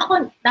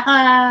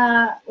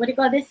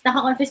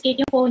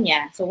 naka-confiscate yung phone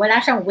niya. So, wala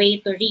siyang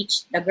way to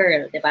reach the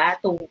girl, di ba?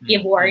 To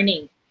give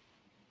warning.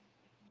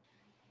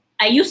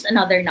 I used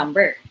another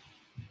number.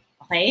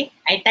 Okay?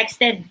 I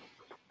texted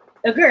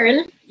the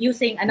girl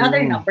using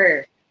another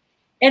number.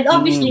 And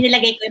obviously,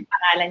 nilagay ko yung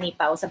pangalan ni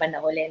Pao sa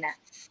bandang huli na,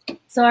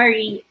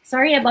 sorry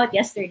about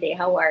yesterday,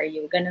 how are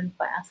you? Ganun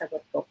pa ang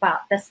sagot ko.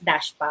 Pao, tas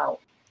dash Pao.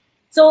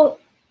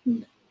 So,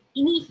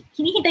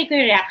 hinihintay ko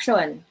yung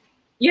reaction.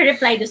 Yung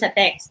reply do sa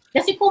text.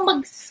 Kasi kung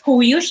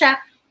mag-huyo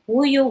siya,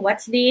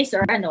 what's this,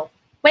 or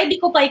pwede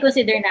ko pa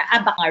i-consider na,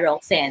 baka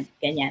wrong send.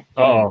 Ganyan.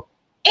 Oo.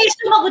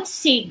 Sumagot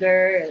si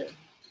girl.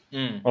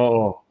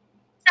 Oo.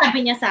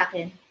 Sabi niya sa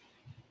akin,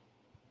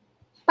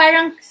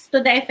 parang to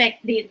the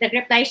effect,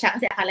 nag-reply siya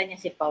kasi akala niya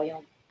si Pao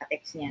yung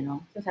text niya,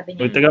 no? So sabi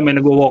niya, taga, may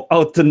nag-walk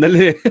out,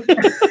 sandali.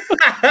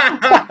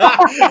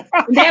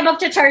 Hindi,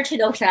 mag-church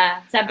daw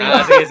siya. Sabi niya,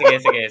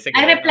 sige.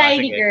 I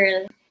reply ni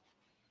girl,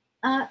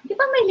 di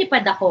ba may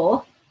lipad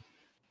ako?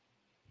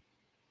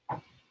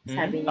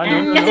 Sabi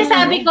niya. Kasi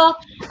sabi ko,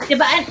 di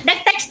ba,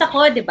 nag-text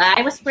ako, di ba?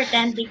 I was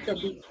pretending to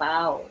be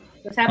Pao.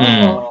 So sabi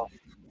ko,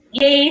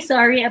 hey,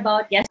 sorry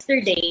about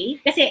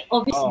yesterday. Kasi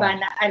obvious ba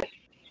na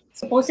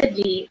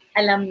supposedly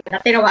alam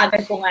na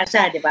tinawagan ko nga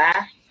siya, di ba?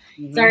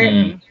 Sir,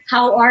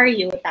 how are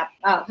you?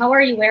 How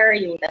are you? Where are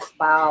you? Tas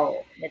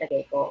Pao.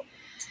 Nilagay ko.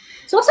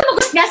 So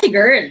sumagot nga si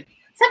girl.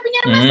 Sabi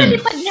niya naman sa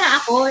lipad niya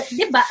ako,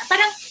 di ba?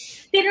 Parang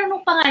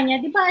tinanong pa nga niya,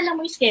 di ba alam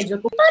mo yung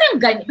schedule ko? Parang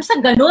basta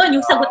ganun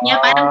yung sagot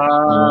niya. Parang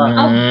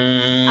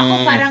ako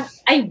parang,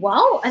 ay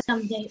wow,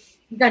 alam niya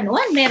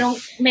ganon,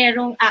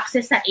 merong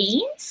access sa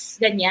AIMS,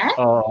 ganyan.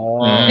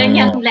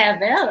 Ganyang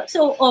level.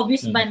 So,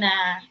 obvious ba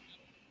na,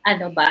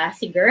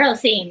 si girl,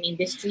 same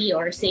industry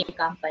or same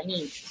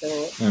company. So,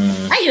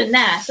 ayun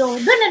na. So,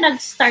 doon na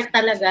nag-start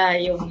talaga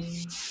yung,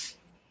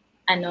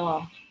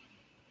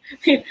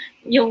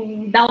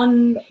 yung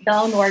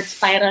downward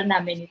spiral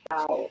namin ni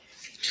Pao.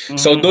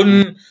 So,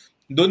 doon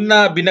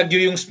na binagyo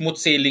yung smooth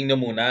sailing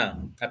nyo muna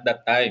at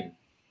that time.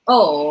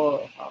 Oo.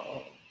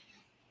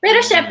 Pero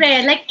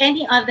syempre, like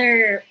any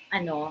other,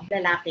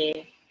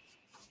 lalaki,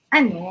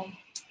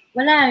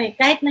 wala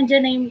kahit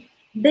nandiyan na yung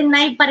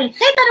deny pa rin.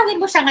 Kahit tanongin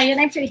mo siya ngayon,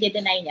 I'm sure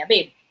i-deny niya,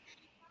 babe.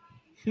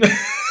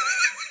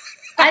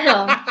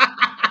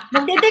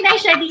 Magde-deny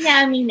siya, di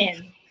niya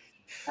aminin.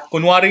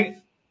 Kunwari,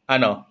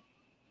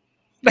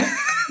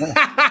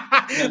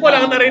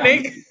 walang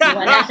narinig.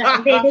 Wala siya.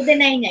 Hindi,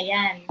 i-deny niya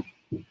yan.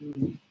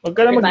 Huwag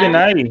ka na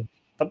mag-deny.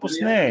 Tapos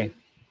na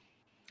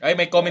Ay,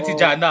 may comment si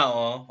Jana,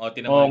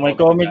 may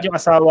comment yung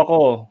asawa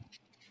ko.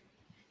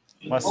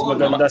 Mas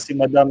maganda si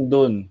Madam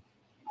dun.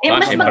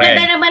 mas siyempre.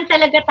 maganda naman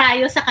talaga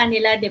tayo sa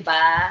kanila, di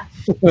ba?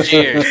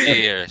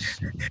 Cheers.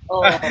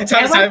 Oh,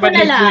 Sabi ewan ko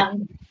na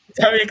lang.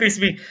 Sabi ni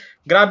Crispy,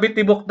 grabe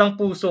tibok ng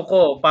puso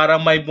ko para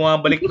may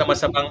bumabalik na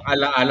masamang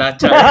alaala.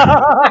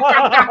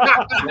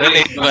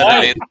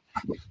 Relate.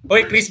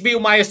 Hoy, Crispy,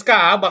 umayos ka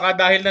ha. Baka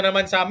dahil na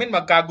naman sa amin,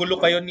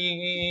 magkagulo kayo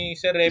ni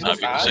Sir Remus.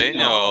 Sabi ko sa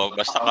inyo,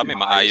 basta kami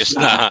maayos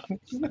na.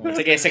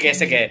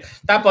 Sige.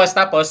 Tapos,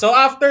 so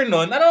after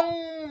nun,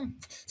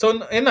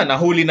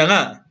 nahuli na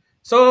nga.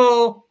 So,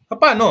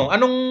 paano?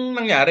 Anong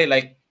nangyari?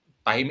 Like,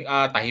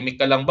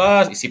 tahimik ka lang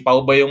ba?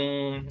 Isipaw ba yung...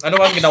 Ano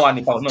ang ginawa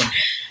ni Pao nun?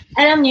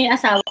 Alam niyo yung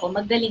asawa ko,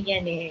 magaling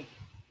yan eh.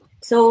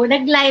 So,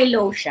 nag-lie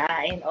low siya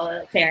in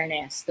all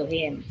fairness to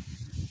him.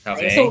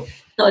 Okay. So,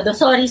 todo,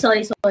 sorry.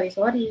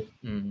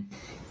 Mm.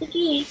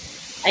 Sige,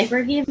 I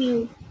forgive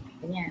you.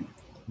 Ganyan.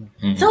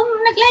 Mm. So,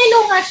 nag-lie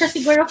low nga siya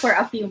siguro for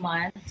a few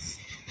months.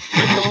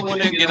 Ito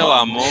muna yung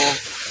ginawa mo.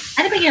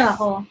 Ano ba ginawa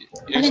ko?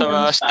 Yung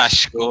sa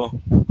stash ko.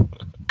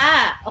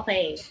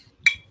 Okay.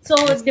 So,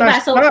 di ba?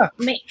 So,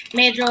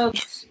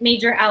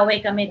 major away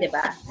kami, di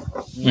ba?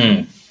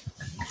 Mm.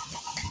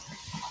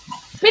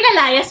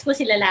 Pinalayas ko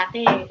si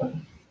lalaki.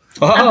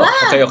 Oh,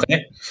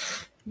 okay.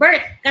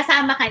 Bert,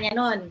 kasama ka niya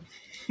nun.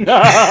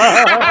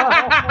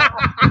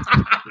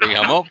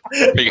 Binga mo.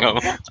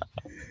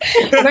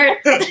 Bert.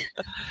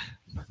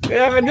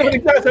 Kaya ka niya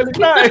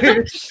nagsasalita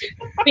eh.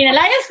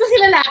 Pinalayas ko si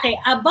lalaki.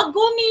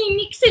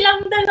 Gumimik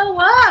silang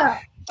dalawa.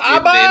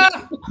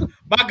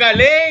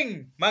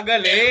 Magaling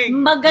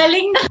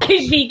na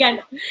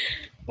kaibigan.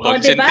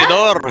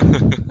 Konsentidor.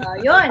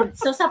 Yun.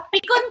 So, sa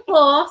pikon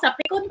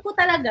ko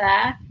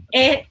talaga,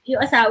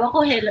 yung asawa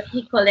ko,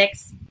 he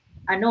collects,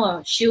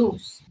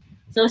 shoes.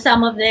 So,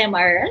 some of them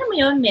are, alam mo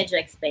yun, medyo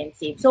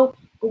expensive. So,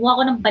 kumuha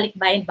ko ng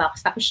balikbayan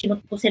box, tapos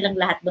sinut ko silang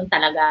lahat doon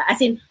talaga.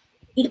 As in,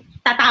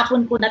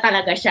 tatapon ko na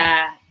talaga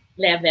siya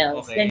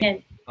levels. Okay. Ganyan.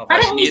 Okay.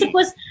 Parang inisip ko,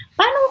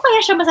 paano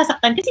kaya siya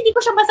masasaktan? Kasi hindi ko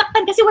siya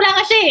masaktan kasi wala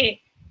nga siya eh.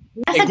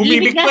 Nasa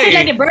gimmick nga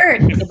sila ni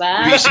Bert, di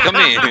ba? Busy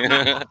kami.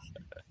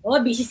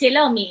 Busy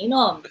sila,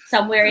 umiinom.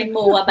 Somewhere in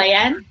MOA ba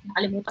yan?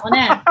 Nakalimutan ko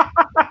na.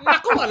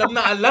 Naku,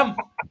 alam.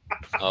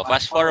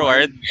 Fast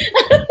forward.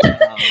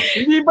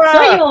 Hindi ba?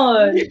 So,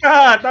 yun.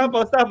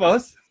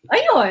 Tapos?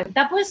 Ayun.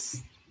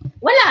 Tapos,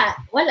 wala.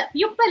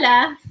 Yung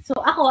pala, so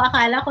ako,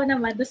 akala ko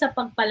naman, doon sa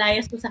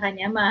pagpalayas ko sa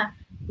kanya,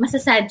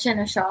 masasad siya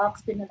na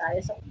shocks,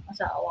 pinalayas ako ng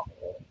asawa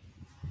ko.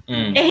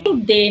 Mm.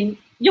 Hindi.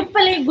 Yung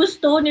pala yung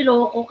gusto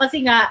niloko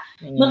kasi nga,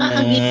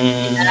 makakagigil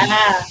sila.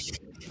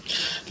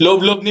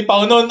 Loob-loob ni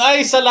Pao noon,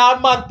 ay,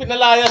 salamat,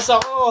 pinalayas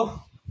ako.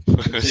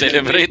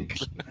 Celebrate.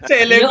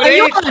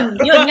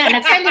 Yun nga,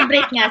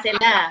 nag-celebrate nga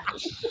sila.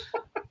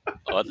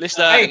 At least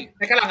Ay,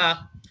 teka lang ha.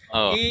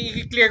 Oh.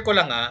 I-clear ko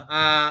lang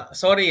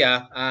sorry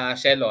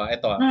Shelo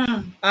ito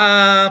Hmm.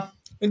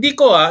 Hindi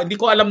ko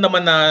alam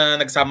naman na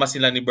nagsama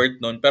sila ni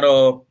Bert noon,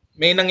 pero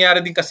may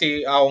nangyari din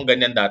kasi akong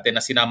ganyan dati na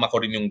sinama ko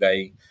rin yung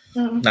guy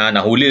na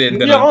nahuli din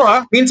Hindi ako,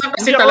 ha? Minsan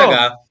kasi Hindi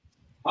talaga.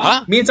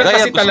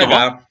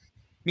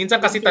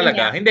 Minsan kasi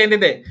talaga. Hindi.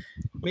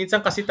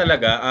 Minsan kasi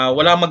talaga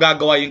wala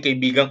magagawa yung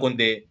kaibigan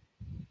kundi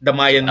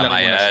damayan lang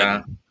muna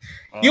siya.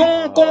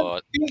 Yung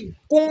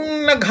kung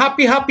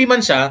nag-happy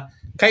man siya,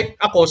 kahit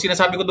ako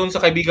sinasabi ko doon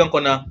sa kaibigan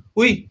ko na,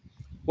 uy,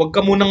 wag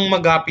ka munang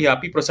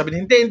mag-happy, pero sabi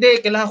niya,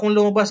 hindi, kailangan kong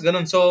lumabas,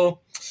 ganun.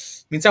 So,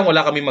 minsan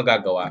wala kami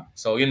magagawa.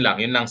 So, yun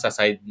lang sa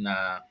side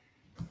na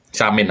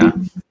sa amin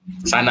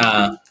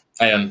Sana,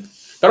 ayun.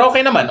 Pero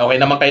okay naman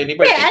kayo ni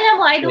Bert.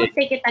 Alam mo, I don't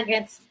take it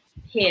against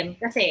him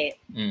kasi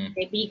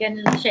kaibigan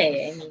lang siya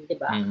eh. I mean, di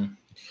ba?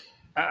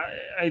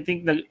 I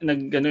think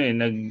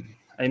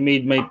I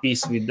made my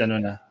peace with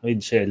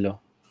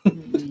Shelo.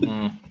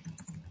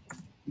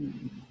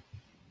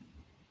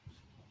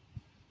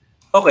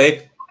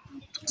 Okay.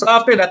 So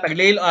after that,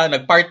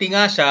 nag-party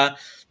nga siya.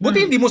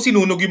 Buti hindi mo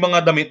sinunog yung mga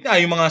damit niya,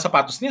 yung mga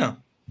sapatos niya.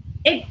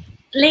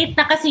 Late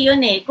na kasi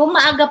yun eh. Kung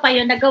maaga pa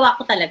yun, nagawa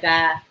ko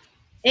talaga.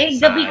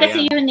 Gabi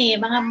kasi yun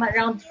eh. Mga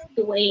around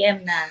 2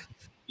 a.m. na.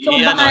 So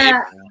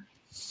baka...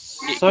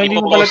 hindi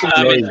mo pala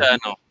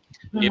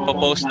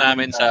ipopost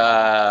namin sa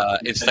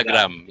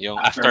Instagram yung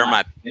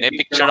aftermath. May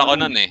picture ako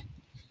nun eh.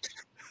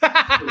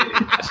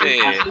 Kasi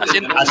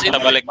as in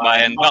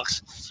balikbayan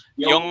box.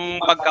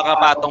 Yung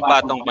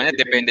pagkakapatong-patong pa niya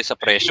depende sa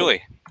presyo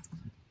eh.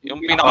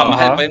 Yung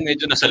pinakamahal pa yun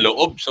medyo nasa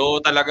loob. So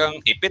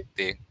talagang ipit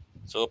eh.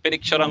 So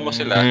pinicturean mo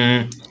sila.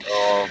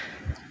 So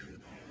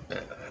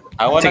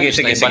sige.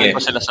 Ibalik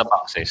ko sila sa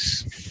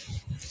boxes.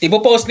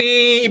 Ipo-post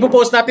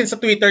natin sa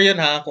Twitter yun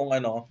kung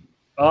ano.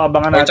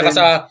 Abangan natin. Tsaka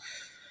sa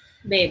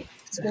babe,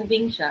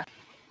 moving siya.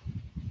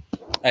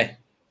 Ay.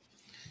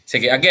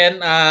 Sige, again,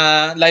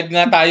 live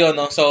nga tayo,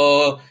 no? So,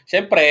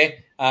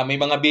 syempre, may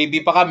mga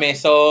baby pa kami.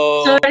 So,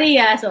 sorry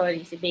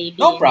si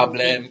baby. No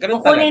problem. Ganun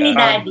talaga. Kukunin ni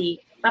Daddy.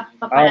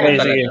 Okay,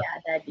 sige.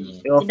 Daddy.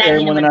 Si Daddy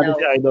muna natin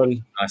si Idol.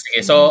 Sige.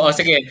 So,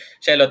 sige,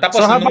 Shelo.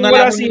 Tapos, habang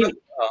wala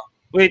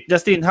Wait,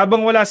 Justin,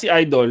 habang wala si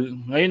Idol,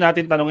 ngayon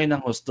natin tanungin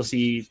ng hosto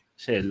si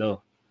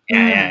Shelo.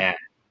 Yeah.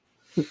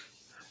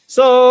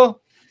 So,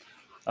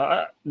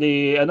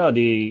 Di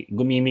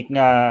gumimik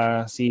nga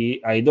si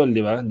Idol,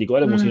 di ba? Hindi ko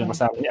alam kung sino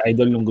kasama ni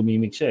Idol nung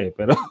gumimik siya eh.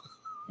 Pero,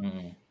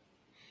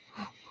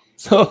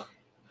 so,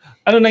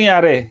 ano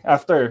nangyari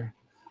after?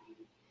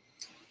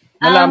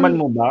 Nalaman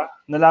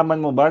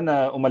mo ba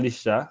na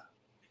umalis siya?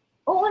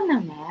 Oo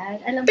naman.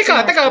 Alam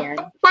Teka,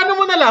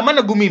 paano mo nalaman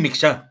na gumimik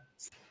siya?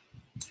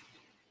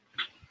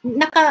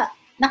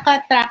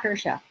 Naka-tracker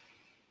siya.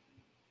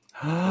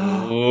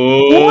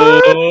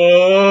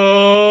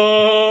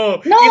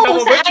 No, kita mo,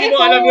 sa Bert? iPhone. Di mo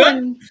alam yun?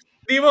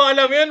 Di mo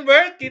alam yun,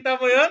 Bert? Kita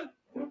mo yun?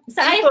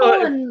 Sa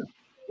iPhone,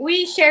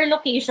 we share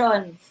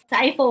location.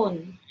 Sa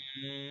iPhone.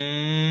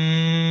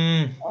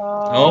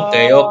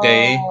 Okay.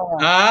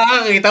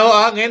 Kita mo,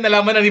 ngayon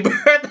nalaman na ni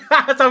Bert.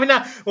 Sabi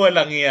na,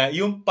 walang iya.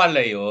 Yung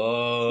pala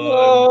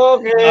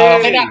yun.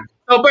 Okay na.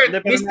 So, Bert,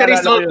 mystery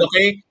solved,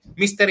 okay?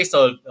 Mystery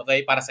solved,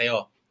 okay? Para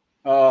sa'yo.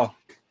 Oo.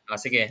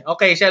 Sige.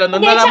 Okay, Shelo,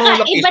 nung Okay, nalaman mo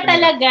yung location.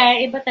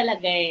 Iba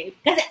talaga eh.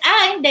 Kasi,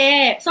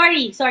 hindi.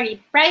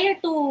 Sorry. Prior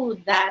to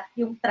that,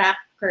 yung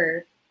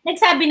tracker,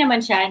 nagsabi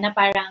naman siya na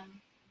parang,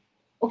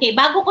 okay,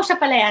 bago ko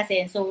siya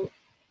palayasin, so,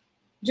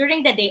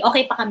 during the day,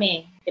 okay pa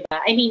kami.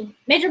 Diba? I mean,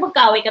 medyo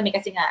magkaaway kami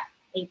kasi nga,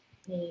 may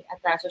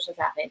atraso siya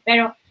sa akin.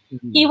 Pero,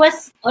 he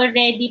was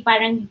already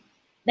parang,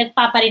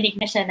 nagpaparinig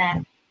na siya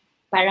na,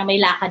 parang may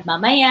lakad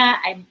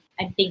mamaya, I'm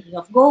thinking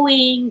of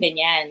going,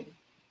 ganyan.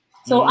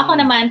 So, ako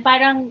naman,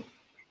 parang,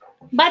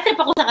 bad trip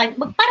ako sa kanya.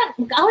 Parang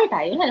mag-away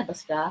tayo,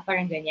 lalabas ka.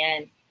 Parang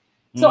ganyan.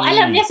 So,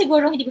 alam niya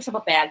siguro hindi ko siya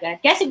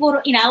papayagan. Kaya siguro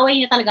inaaway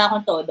niya talaga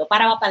akong todo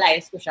para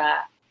mapalayas ko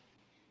siya.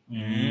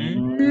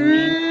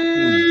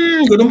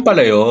 Ganun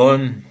pala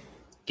yun.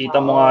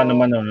 Kita mo nga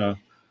naman,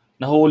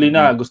 nahuli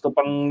na. Gusto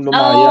pang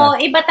lumaya.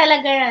 Iba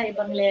talaga.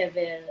 Ibang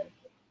level.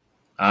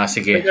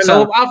 Sige.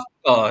 So,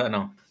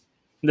 ano?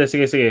 Hindi,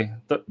 sige.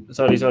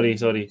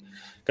 Sorry.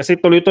 Kasi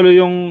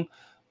tuloy-tuloy yung...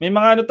 May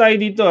mga ano tayo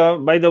dito,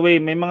 by the way,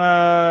 may mga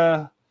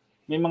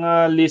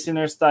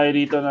listeners tayo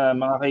dito na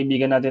mga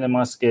kaibigan natin ng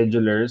mga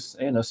schedulers.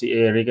 Ayun, si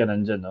Erica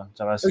nandyan,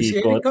 Tsaka si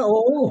Kot. Erica,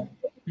 oo.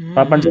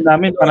 Papansin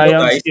namin,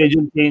 panayang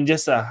schedule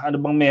changes,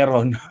 Ano bang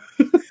meron?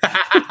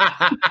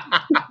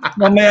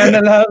 Mamaya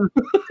na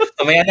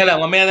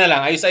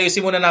lang.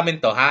 Ayusin muna namin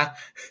to, ha?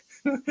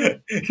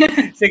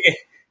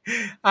 Sige.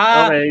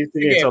 Okay,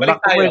 sige. So, back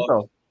to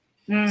kwento.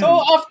 So,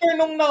 after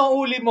nung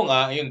nahuli mo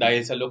nga, yun, dahil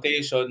sa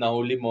location,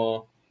 nahuli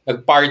mo,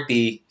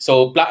 nag-party.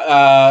 So,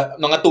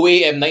 mga 2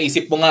 a.m.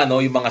 naisip mo nga,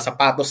 yung mga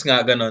sapatos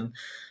nga, ganun.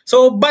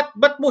 So,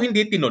 ba't mo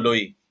hindi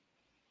tinuloy?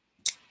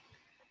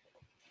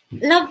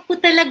 Love ko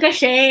talaga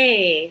siya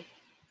eh.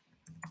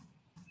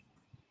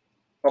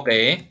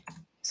 Okay.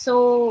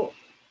 So,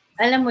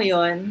 alam mo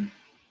yon,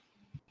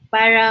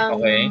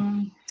 parang, okay.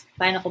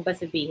 Paano ko ba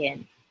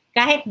sabihin?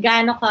 Kahit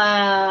gaano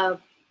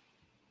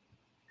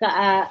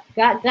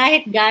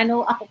kahit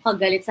gaano ako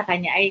kagalit sa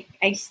kanya,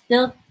 I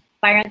still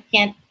parang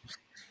can't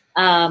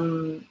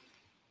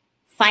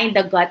find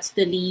the guts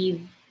to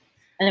leave.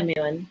 Alam mo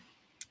yun?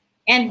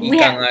 And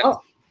we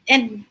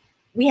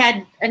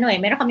had,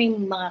 meron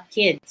kaming mga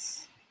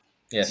kids.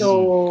 Yes.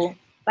 So,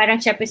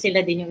 parang syempre sila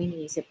din yung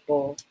iniisip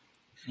ko.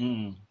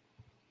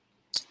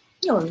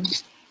 Yun.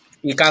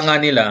 Ika nga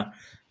nila,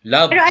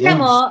 love pero alam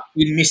mo,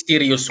 in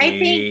mysterious way. I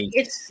think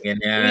it's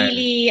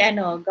really,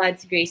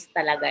 God's grace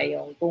talaga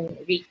yung kung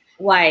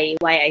why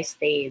I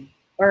stayed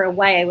or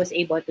why I was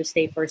able to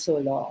stay for so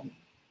long.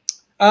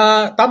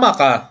 Tama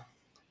ka.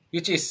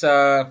 Which is,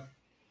 tama.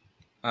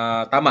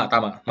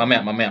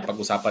 Mamaya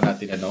pag-usapan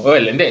natin.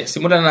 Well, hindi.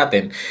 Simulan na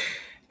natin.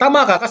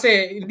 Tama ka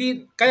kasi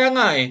kaya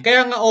nga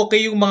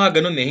okay yung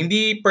mga ganun eh.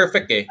 Hindi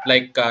perfect eh.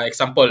 Like,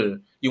 example,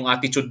 yung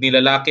attitude ni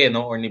lalaki,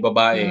 or ni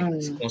babae.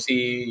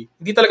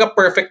 Hindi talaga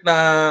perfect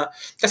na,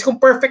 kasi kung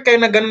perfect kayo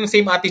na ganun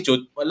same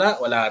attitude, wala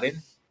rin.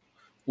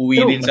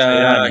 Uwi din sa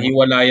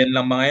hiwalayan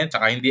lang mga yan,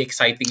 tsaka hindi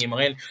exciting yung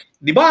mga yan.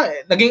 Di ba,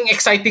 naging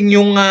exciting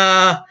yung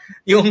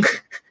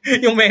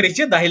marriage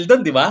yun dahil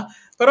doon, di ba?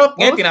 Pero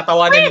ngayon,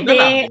 tinatawanan nyo na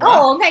lang. Diba?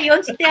 Oo, ngayon,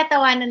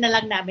 tinatawanan na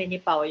lang namin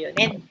ni Pao yun.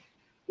 And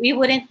we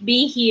wouldn't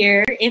be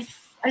here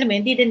if, alam mo,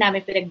 hindi din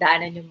namin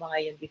pinagdaanan yung mga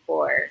yun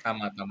before.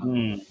 Tama.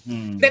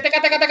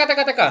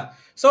 Teka.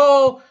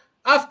 So,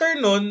 after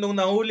nun, nung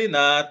nahuli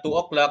na, 2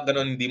 o'clock,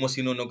 ganun, hindi mo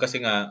sinunog kasi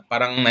nga,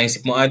 parang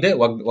naisip mo,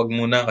 wag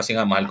muna kasi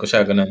nga, mahal ko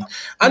siya, ganun.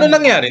 Ano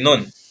nangyari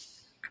nun?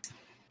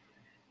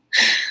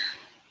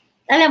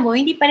 Alam mo,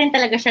 hindi pa rin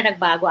talaga siya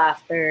nagbago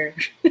after.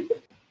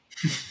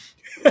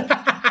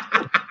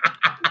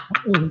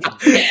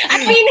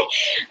 I mean,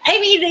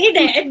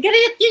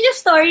 ganun yun yung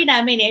story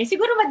namin eh.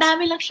 Siguro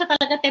madami lang siya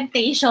talaga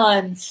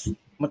temptations.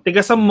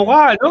 Matigas ang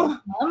mukha, no?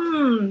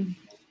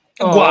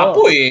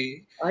 Gwapo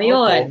eh.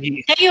 Ayun.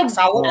 Kayo,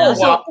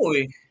 gwapo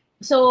eh.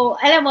 So,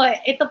 alam mo,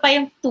 ito pa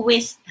yung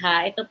twist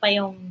ha. Ito pa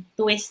yung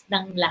twist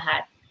ng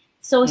lahat.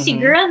 So, si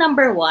girl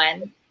number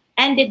 1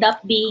 ended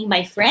up being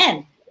my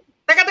friend.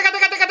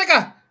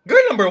 Teka.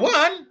 Girl number 1?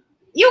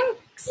 Yung,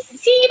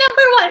 si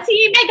number 1, si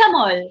Mega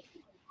Mall.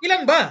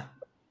 Ilan ba?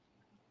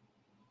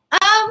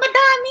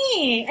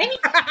 Madami. I mean,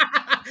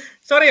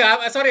 sorry.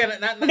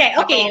 Hindi,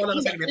 okay.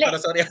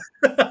 Sorry.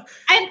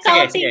 I'm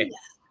counting.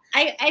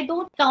 I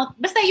don't count,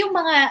 basta yung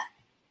mga,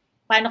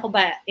 paano ko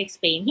ba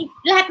explain?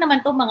 Lahat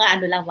naman to mga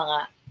ano lang, mga,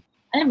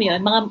 alam mo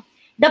yun, mga,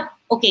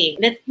 okay,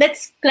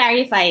 let's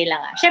clarify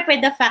lang.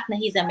 Syempre, the fact na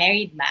he's a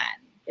married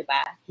man,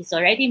 diba? He's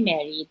already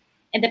married,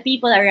 and the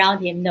people around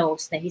him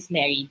knows na he's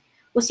married.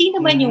 Kung sino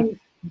man yung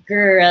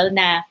girl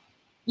na,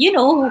 you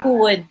know,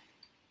 who would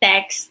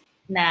text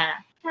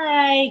na,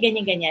 hi,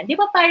 ganyan-ganyan. Di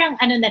ba parang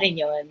ano na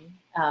rin yun?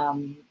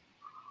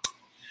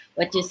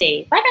 What you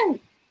say? Parang,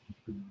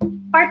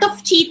 part of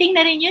cheating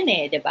na rin yun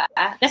eh, di ba?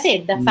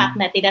 Kasi the fact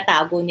na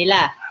tinatago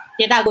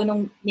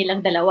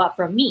nilang dalawa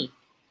from me,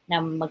 na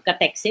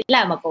magka-text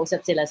sila,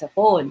 magkausap sila sa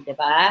phone, di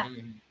ba?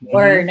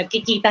 Or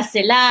nagkikita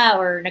sila,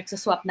 or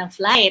nagsuswap ng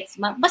flights.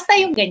 Basta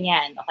yung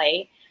ganyan,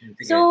 okay?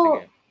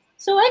 Sige.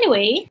 So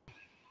anyway,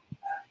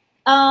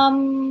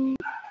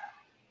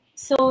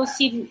 so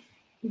si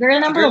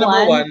girl number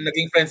one,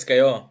 naging friends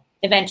kayo?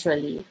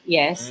 Eventually,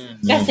 yes.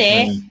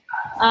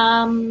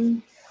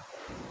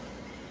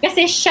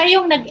 Kasi siya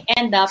yung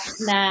nag-end up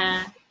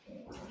na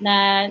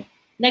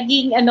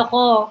naging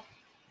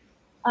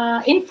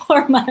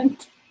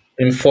informant.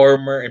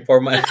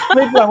 Informant.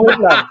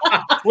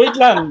 Wait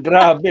lang.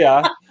 Grabe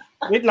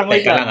Wait lang.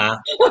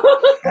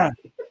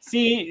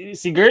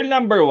 Si girl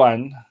number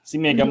one, si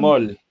Mega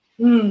Mall.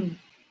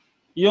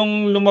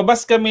 Yung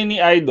lumabas kami ni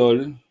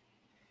Idol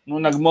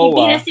nung nag-MOA.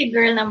 Hindi na si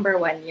girl number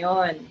one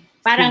yun.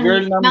 Parang si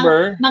girl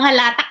number mga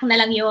latak na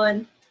lang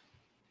yun.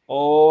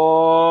 Oy.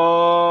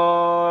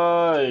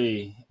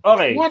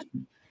 Okay. What?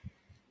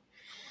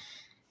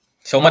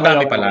 So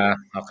madami pala.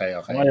 Okay.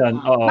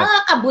 Ngayon, oo. Mga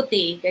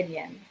kabuti,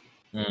 ganyan.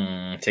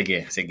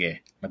 Sige.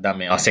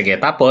 Madami. Sige.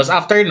 Tapos,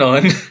 after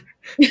nun...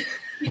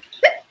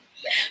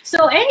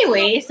 So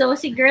anyway, so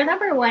si girl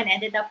number one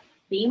ended up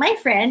being my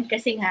friend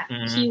kasi nga,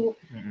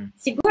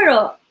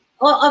 siguro,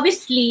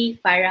 obviously,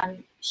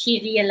 parang she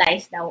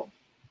realized now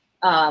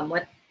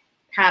what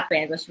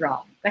happened was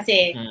wrong.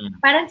 Kasi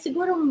parang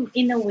siguro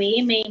in a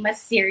way, may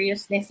mas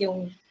seriousness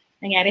yung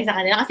nangyari sa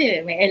kanila kasi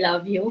may I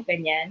love you,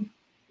 ganyan.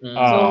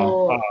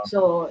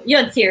 So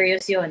yun,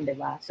 serious yun, di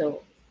ba?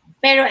 So,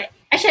 pero,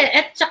 at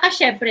saka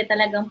syempre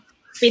talagang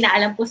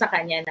pinaalam ko sa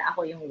kanya na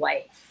ako yung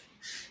wife.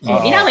 So,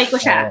 inaway ko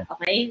siya,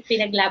 okay?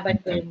 Pinaglaban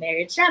ko yung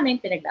marriage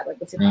namin, pinaglaban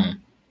ko si mom.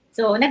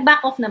 So,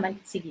 nag-back off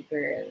naman si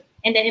girl.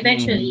 And then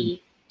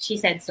eventually, she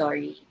said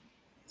sorry.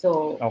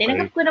 So,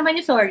 tinanggap ko naman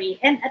yung sorry.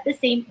 And at the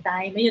same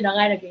time, yun na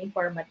nga,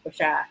 nag-informant ko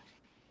siya.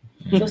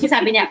 So,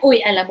 sabi niya,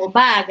 uy, alam mo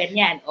ba?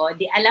 Ganyan. O,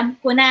 di alam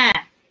ko na.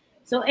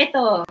 So,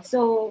 ito.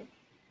 So,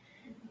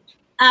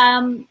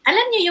 alam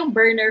niyo yung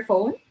burner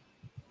phone?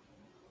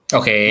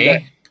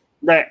 Okay.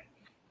 Hindi.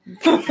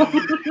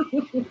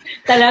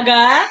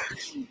 Talaga?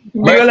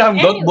 Hindi alam.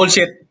 Don't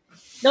bullshit.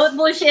 Don't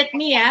bullshit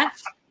me,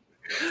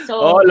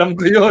 So, alam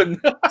ko yun.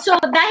 So,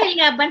 dahil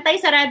nga,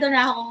 bantay sarado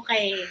na ako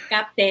kay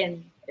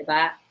Captain.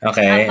 Diba?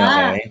 Okay.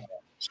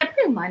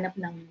 Siyempre, umanap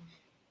ng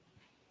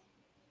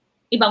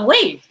ibang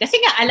way.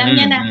 Kasi nga, alam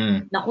niya na,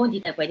 naku,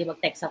 hindi na pwede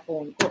mag-text sa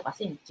phone ko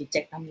kasi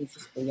check ng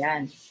misis ko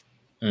yan.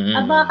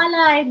 Aba,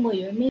 kalahin mo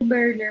yun, may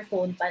burner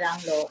phone pa lang,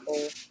 loko.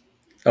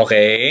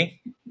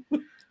 Okay.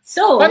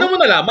 So, paano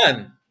mo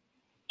nalaman?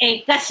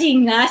 Kasi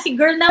nga, si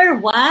girl number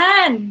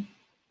one.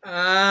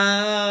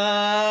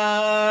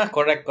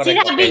 Correct.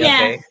 Sinabi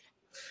niya,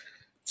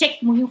 check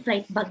mo yung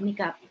flight bag ni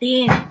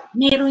Captain.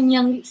 Meron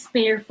niyang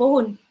spare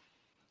phone.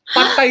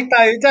 Patay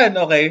tayo dyan,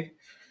 okay?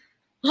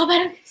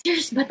 Parang,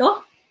 serious ba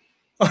to?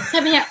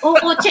 Sabi niya,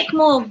 oo, check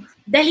mo.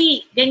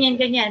 Dali, ganyan.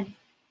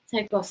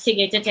 Sabi ko,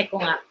 sige, check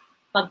ko nga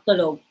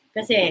pagtulog.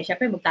 Kasi,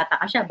 syempre,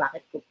 magtataka siya,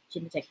 bakit ko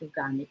sinecheck yung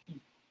gamit niya.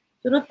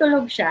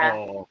 Tulog siya.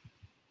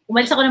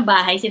 Umalis ako ng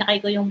bahay,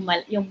 sinakay ko yung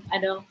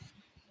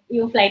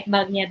flight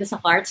bag niya doon sa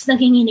car. Tapos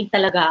nanghinginig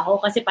talaga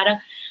ako kasi parang,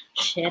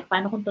 shit,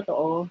 paano kung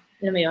totoo?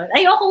 Alam mo yun?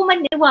 Ayoko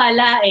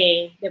maniwala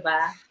di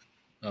ba?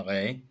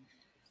 Okay.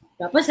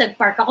 Tapos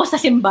nag-park ako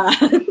sa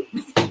simbahan.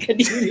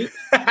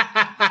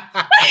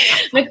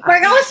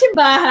 Nag-park ako sa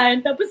simbahan,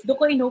 tapos doon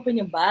ko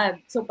inopen yung bag.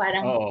 So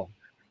parang,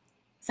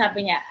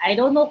 sabi niya, I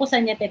don't know kung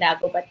saan niya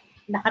tinago, but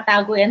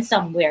nakatago yan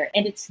somewhere,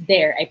 and it's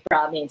there, I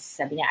promise.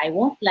 Sabi niya, I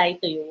won't lie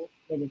to you.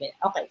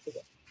 Okay,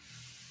 sige.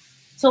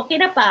 So,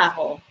 kinapa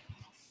ako.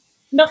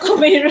 Naku,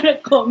 mayroon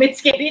nag-comments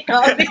kay Rita.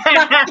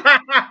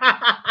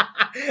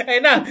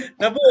 Ay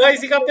nabuhay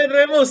si Captain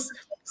Remus.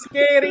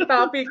 Scary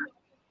topic.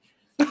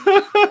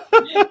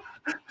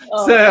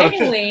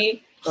 Anyway,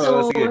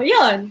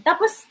 yun.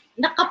 Tapos,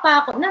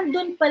 nakapa ako.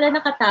 Nandun pala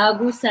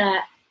nakatago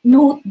sa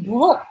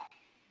notebook.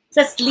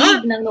 Sa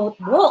sleeve ng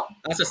notebook.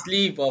 Sa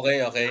sleeve.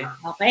 Okay.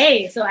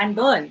 Okay, so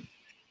andun.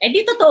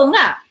 Di totoo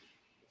nga.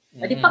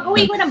 Di pag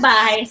uwi ko ng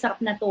bahay,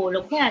 sarap na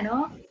tulog niya,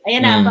 no?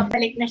 Ayan na,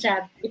 babalik na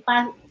siya.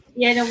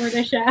 Yan na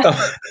muna siya.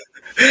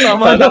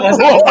 Tama na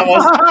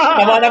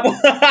po.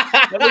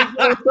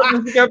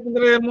 Si Captain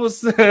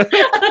Remus.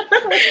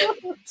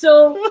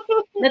 So,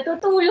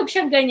 natutulog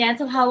siyang ganyan.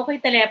 So, hawak ko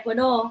yung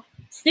telepono.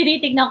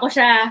 Tinitignan ko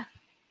siya.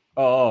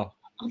 Oo.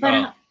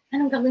 Parang,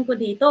 anong gagawin ko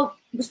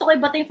dito? Gusto ko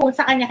ibato yung phone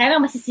sa kanya, kaya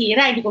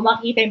masisira. Hindi ko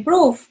makikita yung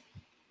proof.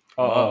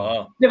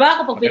 Oo. Diba?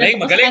 Kapag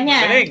pinatapos sa kanya.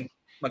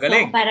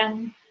 Magaling. So,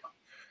 parang,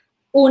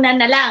 unan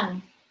na lang.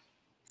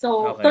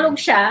 So, Okay. tulog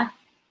siya.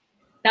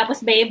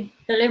 Tapos, babe,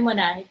 tuloy mo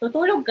na.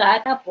 Tutulog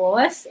ka,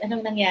 tapos,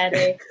 anong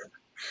nangyari?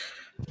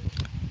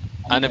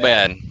 Ano ba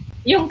yan?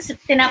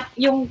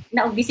 Yung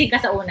naugising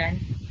ka sa unan.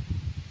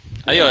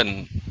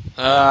 Ayun.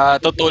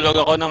 Tutulog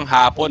ako ng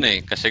hapon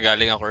kasi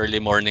galing ako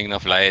early morning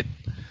na flight.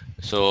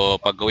 So,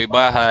 pag uwi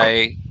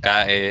bahay,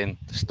 kain,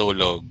 tapos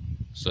tulog.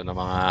 So, na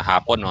mga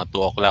hapon, 2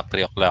 o'clock,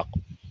 3 o'clock.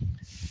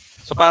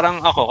 So, parang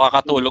ako,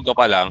 kakatulog ko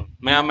pa lang.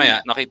 Maya-maya,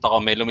 nakita ko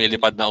may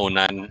lumilipad na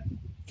unan.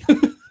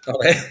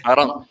 Okay.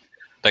 Parang,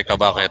 teka,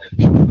 bakit?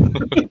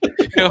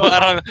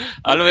 Parang,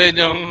 alam mo yun,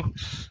 yung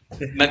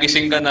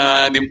nagising ka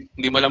na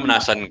hindi mo alam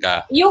nasan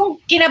ka. Yung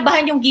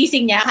kinabahan yung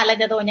gising niya, akala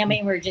na daw niya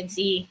may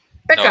emergency.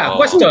 Teka, Oo.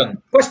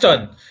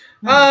 question.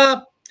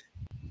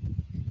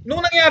 Nung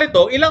nangyari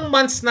to, ilang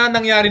months na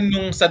nangyari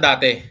nung sa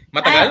dati?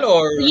 Matagal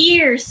or?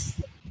 Years.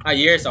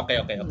 Years.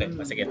 Okay.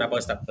 Sige,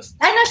 tapos.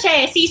 Ano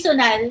siya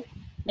seasonal.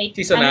 May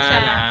Seasonal. ano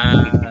siya.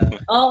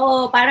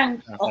 Oo,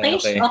 parang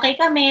Okay. okay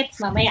kami.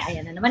 Mamaya,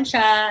 ayan na naman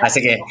siya.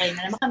 Sige. Okay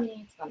na naman kami.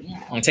 Mamaya.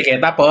 Sige,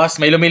 tapos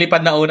may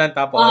lumilipad na unan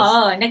tapos.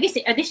 Oo,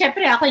 nagising. Di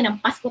syempre ako,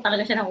 inampas ko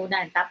talaga siya ng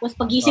unan. Tapos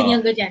pagising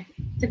yung ganyan.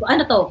 Sabi ko,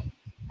 ano to?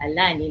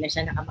 Ala, hindi na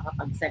siya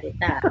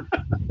makapagsalita.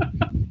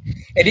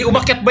 Di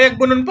umakyat bayag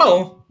mo nun pa,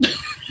 oh.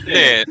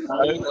 Hindi.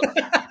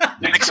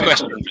 Next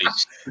question, please.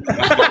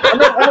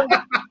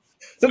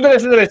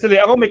 Sandali.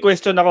 Ako may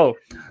question ako.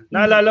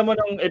 Naalala mo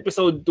ng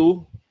episode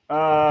 2?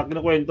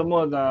 Kinukwento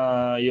mo na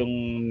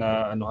yung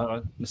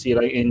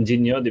nasira yung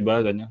engine nyo, di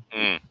ba? Ganyan.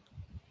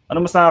 Ano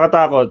mas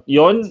nakakatakot?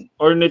 Yon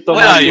or nito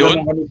Wala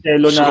yun. Ng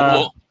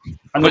na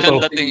ano to?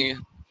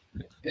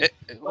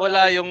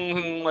 Wala yung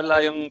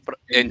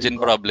engine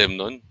problem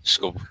nun.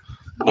 So,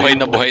 buhay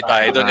na buhay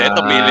tayo doon.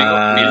 Ito,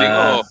 feeling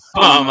ko,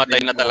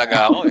 mamamatay na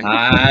talaga ako.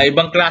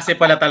 Ibang klase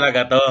pala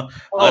talaga to.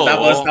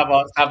 Tapos.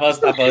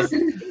 Tapos.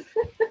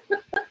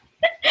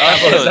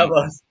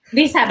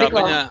 Di sabi ko,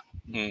 niya,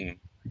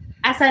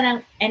 asa nang,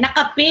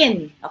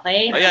 nakapin.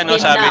 Okay? Ayan, Nakapin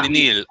sabi na. ni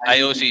Neil,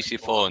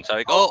 IOCC phone.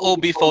 Sabi ko,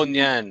 OB phone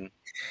yan.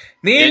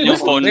 Neil, Yan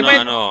yung phone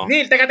na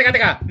Neil,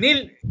 teka.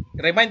 Neil,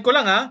 remind ko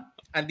lang ha.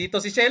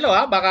 Andito si Shelo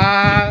ha. Baka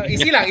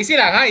easy lang.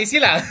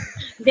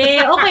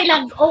 Hindi, okay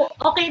lang.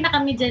 Okay na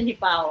kami dyan, di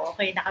pa.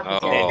 Okay na kami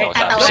dyan. Oo,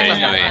 Nagtatawa sabi sa na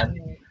inyo kami.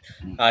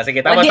 Sige,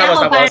 tapos.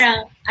 Parang,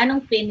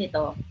 anong pin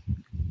ito?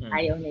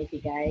 Ayaw na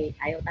ibigay.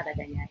 Ayaw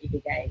talaga niya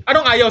ibigay.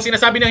 Anong ayaw?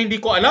 Sinasabi niya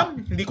hindi ko alam?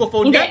 Hindi ko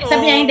phone Hindi, yan?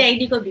 sabi niya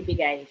hindi ko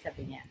bibigay.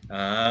 Sabi niya.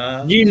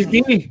 Guilty.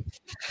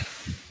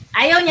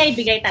 Ayaw niya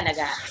ibigay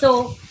talaga.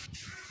 So,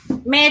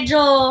 medyo,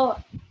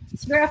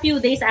 siguro a few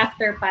days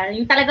after pa,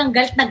 yung talagang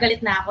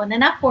galit na ako na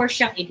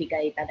na-force siyang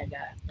ibigay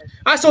talaga.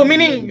 So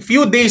meaning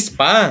few days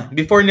pa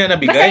before niya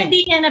nabigay? Basta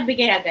hindi niya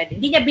nabigay agad.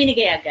 Hindi niya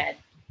binigay agad.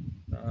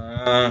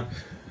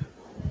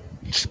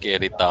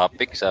 Scary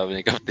topic, sabi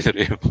ni Captain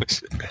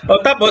Remus.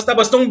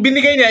 Tapos nung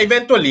binigay niya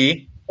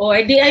eventually,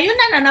 edi ayun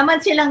na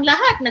naman silang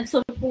lahat.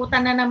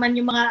 Nagsulputan na naman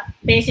yung mga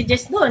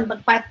messages doon.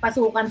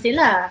 Magpapasukan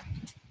sila.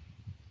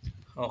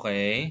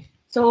 okay.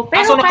 So,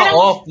 pero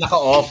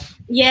naka-off.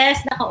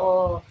 Yes,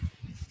 naka-off.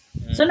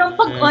 So, nung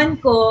pag-on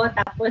ko,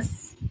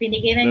 tapos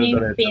pinigyan na niya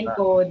yung pin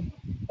code,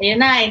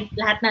 ayun na,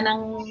 lahat na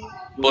ng...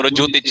 Puro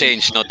duty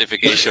change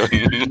notification.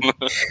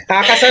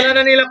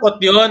 Kasalanan nila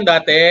kot yun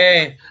dati.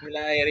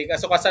 Nila Eric.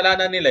 So,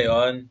 kasalanan nila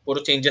yon.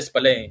 Puro changes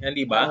pala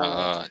hindi ba?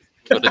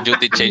 Puro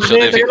duty change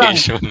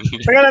notification.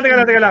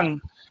 Teka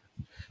lang.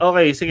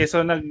 Okay, sige.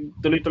 So,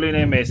 nagtuloy-tuloy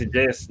na yung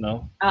messages,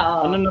 no?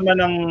 Oo.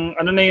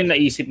 Ano na yung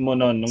naisip mo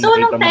noon? So,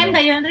 nung time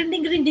na yun,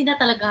 rinding na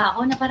talaga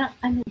ako na parang,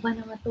 ano ba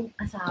naman itong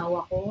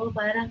asawa ko?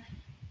 Parang,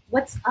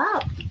 what's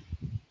up?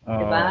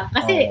 Diba?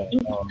 Kasi,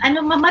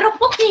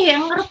 marupok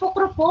ang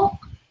rupok-rupok.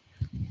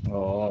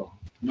 Oo.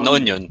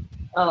 Noon yun.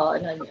 Oo,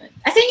 noon yun.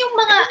 As in, yung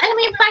mga, alam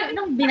mo yung,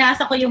 nung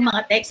binasa ko yung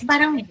mga text,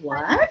 parang,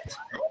 what?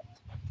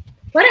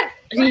 Parang,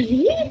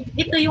 really?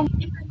 Ito yung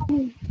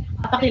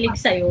papakilig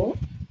sa'yo?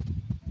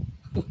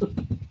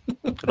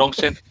 Wrong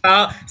sent.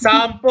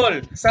 Sample.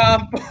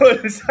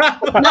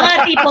 Mga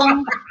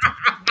tipong,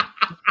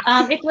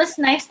 it was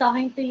nice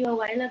talking to you a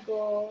while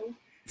ago.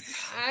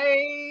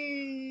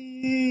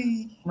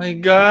 My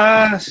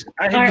gosh.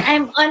 Or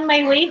I'm on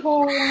my way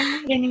home.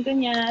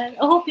 Ganyan.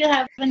 I hope you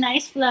have a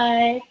nice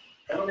flight.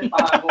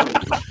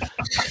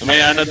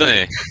 May ano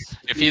doon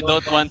If you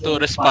don't want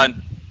to respond,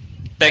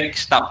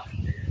 text stop.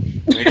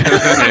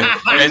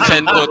 And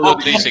send to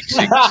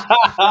 2366.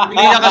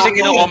 Hindi niya kasi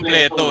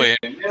kinukompleto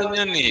Meron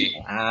yun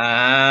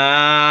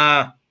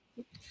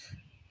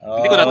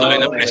Hindi ko natuloy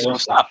na press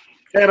yung stop.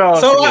 Pero,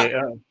 sige.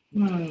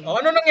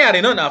 Ano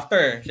nangyari nun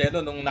after?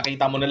 Nung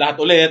nakita mo na lahat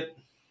ulit,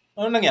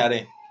 ano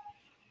nangyari?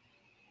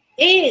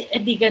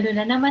 Di gano'n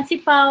na naman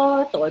si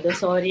Pao. Todo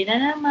sorry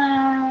na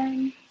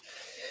naman.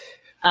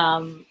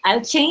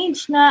 I'll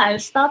change na.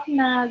 I'll stop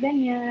na.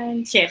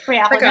 Ganyan. Siyempre,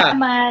 ako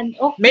naman.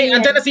 Okay.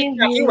 Andyan na si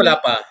Jackie? Wala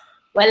pa?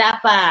 Wala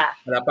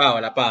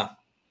pa.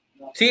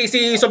 Si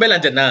Isobel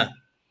andyan na?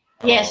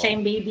 Yes, siya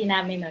yung baby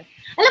namin nun.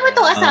 Alam mo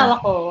itong asawa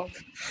ko,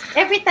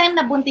 every time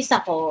nabuntis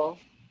ako,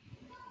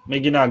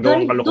 may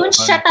ginagawang kalokohan. Doon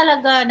siya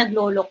talaga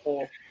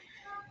nagloloko.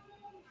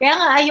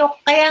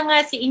 Kaya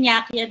nga si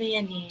Iñaki ano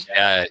yan eh.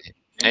 Kaya,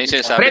 ayun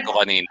sinasabi ko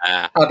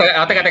kanina.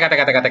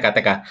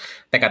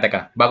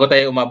 Teka. Bago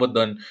tayo umabot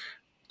doon.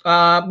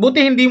 Buti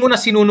hindi mo na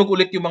sinunog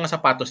ulit yung mga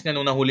sapatos niya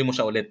nung nahuli mo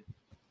siya ulit.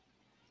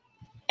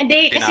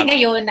 Hindi, kasi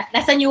ngayon,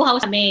 nasa new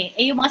house kami.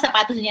 Yung mga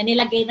sapatos niya,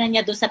 nilagay na niya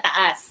doon sa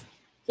taas.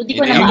 So, di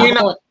ko na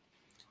maabot.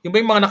 Yung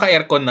ba yung mga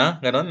naka-aircon na?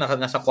 Ganon?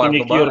 Nasa kwarto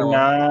ba? Sinecure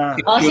na.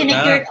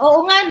 Sinecure.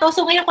 Oo nga, no?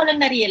 So, ngayon ko lang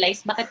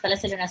na-realize bakit pala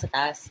sila nasa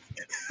taas.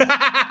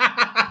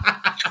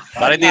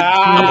 Para hindi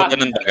nabutan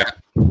ng daga.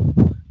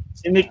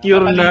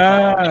 Sinecure na.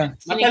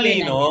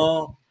 Matalino.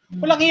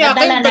 Walang iya.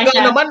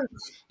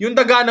 Yung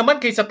daga naman,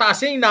 kaysa taas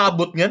niya,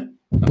 inaabot niyan.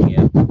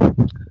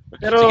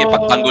 Pero, sige,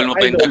 pagtanggol mo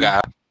pa yung daga.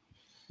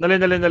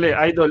 Dali.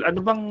 Idol, ano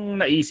bang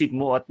naisip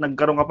mo at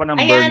nagkaroon ka pa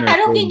ng burner phone? Ayan,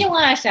 tanongin nyo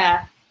nga siya.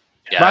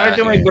 Yeah, bakit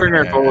yung may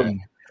burner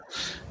phone?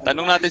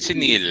 Tanong natin si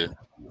Neil.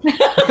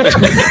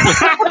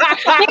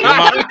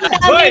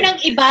 Sabi ng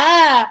iba.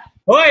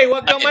 Hoy,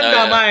 wag kang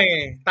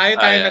mandamay. Tayo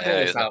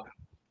nag-uusap.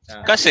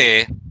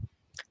 Kasi,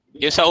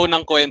 yung sa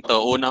unang kwento,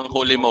 unang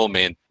holy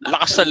moment,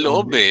 lakas sa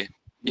loob eh.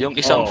 Yung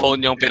isang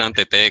phone yung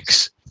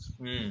pinang-text.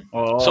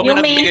 So,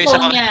 yung main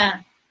phone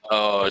niya.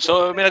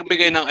 So, may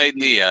nagbigay ng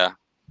idea.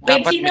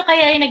 Wait, sino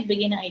kaya yung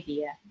nagbigay ng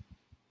idea?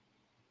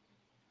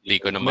 Hindi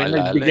ko na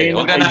maalala eh.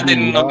 Huwag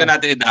na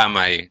natin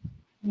idamay.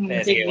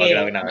 Sige.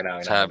 Wag.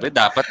 Sabi,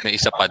 dapat may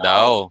isa pa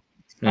daw.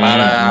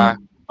 Para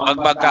pag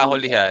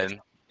magkahulihan,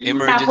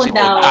 emergency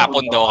code,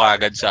 tapon daw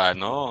kagad sa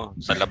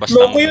labas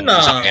ng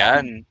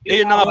sasakyan.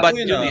 Yun na nga bad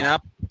yun.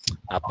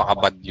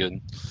 Napaka-bad yun.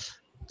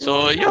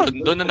 So, yun.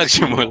 Doon na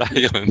nagsimula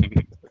yun.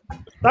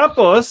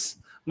 Tapos,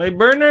 may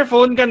burner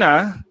phone ka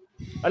na.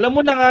 Alam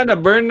mo na nga na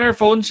burner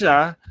phone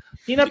siya.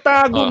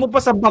 Tinatago mo pa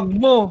sa bag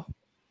mo.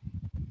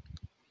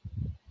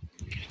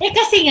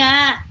 Kasi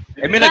nga.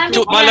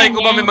 Malay ko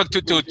ba may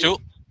magtututu?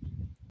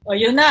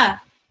 Yun na.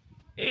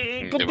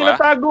 Kung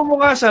tinatago mo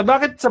nga siya,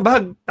 bakit sa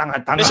bag?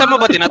 Tanga-tanga. Saan mo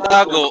ba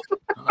tinatago?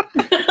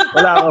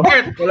 Wala ako.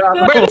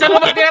 Bert, saan mo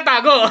ba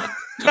tinatago?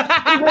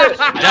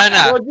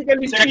 Diana.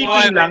 Logically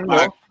speaking lang,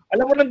 no?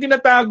 Alam mo nang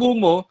tinatago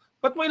mo,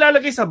 ba't mo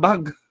ilalagay sa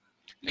bag?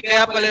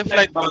 Kaya pala yung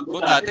flight bag ko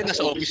dati,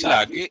 nasa office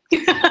lagi.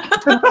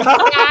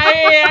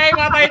 Ay,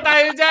 matay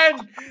tayo dyan.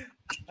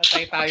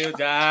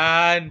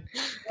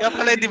 Kaya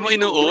pala hindi mo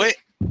inuuwi.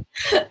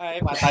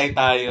 Ay, patay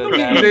tayo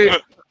dyan.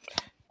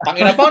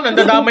 Tangina pa,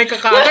 nandadamay ka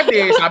kaagad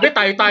eh. Sabi,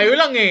 tayo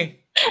lang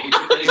eh.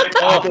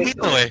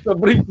 Dito eh.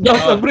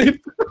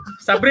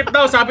 Sa brief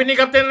daw, sabi ni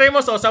Captain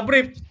Ramos, sa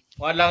brief.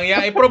 Walang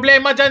yan.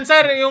 Problema dyan,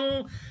 sir,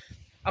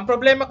 ang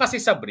problema kasi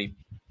sa brief.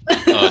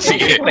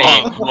 Sige.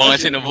 Mga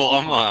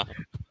sinubukan mo ha.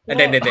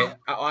 Hindi.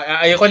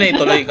 Ayoko na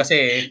ituloy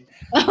kasi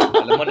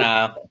alam mo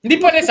na, hindi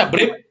pa rin sa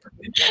brief.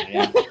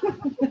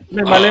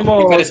 Malay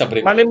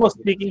mo,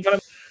 speaking from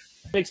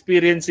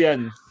experience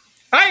yan.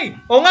 Ay!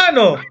 O nga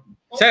no!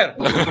 Sir,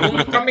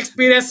 kung from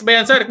experience ba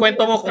yan, sir?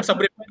 Kwento mo kung sa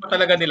brief mo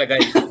talaga nilagay.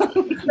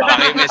 Baka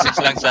may message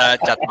lang sa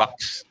chat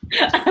box.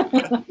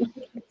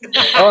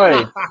 Okay.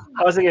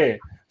 Sige.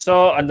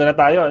 So, ando na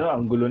tayo.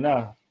 Ang gulo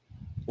na.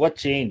 What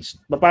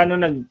changed? Paano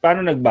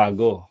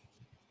nagbago?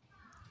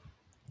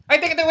 Ay,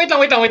 wait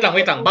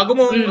lang. Bago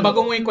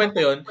mo ikwento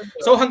yun.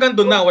 So, hanggang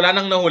doon na, wala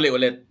nang nahuli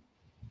ulit.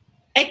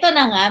 Ito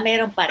na nga,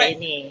 meron pa rin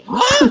eh.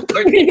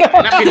 Bert,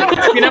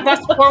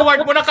 pinapast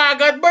forward mo na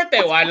kaagad, Bert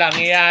eh. Walang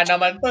iya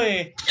naman to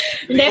eh.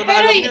 Hindi,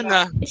 pero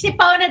si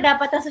Pao na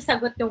dapat ang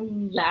sasagot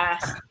yung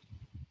last.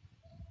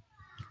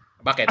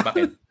 Bakit?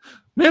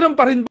 Meron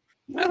pa rin.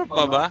 Meron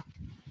pa ba?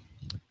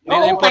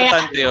 Hindi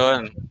importante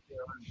yun.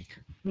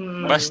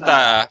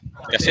 Basta,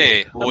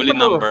 kasi huli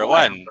number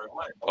 1.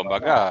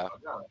 Kumbaga,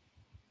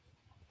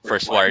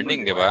 first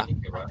warning, di ba?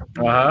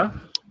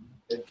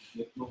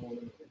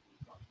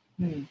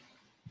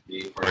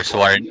 First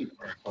warning.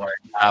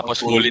 Tapos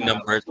huli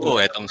number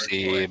 2, etong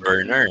si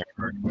Burner.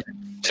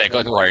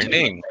 Second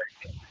warning.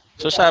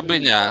 So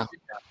sabi niya,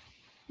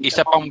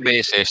 isa pang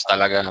beses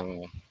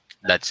talagang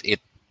that's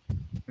it.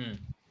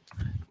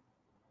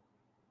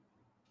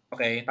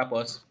 Okay,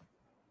 tapos?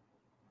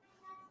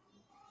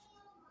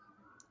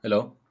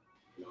 Hello?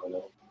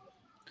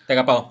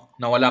 Teka pa,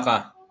 nawala ka.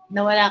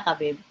 Nawala ka,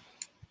 babe.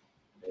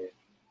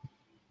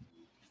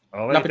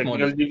 Okay, lapit mo.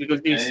 Technical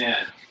difficulties.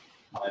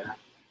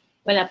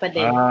 Wala pa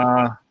din.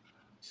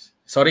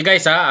 Sorry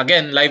guys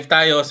again, live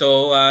tayo.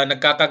 So,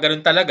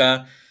 nagkakaganon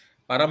talaga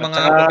para mga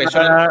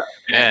professional.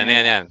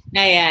 Yan.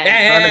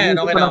 Ayan.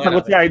 Okay na.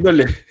 Sagot si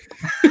Idol eh.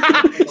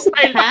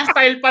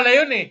 Style pala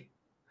yun eh.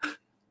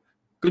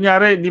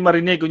 Kunyari, di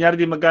marinig. Kunyari,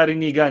 di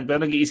magkarinigan.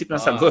 Pero nag-iisip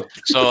ng sagot.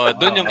 So,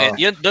 doon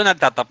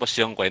nagtatapos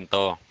yung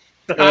kwento.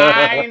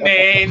 Ay,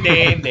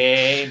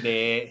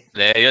 hindi.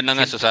 Yun na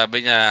nga, so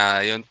sabi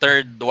niya, yung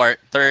third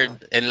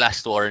and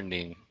last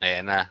warning,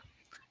 ayan na.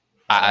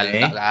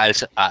 Aal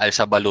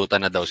sa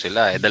balutan na daw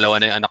sila. Dalawa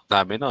na yung anak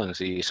namin noon,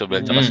 si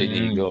Isabel at si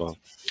Nigo.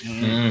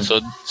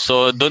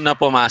 So doon na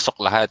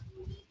pumasok lahat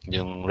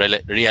yung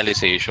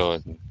realization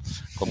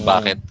kung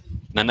bakit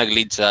na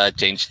nag-lead sa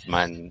changed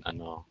man,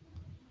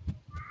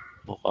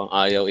 mukhang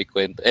ayaw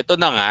ikwento. Ito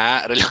na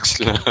nga,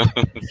 relax lang.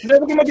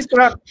 Hindi,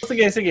 mag-distract.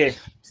 Sige.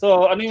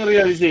 So, ano yung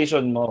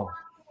realization mo?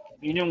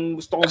 Yun yung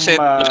gusto kong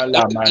Kasi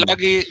malaman.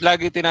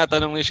 lagi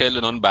tinatanong ni Shelo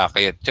noon,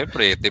 bakit?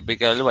 Siyempre,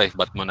 typical wife,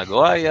 ba't mo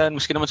nagawa yan?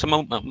 Maski naman sa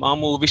mga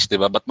movies, di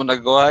ba? Ba't mo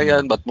nagawa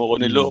yan? Ba't mo ko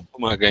niloko?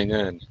 Mga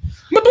ganyan.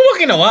 Ba't mo ba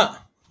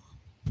ginawa?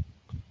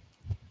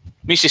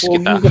 Misis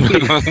kita.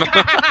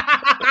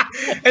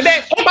 Hindi,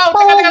 Pao,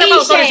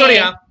 sorry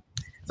ha.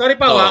 Sorry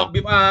Pao ha.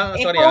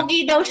 Sorry ha.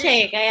 Pogi daw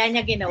siya kaya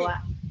niya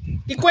ginawa.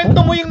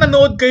 Ikwento mo yung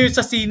nanood kayo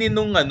sa sine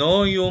nung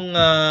yung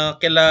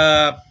kila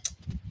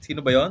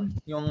sino ba yon?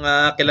 Yung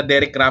kila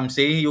Derek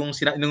Ramsey, yung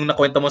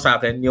nakwento mo sa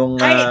akin, yung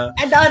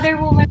the other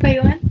woman ba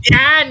yun?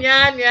 Yan.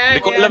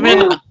 Hindi ko alam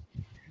yun.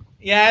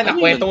 Yan,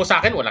 nakwento mo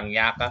sa akin, walang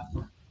yaka.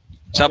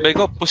 Sabi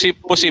ko,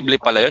 posible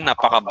pala yun.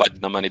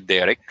 Napaka-bad naman ni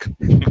Derek.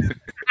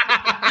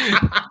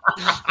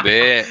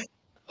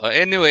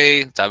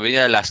 Anyway, sabi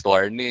niya, last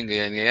warning,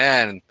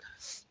 ganyan.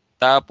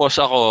 Tapos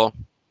ako,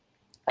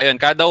 ayun,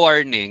 kada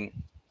warning,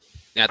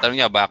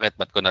 tinatanong niya, ba't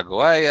ko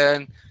nagawa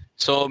yan?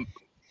 So,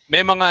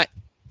 may mga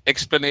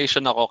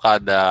explanation ako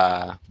kada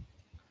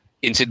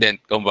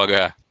incident,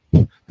 kumbaga.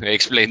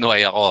 Explain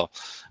why ako.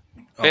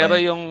 Okay. Pero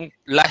yung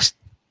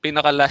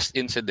pinaka-last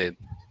incident,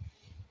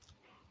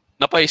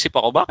 napaisip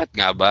ako, bakit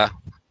nga ba?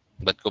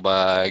 Ba't ko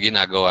ba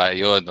ginagawa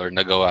yon or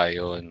nagawa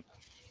yon?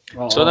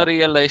 So,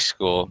 na-realize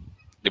ko,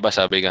 di ba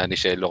sabi nga ni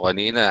Shelo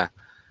kanina,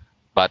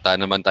 bata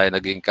naman tayo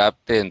naging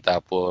captain,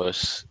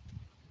 tapos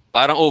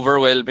parang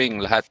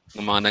overwhelming lahat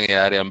ng mga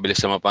nangyayari, ang bilis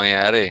na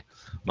mapangyayari.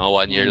 Mga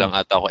 1 year lang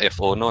ata ako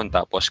FO noon,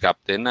 tapos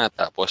captain na,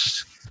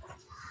 tapos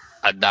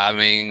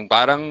daming,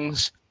 parang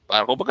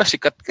kumbaga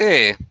sikat ka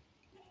eh.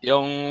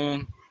 Yung,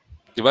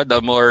 di ba, the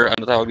more,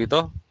 ano tawag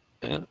dito?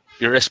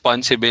 Your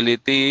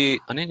responsibility,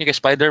 ano yun, yung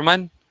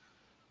Spider-Man?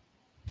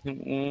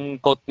 Yung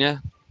quote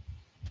niya.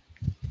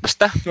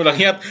 Basta.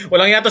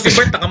 Walang yata si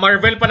Bert,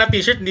 naka-Marvel pa na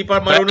t-shirt, hindi pa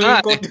marunong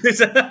yung quote.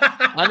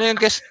 Ano yun,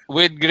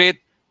 with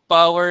great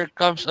power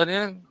comes,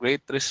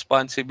 great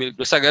responsibility.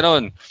 Basta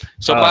ganun.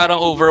 So parang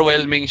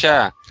overwhelming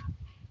siya.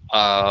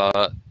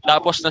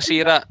 Tapos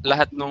nasira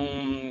lahat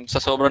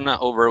sa sobrang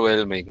na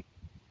overwhelming.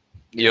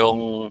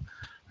 Yung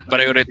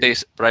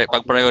pag-prioritize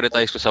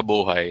ko sa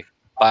buhay,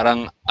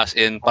 parang as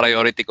in,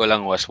 priority ko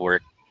lang was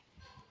work.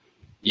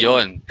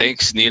 Yon,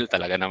 thanks Neil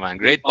talaga naman.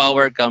 Great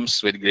power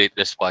comes with great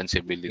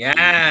responsibility.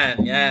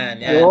 Yan.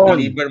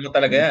 Deliver mo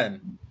talaga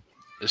yan.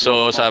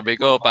 So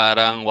sabi ko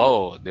parang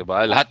wow, 'di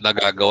ba? Lahat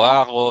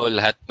nagagawa ko,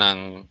 lahat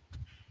ng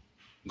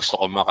gusto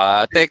ko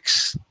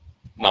maka-text,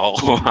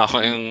 makukuha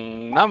ko yung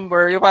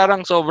number, yung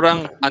parang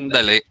sobrang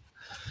andali.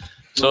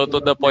 So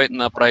to the point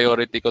na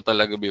priority ko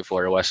talaga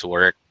before was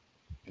work,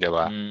 'di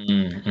ba?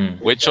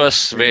 Which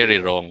was very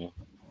wrong.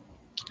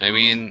 I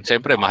mean,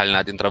 siyempre mahal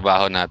natin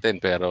trabaho natin,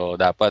 pero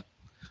dapat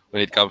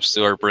when it comes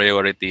to our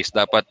priorities,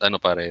 dapat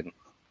pa rin.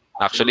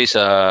 Actually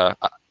sa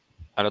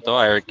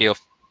hierarchy of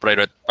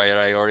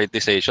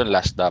prioritization,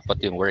 last dapat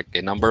yung work.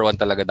 Number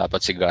 1 talaga dapat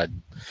si God.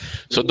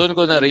 So doon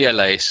ko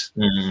na-realize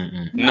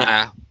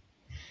na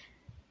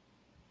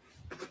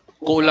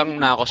kulang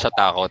na ako sa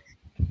takot.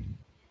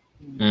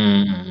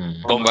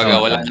 Kumbaga,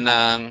 wala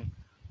nang,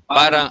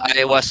 parang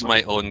I was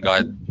my own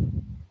God.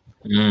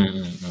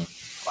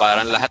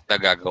 Parang lahat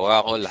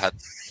nagagawa ko,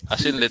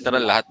 as in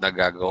literal, lahat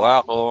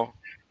nagagawa ko,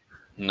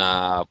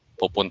 na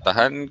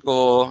pupuntahan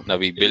ko,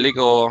 nabibili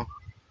ko.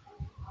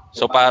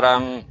 So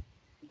parang,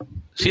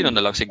 sino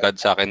na lang si God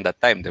sa akin that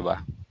time, di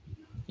ba?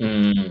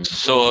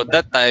 So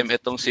that time,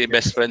 itong si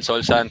best friend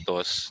Sol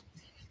Santos,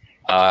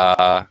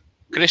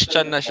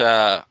 Christian na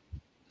siya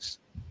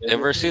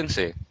ever since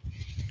eh.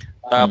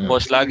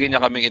 Tapos lagi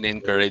niya kaming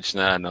in-encourage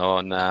na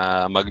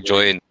na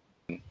mag-join.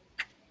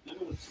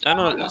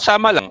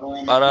 Sama lang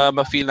para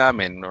ma-feel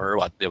namin or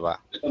what, di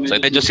ba?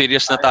 So medyo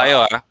serious na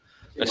tayo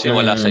kasi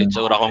wala sa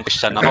itsura kong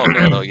Christian ako,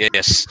 pero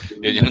yes,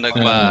 yun yung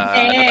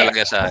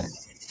talaga sa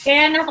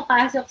Kaya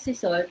nakapasok si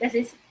Sol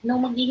kasi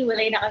nung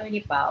maghihiwalay na kami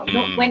ni Pao,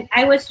 when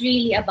I was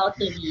really about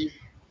to leave,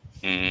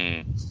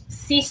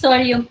 si Sol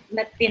yung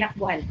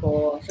tinakbuhan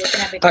ko. So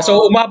sinabi ko,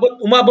 so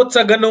umabot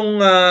sa ganung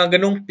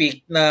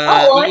peak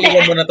na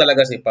iiwan mo na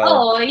talaga si Pao.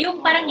 Oo,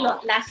 yung parang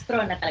last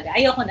straw na talaga.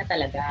 Ayoko na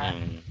talaga.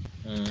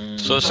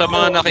 So sa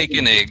mga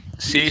nakikinig,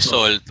 si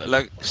Sol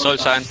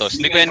Santos,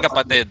 hindi ko yan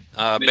kapatid.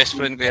 Best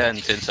friend ko yan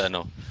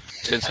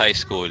since high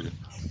school.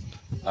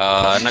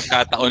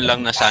 Nagkataon lang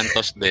na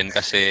Santos din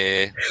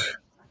kasi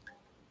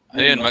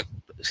ayun,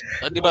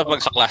 di ba pag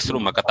sa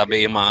classroom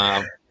magkatabi yung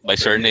mga by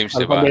surnames,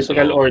 di ba?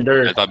 Alphabetical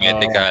order.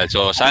 Alphabetical.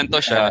 So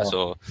Santos siya.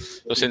 So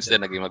since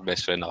then naging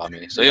mag-best friend na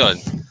kami. So yun.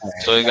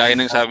 So gaya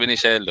ng sabi ni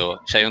Shelo,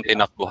 siya yung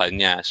tinakbuhan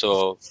niya.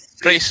 So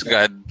praise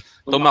God,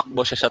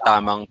 tumakbo siya sa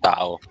tamang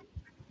tao.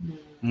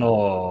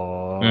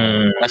 No.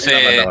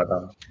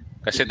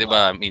 Kasi 'di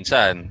ba,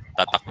 minsan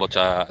tatakbo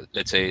sa,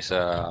 let's say,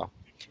 sa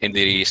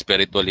hindi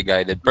spiritually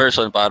guided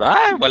person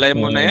para wala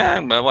mo na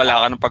yan,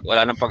 wala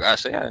nang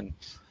pag-asa yan.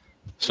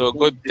 So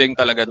good thing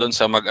talaga doon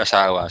sa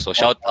mag-asawa. So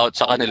shout out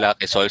sa kanila,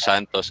 kay Sol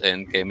Santos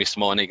and kay Miss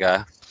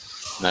Monica,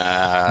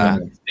 na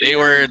they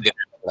were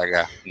there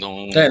talaga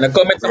nung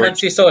nag-comment naman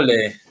si Sol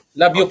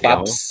Love you, Okay,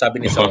 Pops,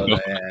 sabi ni Sol.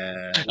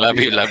 Love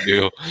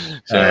you.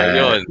 So,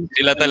 yun.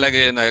 Sila talaga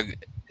yung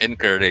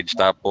nag-encourage.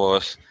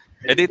 Tapos,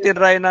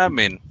 tinry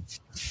namin.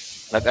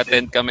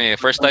 Nag-attend kami.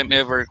 First time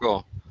ever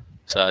ko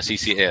sa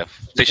CCF.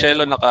 Si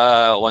Shelo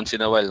naka once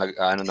in a while.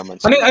 Ano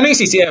naman siya. Ano yung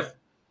CCF?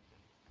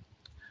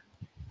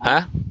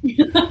 Ha?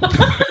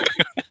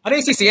 Ano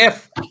yung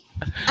CCF?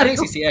 Ano yung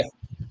CCF?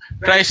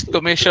 Christ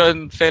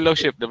Commission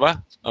Fellowship, di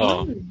ba?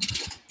 Oo.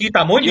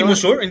 Kita mo? Hindi mo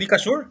sure? Hindi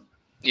ka sure?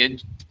 Yun.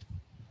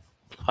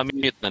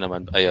 Kami-mute na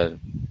naman. Ayun.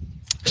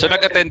 So,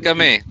 nag-attend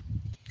kami.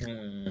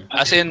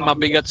 As in,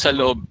 mabigat sa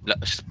loob.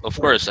 Of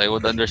course, I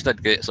would understand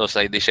kay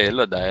Society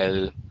Shelo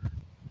dahil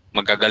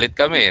magkagalit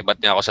kami.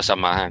 Ba't niya ako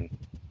sasamahan?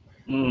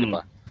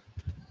 Diba?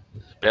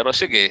 Pero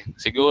sige,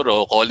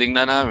 siguro, calling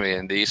na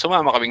namin. Di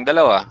sumama kaming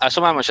dalawa.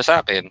 Sumama siya sa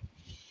akin.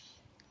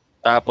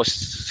 Tapos,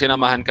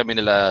 sinamahan kami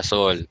nila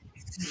Sol.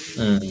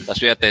 Tapos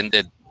we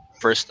attended.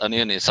 First,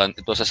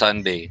 ito sa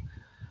Sunday.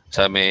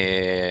 Sa may...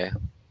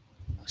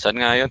 Saan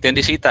nga yun?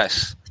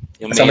 Tendisitas.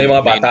 Sa may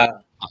mga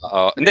bata.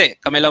 Hindi,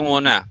 kami lang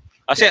muna.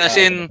 Kasi as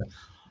in,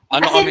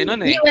 kami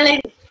nun eh.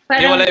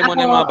 Hiwalay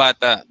muna yung mga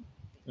bata.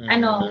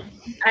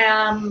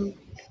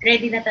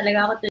 Ready na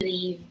talaga ako to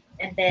leave.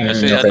 And then,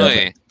 kasi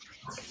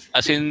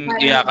as in,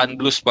 iyakan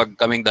blues pag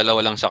kaming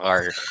dalawa lang sa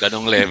car.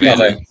 Ganong level.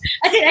 Okay.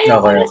 As in,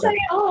 ayoko na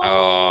sa'yo.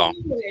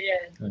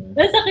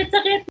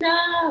 Sakit-sakit na.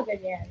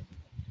 Ganyan.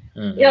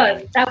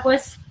 Yun.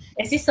 Tapos,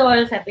 si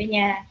Sol, sabi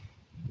niya,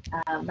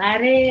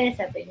 Mare,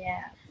 sabi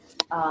niya,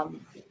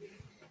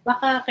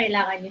 baka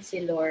kailangan niyo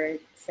si Lord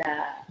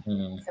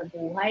sa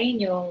buhay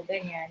niyo,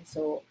 ganyan.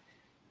 So,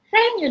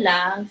 try niyo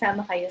lang,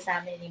 sama kayo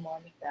sa amin ni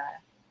Monica.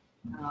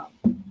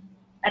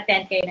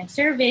 Attend kayo ng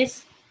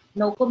service,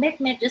 no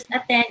commitment, just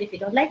attend. If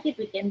you don't like it,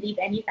 we can leave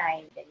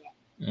anytime, ganyan.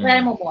 Wala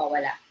mo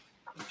mawawala.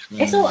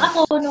 So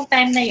ako, nung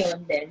time na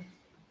yun din,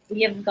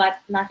 we have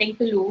got nothing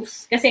to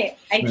lose kasi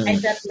I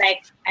felt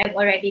like I've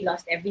already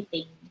lost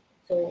everything.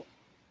 So,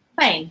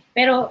 fine.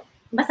 Pero,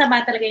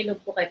 masama talaga yung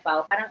loob ko kay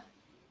Pao. Parang,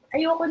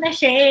 ayoko na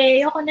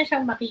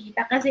siyang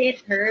makikita kasi it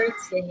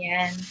hurts,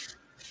 ganyan.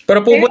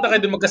 Pero pumunta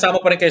kayo doon,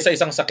 magkasama pa rin kayo sa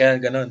isang sakyan,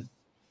 ganun.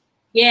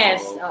 Yes,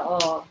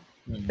 oo.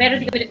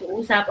 Pero di kami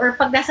nag-uusap. Or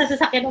pag nasa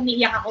sasakyan,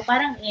 umiiyak ako,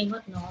 parang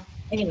engot, no?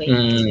 Anyway,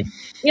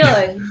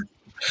 yun.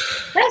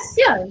 Tapos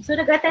yun. So,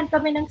 nag-attend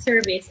kami ng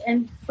service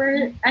and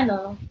for,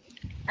 ano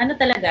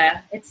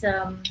talaga, it's,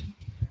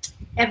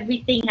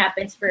 everything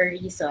happens for a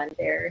reason.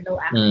 There are no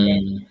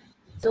accident.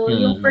 So,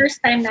 yung first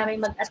time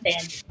namin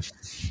mag-attend,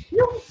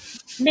 yung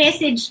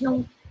message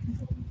nung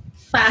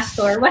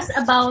pastor was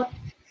about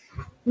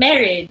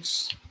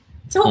marriage.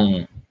 So,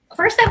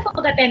 first time ko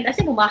mag-attend,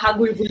 kasi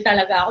humahagulgul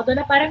talaga ako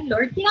doon na parang,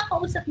 Lord,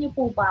 kinakausap niyo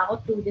po ba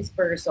ako through this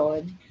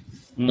person?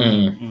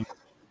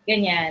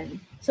 Ganyan.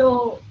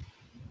 So,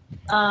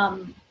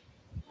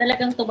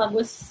 talagang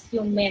tumagos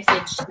yung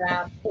message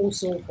sa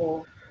puso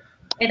ko.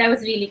 And I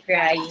was really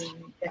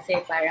crying kasi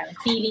parang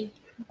feeling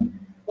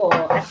ko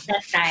at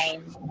that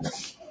time,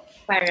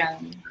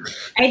 parang,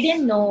 I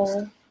didn't know,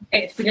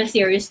 feel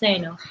serious na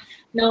yun, no?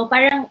 No,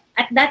 parang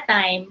at that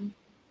time,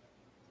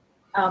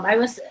 I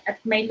was at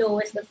my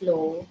lowest of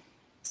low.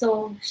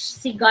 So,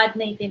 si God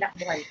na yung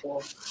tinakbuhan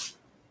ko.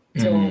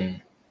 So,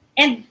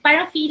 and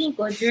parang feeling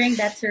ko during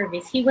that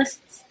service, He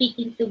was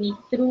speaking to me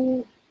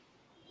through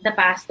the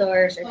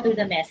pastors or through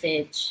the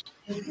message.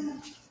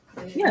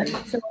 Yun.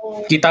 So,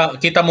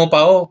 kita mo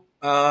pa,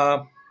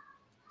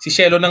 si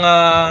Shelo na nga,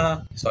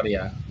 sorry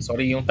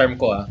yung term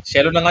ko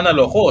Shelo na nga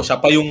naloko, siya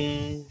pa yung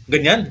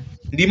ganyan.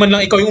 Hindi man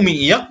lang ikaw yung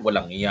umiiyak,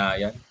 walang iya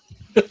yan.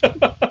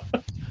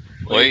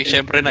 Uy,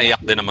 syempre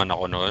naiyak din naman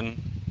ako noon.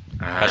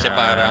 Kasi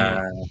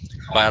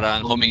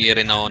parang humingi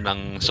rin ako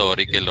ng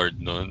sorry kay Lord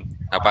noon.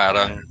 Na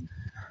parang,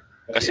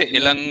 kasi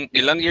ilang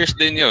years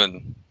din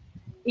yun.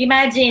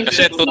 Imagine.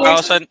 Kasi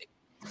 2018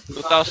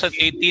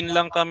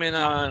 lang kami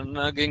na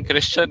naging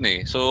Christian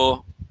eh.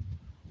 So,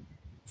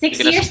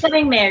 6 years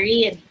kaming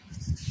married.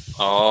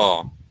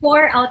 Oo.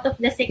 4 out of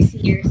the 6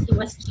 years, he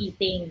was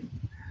cheating.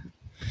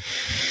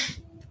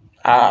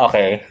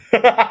 Okay.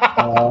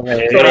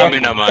 Marami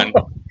naman.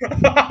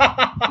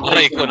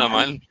 Aray ko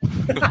naman.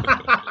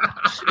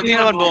 Hindi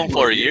naman buong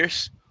 4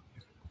 years.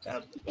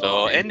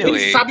 So,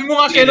 anyway. Sabi mo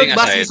nga, Shelo,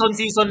 ba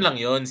season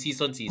lang yun?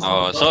 Season.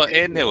 So,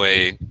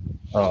 anyway.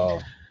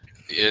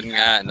 Yun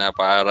nga, na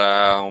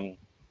parang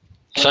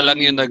siya lang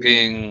yung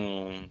naging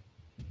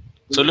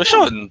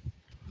solusyon.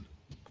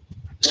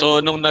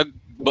 So, nung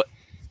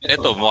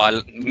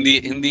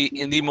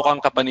hindi mukhang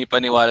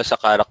kapanipaniwala sa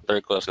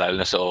character ko, lalo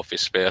na sa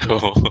office,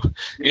 pero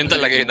yun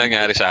talaga yung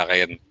nangyari sa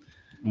akin.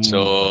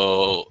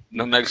 So,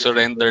 nung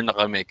nag-surrender na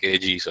kami kay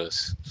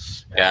Jesus,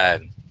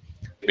 yan.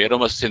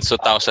 Pero since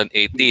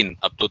 2018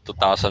 up to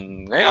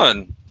 2000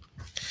 ngayon,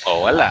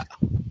 wala.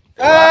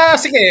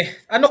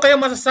 Sige. Ano kaya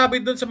masasabi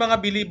dun sa mga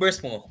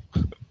believers mo?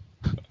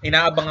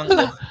 Inaabangan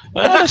ko.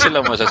 Wala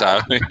silang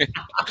masasabi.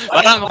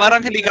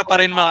 parang hindi ka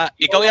pa rin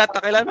ikaw yata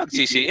kailan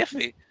mag-CCF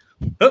eh.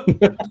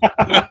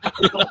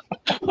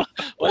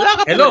 Wala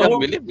ka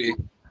talagang believe eh.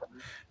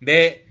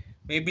 Hindi.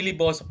 may believe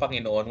ako sa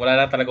Panginoon. Wala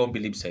lang talaga akong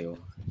believe sa'yo.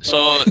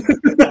 So,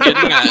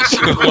 yun nga. So,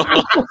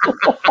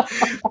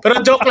 pero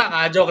joke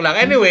lang.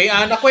 Anyway,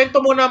 nakwento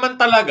mo naman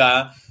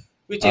talaga,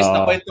 which is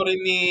nakwento rin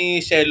ni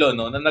Shelo,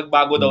 no, na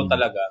nagbago daw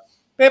talaga.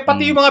 Pero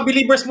pati yung mga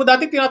believers mo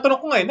dati, tinatanong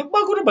ko nga,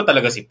 nagbago na ba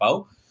talaga si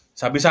Pao?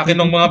 Sabi sa akin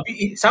ng mga,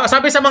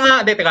 sabi sa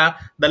mga, 2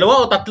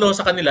 o 3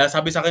 sa kanila,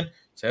 sabi sa akin,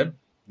 Sir,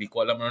 di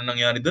ko alam ano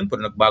nangyari doon,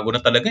 pero nagbago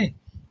na talaga eh.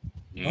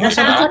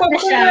 Natakot na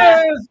siya.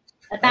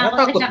 Natakot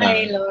na siya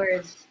kay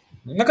Lord.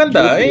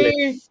 Maganda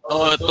eh.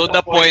 To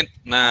the point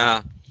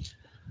na,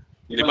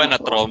 di ba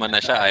na-trauma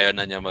na siya, ayaw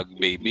na niya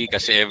mag-baby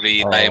kasi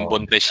every time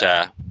buntis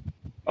siya,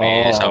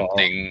 may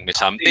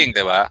something,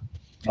 di ba?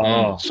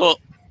 So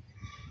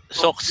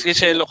si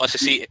Shelo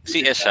kasi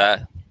CS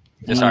siya,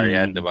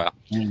 cesarean, di ba?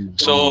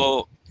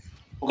 So,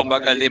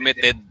 kumbaga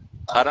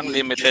parang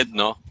limited,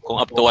 no? Kung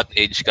up to what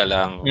age ka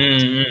lang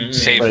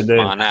safe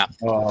mga anak.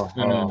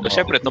 So,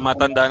 syempre,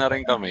 tumatanda na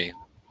rin kami.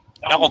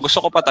 Ako,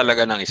 gusto ko pa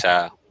talaga ng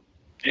isa.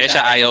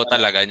 Siya ayaw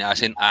talaga niya,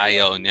 as in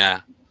ayaw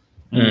niya.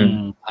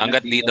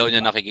 Hanggat di daw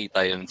niya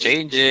nakikita yung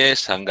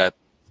changes,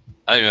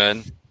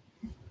 ayun.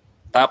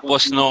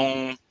 Tapos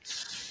nung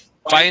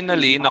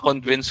finally,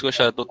 na-convince ko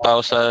siya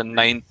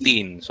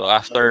 2019. So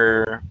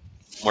after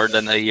more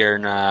than a year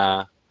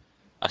na,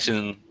 as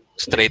in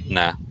straight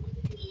na,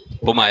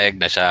 pumayag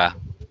na siya.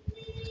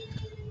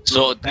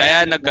 So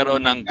kaya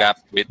nagkaroon ng gap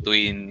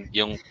between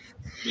yung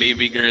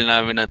baby girl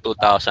namin na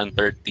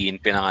 2013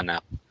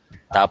 pinanganak.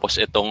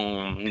 Tapos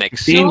itong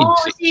next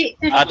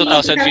 2015.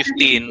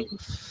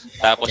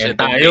 Tapos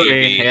itong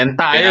baby,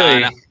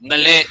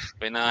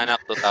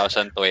 pinanganak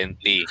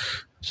 2020.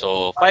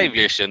 So 5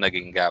 years yung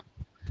naging gap.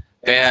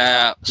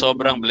 Kaya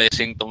sobrang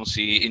blessing tong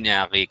si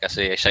Iñaki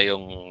kasi siya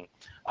yung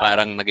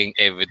parang naging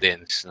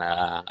evidence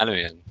na ano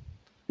yun.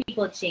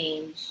 People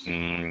change.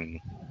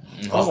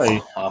 Okay.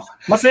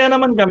 Masaya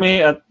naman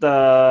kami at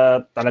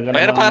talaga naman.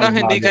 Pero parang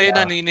hindi kayo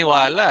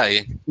naniniwala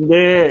eh.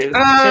 Hindi.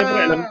 Siyempre,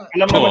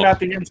 alam naman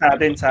natin yan sa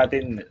atin.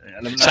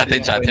 Alam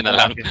natin sa atin na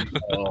lang.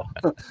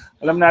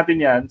 Alam natin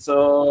yan.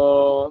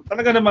 So,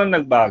 talaga namang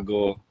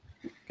nagbago.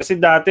 Kasi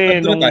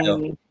dati,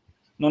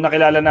 nung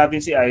nakilala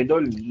natin si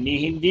Idol,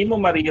 hindi mo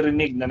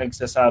maririnig na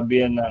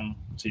nagsasabi yan ng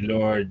si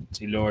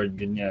Lord,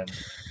 ganyan.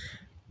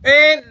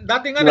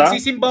 Dati nga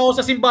nagsisimba ako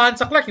sa simbahan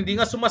sa Clark, hindi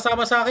nga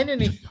sumasama sa akin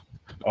yun eh.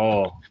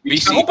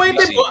 Busy.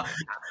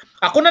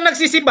 Ako na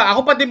nagsisimba,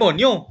 ako pa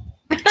demonyo.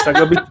 Sa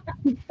gabi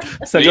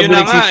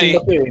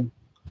nagsisimba ko eh.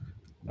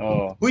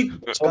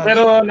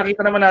 Pero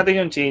nakita naman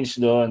natin yung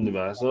change doon, di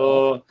ba?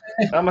 So,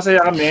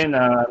 masaya kami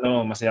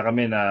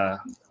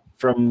na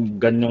from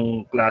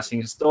ganyong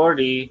klaseng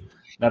story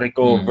na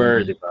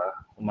recover, di ba?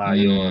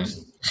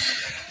 Umayos.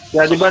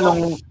 Kaya di ba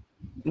nung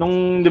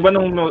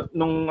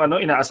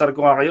inaasar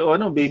ko nga kayo,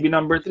 baby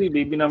number 3.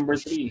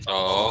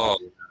 Oo.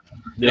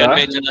 Yan,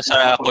 medyo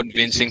nasa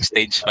convincing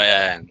stage pa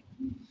yan.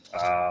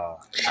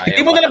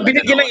 Hindi mo na lang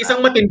binigyan ng isang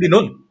matindi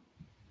nun.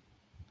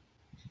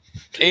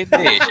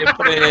 Hindi,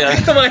 syempre.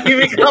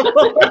 Tumahimik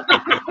ako.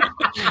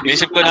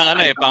 Isip ko na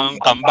pang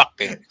comeback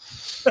eh.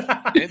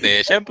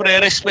 Hindi, syempre,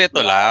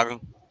 respeto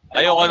lang.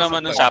 Ayoko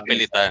naman ng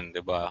sapilitan,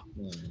 di ba?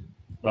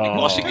 Hindi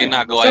mo kasi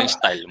ginagawa yung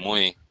style mo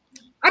eh.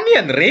 Ano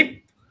yan,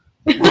 rape?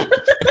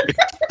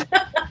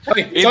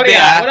 Okay, sorry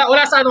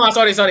wala sa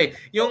sorry.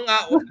 Yung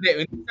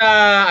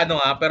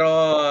pero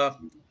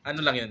ano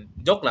lang yun.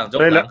 Joke lang.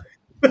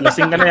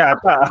 Lasing ka na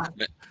yata.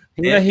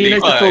 Hina-hina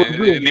sa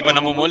tubig. Hindi pa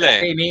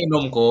namumula eh.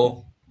 Iniinom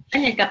ko.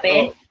 Ano yung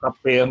kape?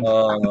 Kape.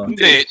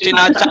 Hindi,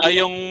 sinatsa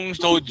yung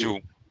soju.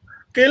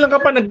 Kailan ka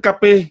pa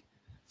nagkape?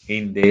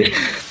 Hindi.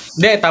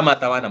 Hindi, tama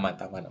naman.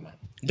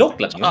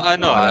 Joke lang yun.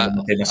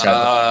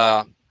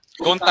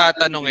 Kung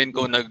tatanungin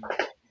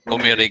kung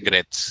may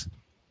regrets,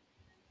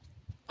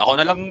 ako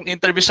na lang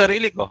interview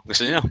sarili ko.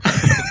 Gusto niyo?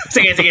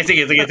 Sige.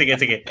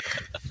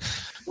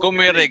 Kung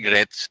may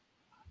regrets,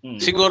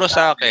 siguro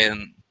sa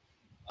akin,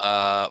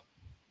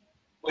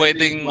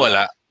 pwedeng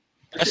wala.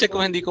 Kasi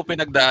kung hindi ko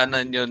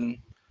pinagdaanan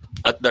yun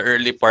at the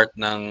early part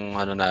ng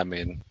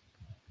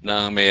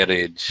ng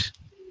marriage,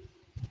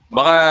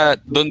 baka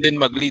doon din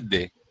mag-lead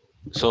eh.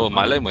 So,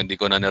 malay mo, hindi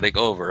ko na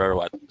na-recover or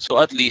what.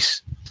 So, at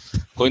least,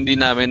 kung hindi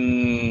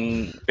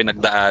namin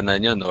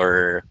pinagdaanan yun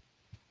or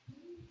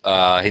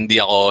hindi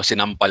ako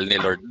sinampal ni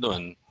Lord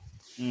doon,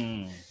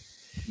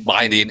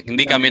 baka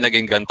hindi kami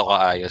naging ganito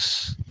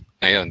kaayos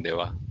ngayon, di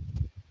ba?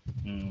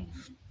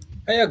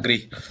 I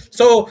agree.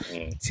 So,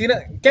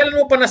 kailan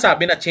mo pa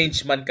nasabi na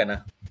change man ka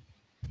na?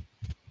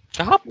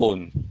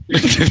 Kahapon.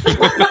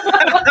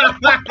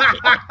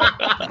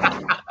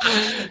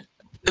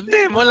 Hindi,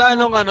 wala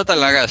nung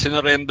talaga.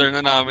 Sinurrender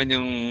na namin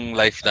yung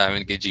life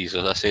namin kay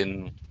Jesus. As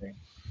in,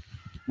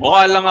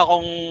 mukha lang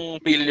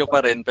akong pilyo pa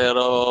rin,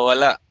 pero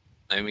wala.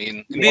 I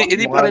mean,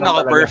 hindi pa rin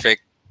ako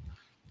perfect.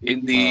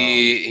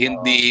 Hindi,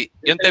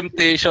 yung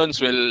temptations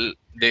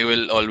they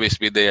will always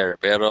be there.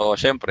 Pero,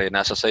 syempre,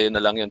 nasa sayo na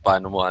lang yun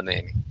paano mo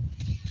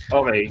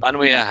Okay. Paano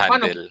mo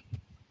i-handle?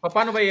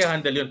 Paano ba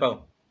i-handle yun,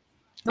 Pao?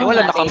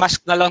 Wala,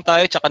 naka-mask na lang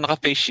tayo tsaka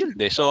naka-face shield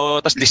eh. So,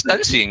 tas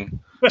distancing.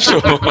 So,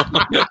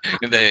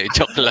 hindi,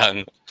 joke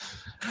lang.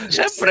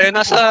 Siyempre,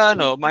 nasa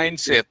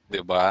mindset,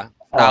 di ba?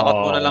 Takot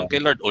mo na lang kay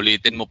Lord,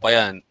 ulitin mo pa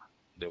yan.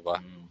 Di ba?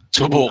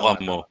 Subukan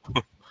mo.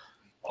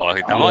 O,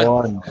 kita mo.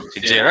 Si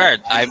Gerard,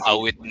 I'm a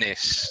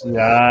witness.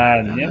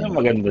 Yan ang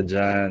maganda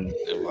dyan.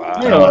 Diba?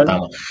 Ngayon,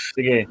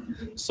 sige.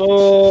 So,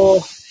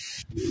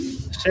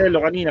 Shelo,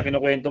 kanina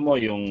kinukwento mo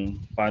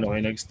yung paano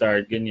kayo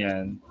nag-start,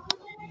 ganyan.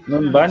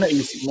 Noon ba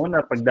naisip mo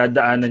na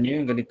pagdadaanan nyo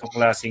yung ganitong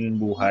klaseng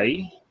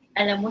buhay?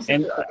 Alam mo,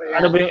 And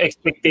ano ba yung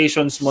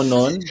expectations mo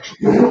noon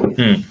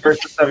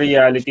versus sa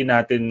reality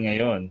natin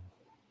ngayon?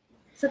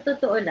 Sa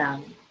totoo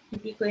lang,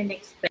 hindi ko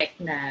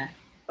in-expect na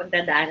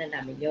pagdadaanan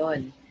namin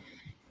yon.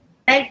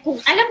 Dahil kung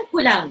alam ko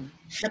lang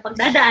na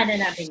pagdadaanan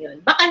namin yon,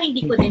 baka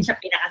hindi ko din siya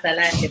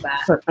pinakasalan, di ba?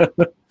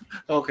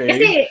 Okay.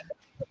 Kasi,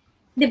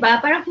 di ba,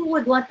 parang who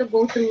would want to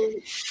go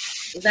through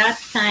that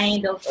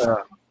kind of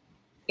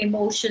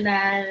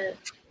emotional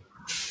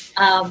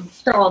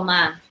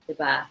trauma, di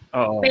ba?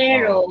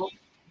 Pero,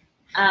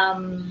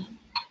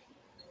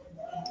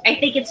 I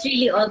think it's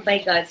really all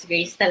by God's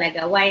grace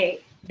talaga. Why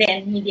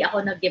then hindi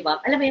ako nag-give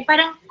up? Alam mo yun,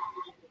 parang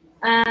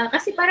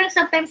kasi parang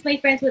sometimes my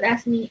friends would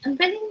ask me, ang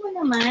galing mo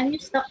naman, you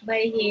stuck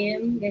by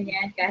him,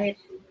 ganyan, kahit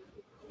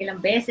ilang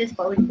beses,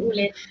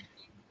 paulit-ulit.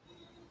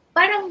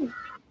 Parang,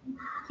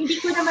 hindi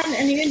ko naman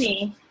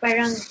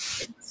parang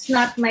it's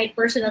not my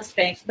personal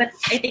strength, but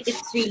I think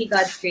it's really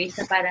God's grace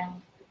na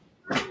parang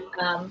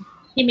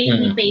He made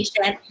me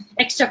patient,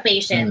 extra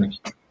patient.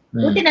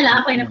 Buti na lang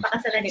ako yung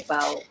nagpakasalan ni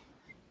Pao.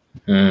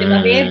 Di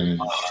ba, babe?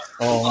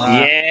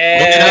 Yes!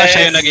 Buti na lang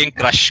siya yung naging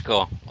crush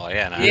ko.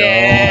 Yan.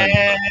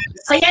 Yes!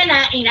 So yan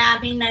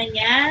inamin na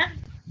niya.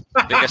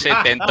 Hindi kasi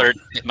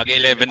 10:30,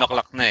 mag-11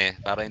 o'clock na eh.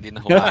 Para hindi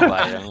na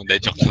humaba yung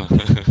joke.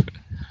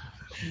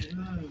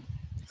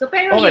 So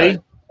pero okay.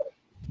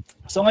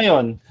 So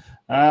ngayon,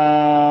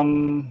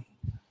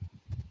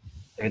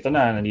 ito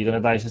na, nandito na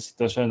tayo sa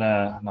sitwasyon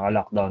na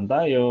naka-lockdown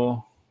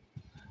tayo.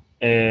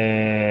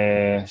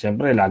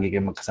 Siyempre, lagi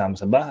kayo magkasama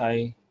sa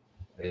bahay.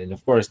 And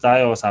of course,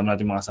 tayo, kasama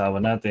natin mga asawa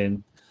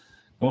natin.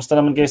 Kamusta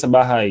naman kayo sa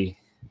bahay?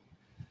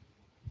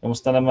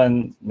 Kamusta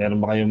naman?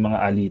 Meron ba kayong mga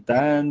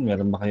alitan?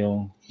 Meron ba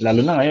kayong, lalo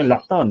na ngayon,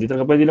 lockdown. Di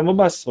talaga pwede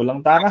lumabas. Walang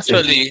takas.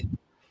 Actually,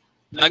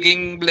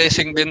 naging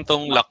blessing din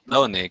tong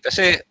lockdown eh.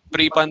 Kasi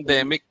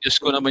pre-pandemic,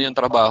 Diyos ko naman yung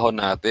trabaho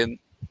natin.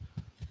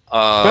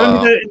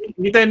 Pero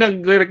hindi tayo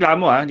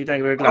nagreklamo ha? Hindi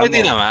tayo nagreklamo.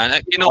 Hindi naman.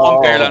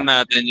 Kino-compare lang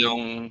natin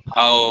yung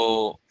how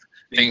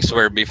things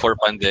were before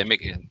pandemic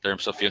in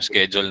terms of yung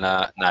schedule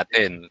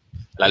natin.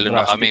 Lalo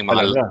na kaming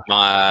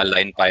mga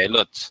line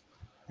pilots.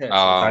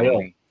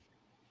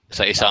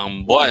 Sa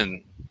isang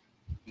buwan,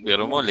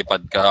 biro mo,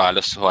 lipad ka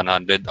halos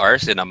 100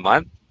 hours in a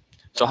month.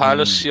 So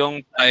halos yung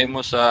time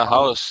mo sa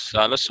house,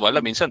 halos wala.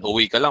 Minsan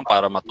uwi ka lang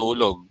para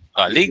matulog.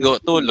 Ligo,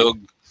 tulog,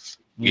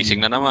 gising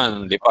na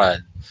naman,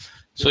 lipad.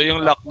 So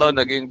yung lockdown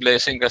naging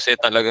blessing kasi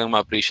talagang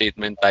ma-appreciate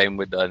mo yung time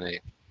with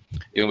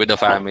yung with the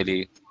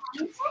family.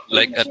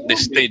 Like at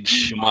this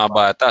stage, yung mga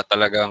bata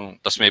talagang,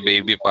 tas may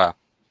baby pa.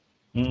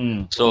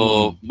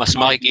 So mas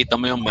makikita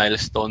mo yung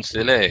milestones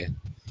nila eh.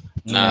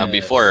 Na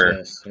before,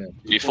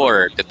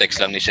 te-text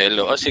lang ni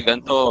Shelo, si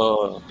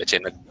ganito, kasi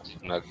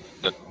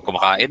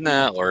kumakain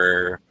na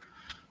or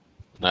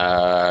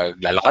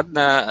naglalakad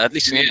na, at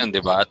least ngayon, di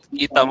ba? At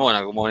kita mo,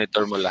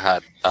 nag-monitor mo lahat.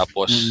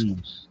 Tapos,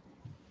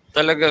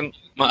 talagang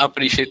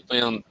ma-appreciate mo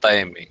yung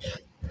time eh.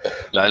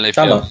 Lalo if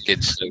yung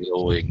kids are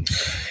growing.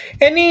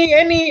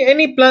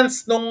 Any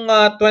plans nung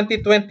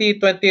 2020,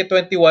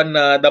 2021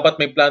 na dapat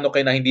may plano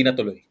kayo na hindi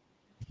natuloy?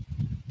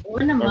 Oo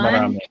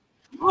naman.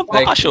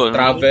 Like bakasyon.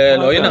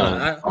 Travel, yun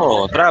na.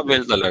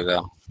 Travel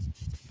talaga.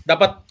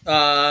 Dapat,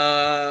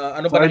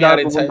 ano ba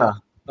nangyari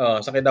sa...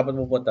 saan kayo dapat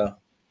pupunta?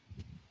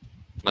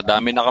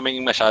 Madami na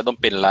kaming masyadong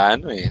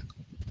pinlano eh.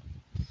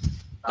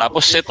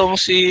 Tapos itong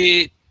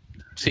si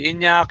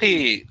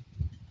Iñaki,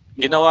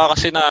 ginawa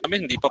kasi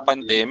namin, hindi pa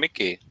pandemic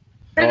eh.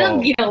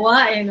 Talagang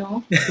ginawa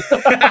no?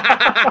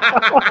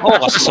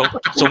 Kasi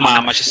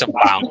sumama siya sa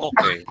Bangkok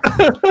eh.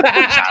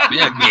 Sabi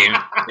niya, game,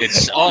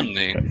 it's on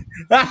eh.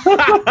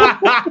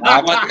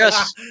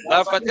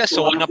 Dapat ka,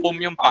 Sonapom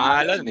yung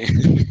pangalan eh.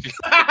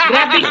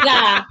 Grabe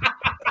ka.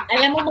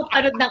 Alam mo,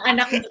 mapanood ng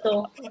anak mo to.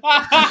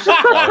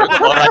 Sabi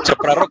ko,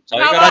 Ratchaprarot.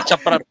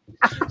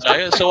 Sabi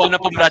ko,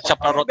 Sonapom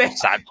Ratchaprarot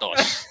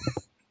Santos.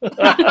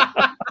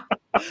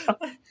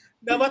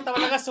 Dapat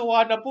talaga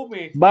suwana po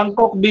eh.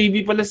 Bangkok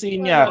baby pala si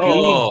Iñaki.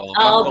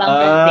 Bangkok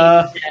baby.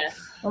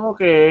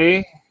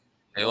 Okay.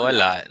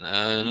 Wala.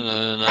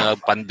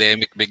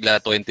 Pandemic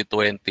bigla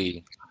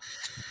 2020.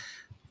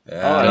 9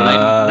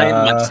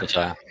 months na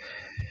siya.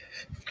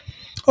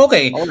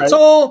 Okay. Alright.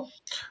 So,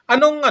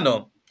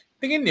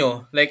 tingin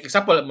nyo, like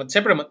example,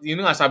 siyempre, yun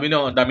nga sabi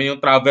nyo, ang dami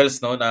yung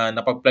travels na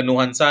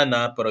napagplanuhan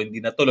sana pero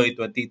hindi natuloy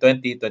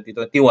 2020,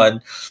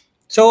 2021.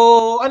 So,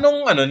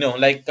 anong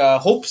nyo? Like,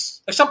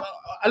 hopes?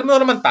 Alam mo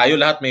naman tayo,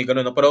 lahat may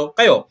gano'n. No? Pero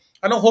kayo,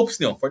 anong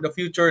hopes nyo for the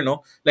future? No?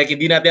 Like,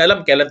 hindi natin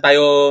alam kailan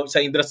tayo, sa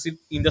industry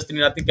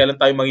natin,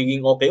 kailan tayo magiging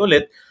okay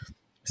ulit.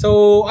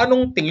 So,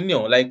 anong tingin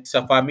nyo? Like,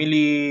 sa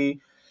family,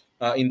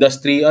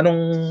 industry,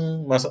 anong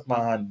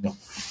ano?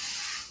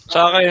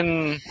 Sa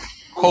akin,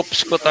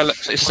 hopes ko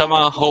talaga, isa sa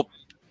mga hope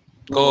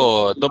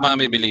ko,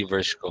 dumami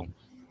believers ko.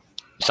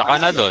 Saka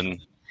na doon.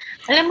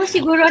 Alam mo,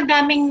 siguro ang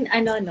daming,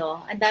 ang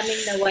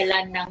daming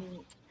nawalan ng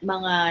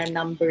mga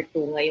number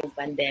 2 ngayong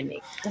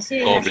pandemic.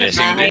 Kasi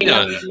nasa bahay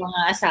lang yung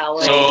mga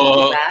asawa. So,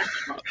 diba?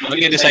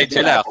 mag-decide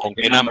sila kung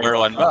kay number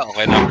 1 ba o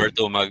kay number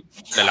 2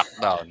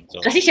 mag-lockdown.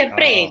 So, kasi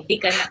syempre,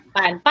 di ka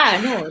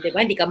paano, di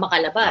ba? Hindi ka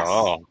makalabas.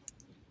 Oo.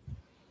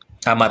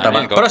 Tama.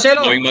 Pero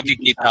Shelo, kung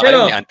magkikita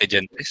kayo ni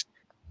antigen test.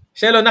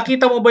 Shelo,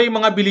 nakita mo ba yung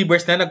mga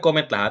believers na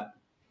nag-comment lahat?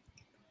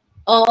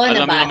 Oo,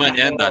 alam nabasa naman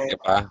yan, dati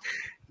pa.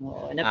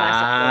 Oo,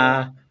 nabasa ko.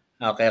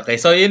 Okay.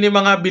 So, yun yung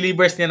mga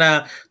believers niya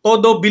na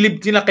todo believe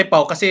nila kay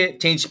Pao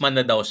kasi change man na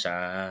daw siya.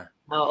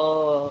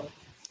 Oo.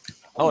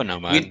 Oo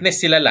naman.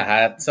 Witness sila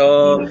lahat. So,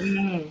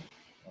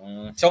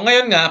 so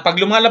ngayon nga, pag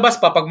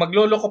lumalabas pa, pag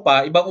magloloko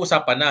pa, ibang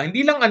usapan na.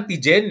 Hindi lang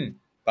antigen.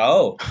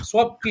 Pao,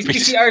 swab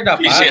PCR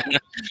dapat.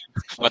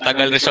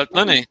 Matagal result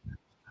nun eh.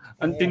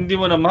 Antindi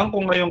mo naman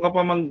kung ngayon ka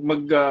pa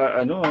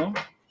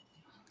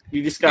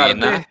di-discard.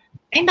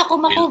 Ay, naku,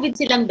 ma-COVID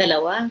silang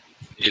dalawa.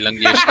 Ilang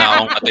years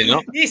na akong katino.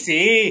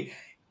 Easy.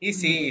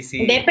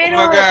 Hindi,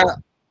 pero... Kumbaga,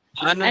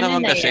 ano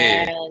naman na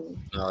kasi,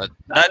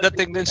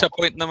 dadating din sa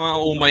point na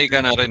maumay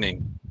ka na rin eh.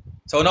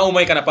 So,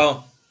 naumay ka na,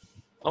 Pao?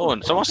 Oo,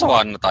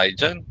 sawa na tayo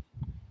dyan.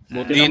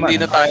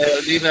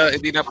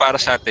 Hindi na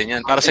para sa atin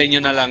yan. Para sa inyo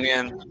na lang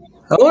yan.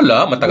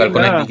 Wala,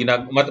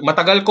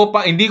 matagal ko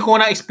pa, hindi ko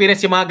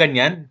na-experience yung mga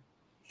ganyan.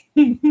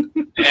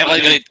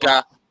 Great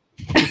ka.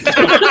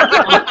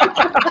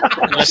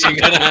 Lasing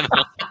ka na,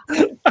 no?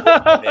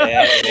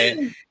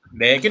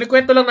 Hindi,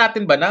 kinukwento lang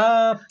natin ba na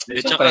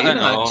siyempre,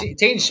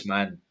 change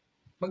man.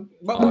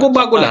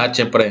 Magbabago lahat,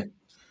 siyempre.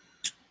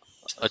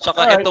 At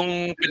saka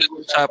itong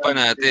pinag-usapan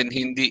natin,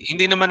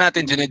 hindi naman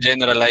natin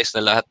generalize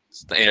na lahat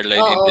sa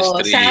airline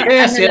industry.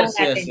 Yes.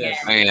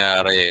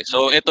 Nangyayari.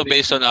 So, ito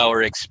based on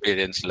our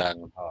experience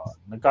lang.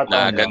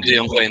 Na ganito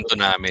yung kwento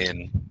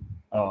namin.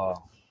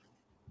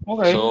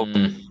 Okay. So,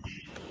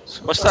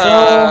 basta,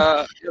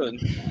 yun.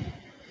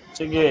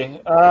 Sige.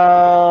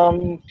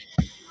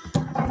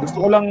 Gusto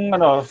ko lang,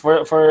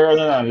 for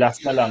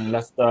last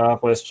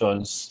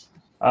questions.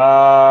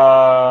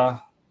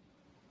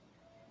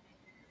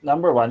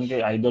 Number 1,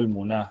 kay Idol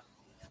muna.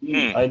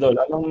 Idol,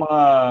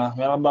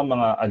 meron bang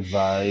mga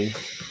advice,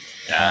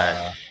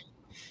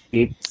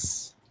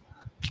 tips,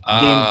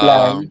 game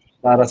plan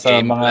para sa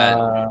mga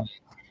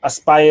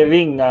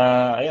aspiring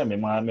na,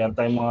 meron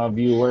tayong mga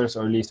viewers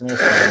or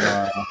listeners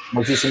na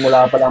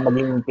magsisimula pa lang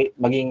maging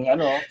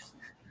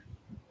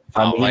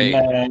family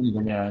man,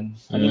 ganyan.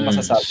 Ano yung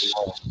masasabi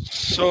mo?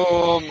 So,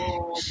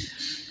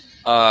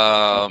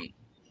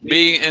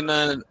 being in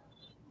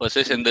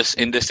in this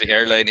industry,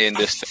 airline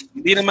industry,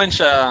 hindi naman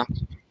siya,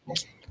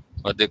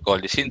 what do you call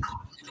this?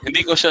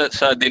 Hindi ko siya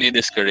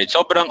dinidiscourage.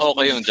 Sobrang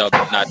okay yung job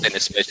natin,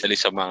 especially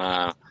sa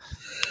mga,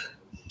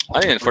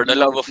 for the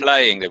love of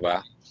flying, di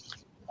ba?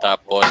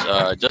 Tapos,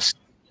 just,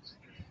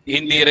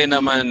 hindi rin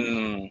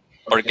naman,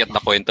 porket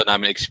na kwento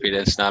namin,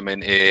 experience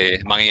namin,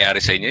 mangyayari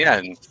sa inyo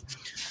yan.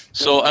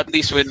 So, at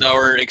least with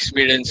our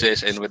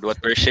experiences and with what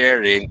we're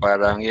sharing,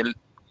 parang you'll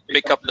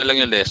pick up na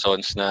lang yung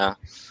lessons na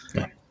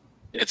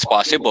it's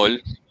possible,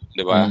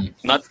 di ba?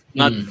 Not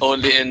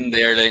only in the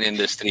airline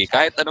industry,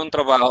 kahit anong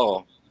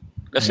trabaho.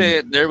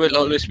 Kasi there will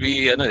always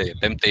be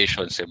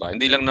temptations, di ba?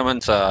 Hindi lang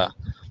naman sa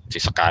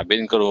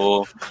cabin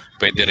crew,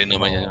 pwede rin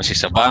naman yan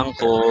sa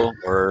bangko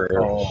or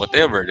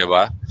whatever, di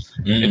ba?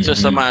 It's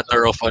just a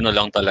matter of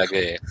lang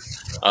talaga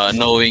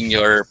knowing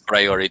your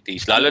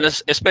priorities. Lalo na,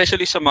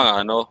 especially sa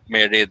mga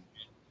married,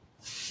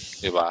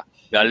 di ba?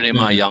 Lalo na yung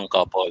mga young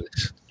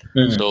couples.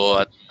 So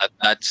at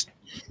that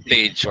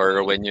stage,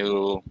 or when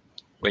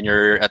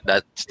you're at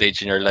that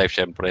stage in your life,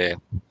 syempre,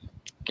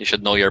 you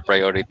should know your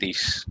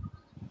priorities.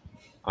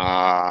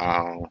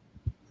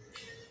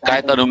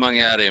 Kahit anong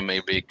mangyari,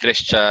 maybe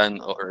Christian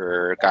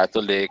or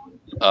Catholic,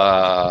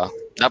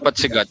 dapat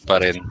si God pa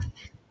rin.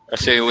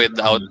 Kasi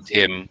without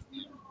Him,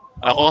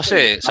 ako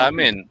kasi, sa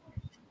amin,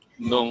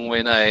 when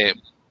we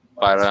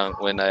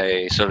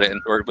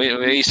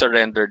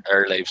surrendered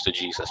our lives to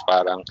Jesus,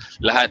 parang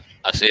lahat,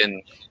 as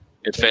in,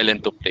 it fell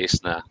into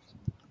place na.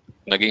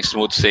 Naging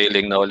smooth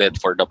sailing na ulit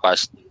for the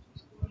past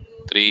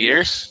 3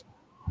 years,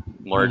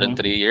 more than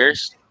 3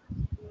 years.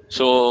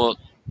 So,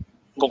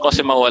 kung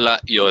kasi mawala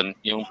yon,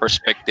 yung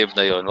perspective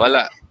na yon,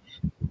 wala.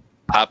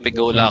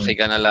 Happy-go-lucky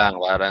ka na lang.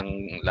 Parang,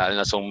 lalo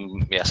na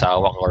may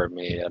asawa ka or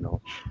may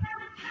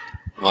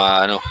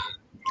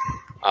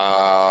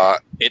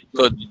it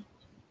could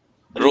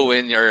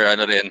ruin your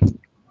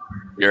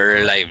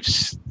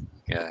lives.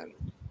 Yan.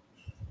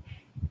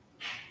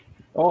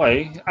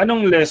 Okay.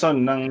 Anong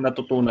lesson nang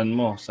natutunan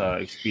mo sa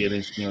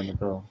experience niyo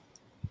nito?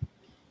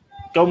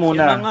 Ikaw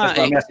muna. Tapos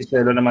mamaya si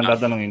Shelo naman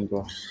tatanungin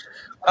ko.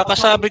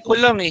 Kakasabi ko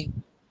lang eh.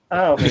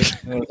 Okay.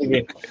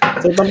 Sige.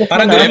 So,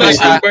 parang gano'n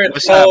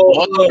sa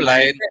bottom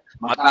line,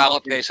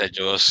 matakot kayo sa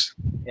Diyos.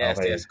 Yes,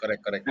 Okay. yes,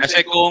 correct.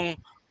 Kasi kung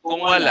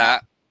wala,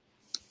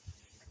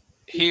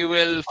 He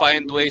will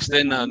find ways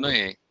din na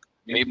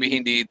maybe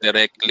hindi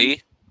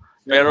directly,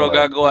 Pero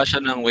gagawa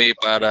siya ng way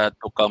para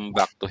to come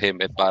back to him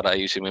at para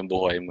ayusin mo yung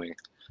buhay mo eh.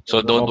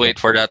 So don't wait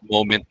for that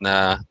moment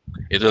na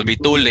it will be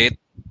too late.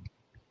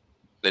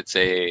 Let's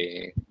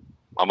say,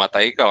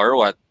 mamatay ka or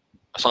what,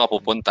 saan ka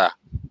pupunta?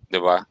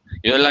 Diba?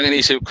 Yun lang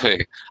iniisip ko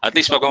eh. At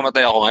least pag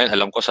mamatay ako ngayon,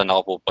 alam ko saan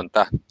ako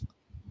pupunta.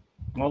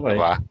 Okay.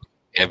 Diba?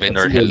 Heaven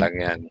or hell lang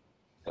yan.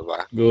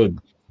 Diba?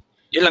 Good.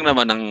 Yun lang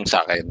naman ang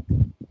sa akin.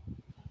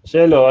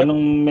 Shelo,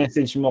 anong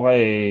message mo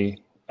kay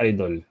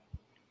Idol?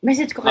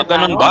 Message ko kay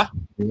Ganun Pao? ba?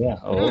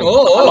 Yeah.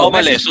 Oo.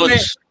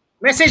 Lessons.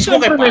 Message mo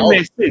kay Ano Pao.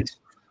 message?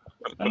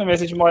 Ano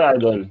message mo kay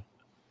Idol?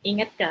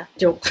 Ingat ka.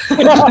 Joke.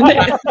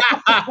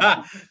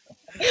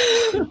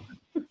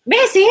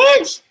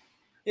 Message!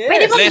 Yes.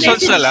 Pwede ba Lessons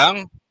message? na lang.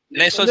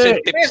 Lessons and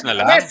tips na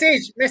lang.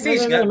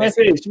 Message nga.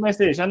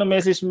 Message. Ano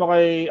message mo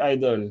kay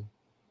Idol?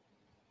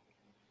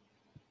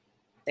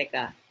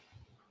 Teka.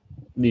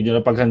 Hindi nyo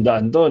na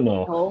paghandaan to,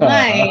 no? Oo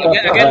nga eh.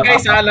 Again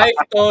guys,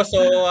 live to. So,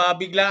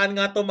 biglaan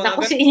nga to mga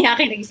Naku, si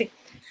Iñaki nagising.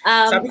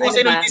 Sabi ko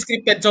kasi nung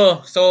scripted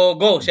to. So,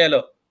 go,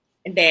 Shelo.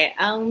 Hindi.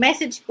 Ang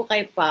message ko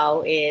kay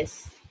Pao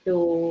is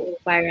to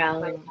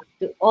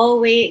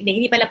always,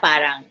 hindi pala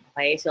parang.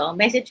 Okay? So,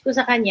 ang message ko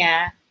sa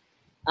kanya,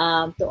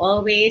 to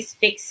always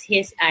fix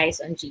his eyes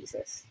on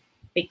Jesus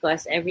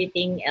because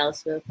everything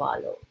else will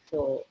follow.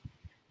 So,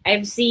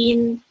 I've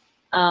seen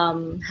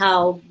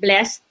how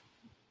blessed,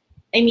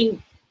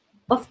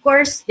 of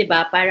course, di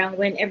ba, parang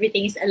when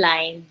everything is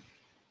aligned,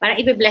 parang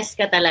ibe-bless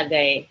ka talaga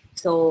eh.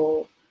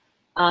 So,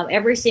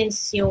 ever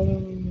since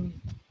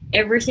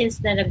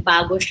na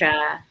nagbago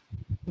siya,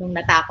 nung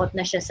natakot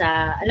na siya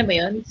sa, alam mo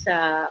yun,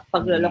 sa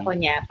pagloloko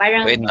niya,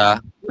 parang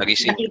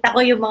nagising. nakita ko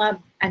yung mga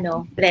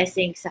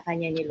blessings sa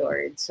kanya ni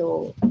Lord.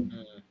 So,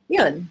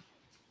 yun.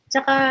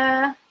 Tsaka,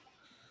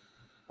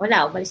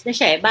 wala, umalis na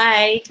siya eh.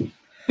 Bye!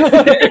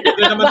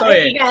 Ito naman to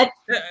eh. Bye,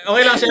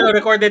 Okay lang siya,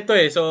 recorded to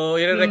eh. So,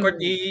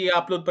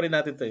 i-upload pa rin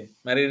natin to eh.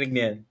 Marinig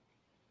niya yan.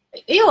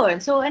 Yun.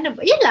 So,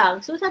 yun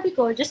lang. So, sabi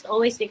ko, just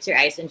always fix your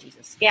eyes on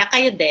Jesus. Kaya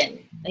kayo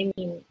din.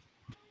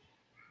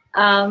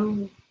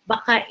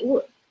 Baka,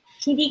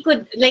 hindi ko,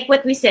 like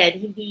what we said,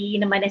 hindi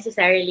naman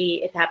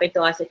necessarily it happened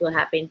to us, it will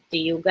happen to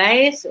you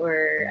guys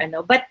or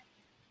but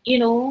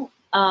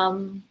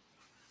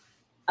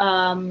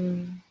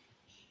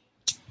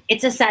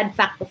it's a sad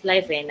fact of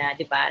life na,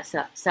 di ba?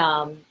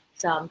 Some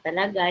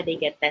talaga, they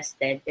get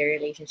tested, their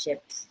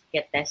relationships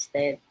get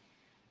tested.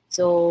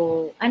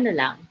 So,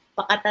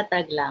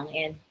 pakatatag lang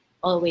and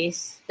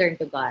always turn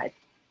to God.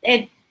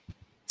 And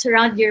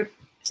surround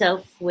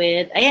yourself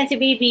with, ayan si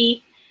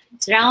baby,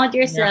 surround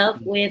yourself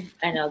with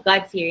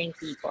God-fearing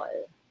people.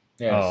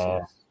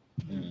 Yes.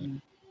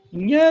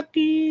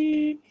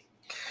 Yucky!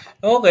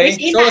 Okay.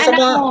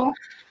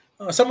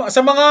 So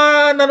sa mga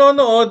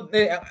nanonood,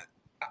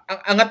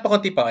 angat pa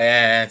konti pa.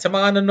 Ayan. Sa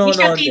mga nanonood,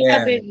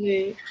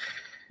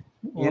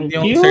 yan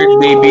yung third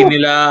baby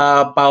nila,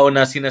 Pao,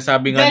 na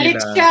sinasabi nga galit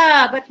nila.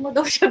 siya. Ba't mo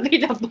daw siya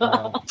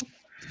binaba?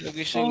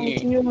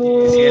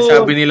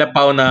 Sinasabi nila,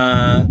 Pao, na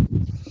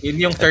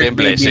yun yung third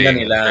baby na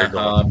nila.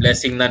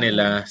 Blessing na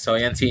nila. So,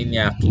 yan si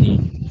Iñaki.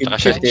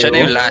 Siya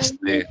na yung last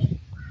eh.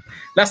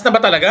 Last na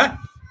ba talaga?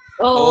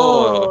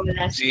 Oo.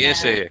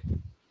 CS eh.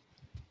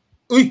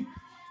 Uy!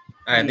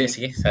 Hindi,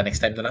 sige. Sa next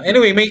time na lang.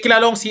 Anyway, may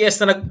kilala akong CS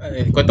na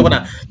kwento ko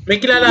na.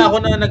 May kilala ako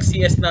na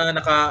nag-CS na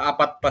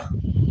naka-apat pa.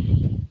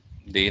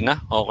 Hindi na.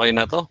 Okay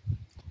na to.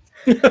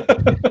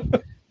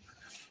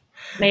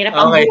 Mahirap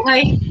ang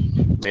buhay.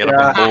 Mahirap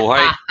ang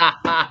buhay.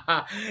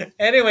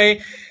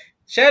 Anyway,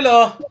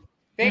 Shelo,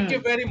 thank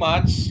you very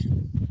much.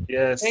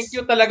 Yes. Thank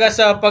you talaga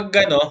sa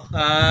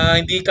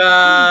hindi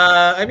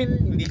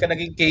ka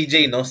naging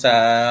KJ, no, sa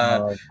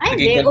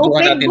naging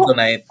kwentuhan natin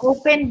tonight.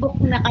 Open book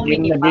na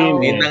kami ni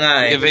Pao. Yun na nga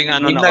eh. Giving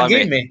na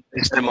kami.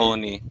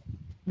 Testimony.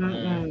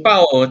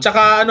 Pao,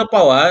 tsaka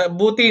Pao,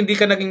 buti hindi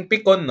ka naging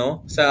pikon,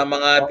 no, sa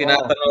mga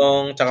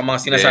tinatanong, tsaka mga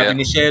sinasabi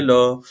ni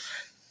Shelo.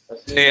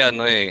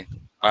 Kasi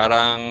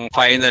parang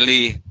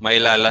finally,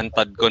 may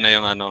lalantad ko na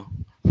yung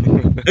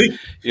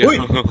Uy!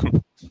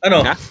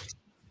 Ano? Ha?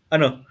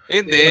 Ano?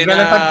 Hindi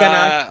maglalantad ka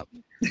na?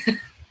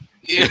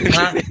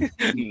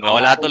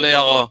 Nawala tuloy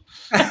ako.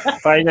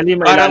 Finally,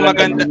 may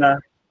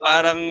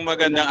parang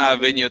magandang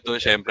avenue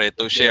to, syempre,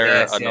 to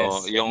share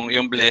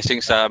yung blessing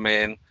sa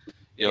amin.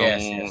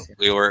 Yung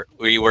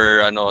we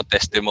were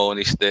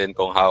testimonies din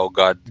kung how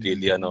God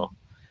really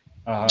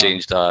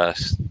changed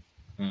us.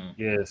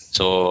 Yes.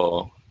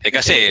 So,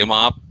 kasi yung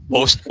mga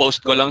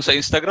post ko lang sa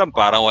Instagram,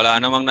 parang wala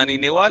namang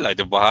naniniwala.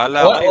 Di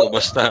bahala kayo,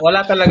 basta.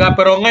 Wala talaga,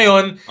 pero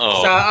ngayon,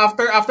 sa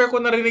after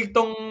ko narinig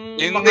tong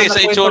hindi,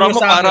 sa itsura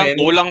mo parang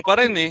kulang pa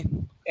rin eh.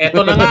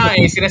 Eto na nga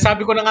eh,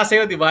 sinasabi ko na nga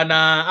sa'yo, di ba,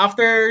 na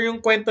after yung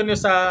kwento nyo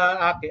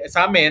sa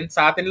amin,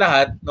 sa atin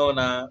lahat, no,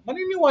 na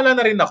maniniwala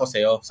na rin ako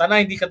sa'yo.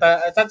 Sana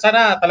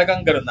sana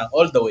talagang gano'n na,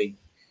 all the way.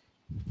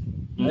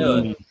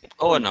 Ayun.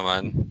 Oo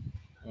naman.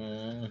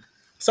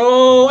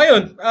 So,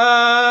 ayun,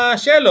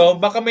 Shelo,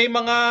 baka may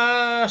mga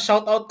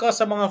shoutout ka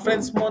sa mga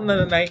friends mo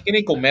na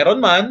nakikinig. Kung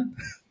meron man.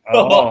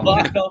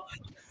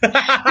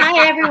 Hi,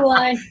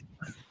 everyone!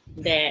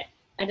 Hindi.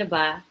 Ano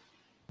ba?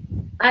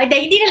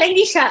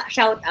 Hindi siya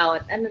shout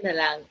out. Ano na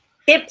lang,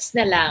 tips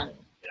na lang.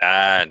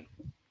 Yan.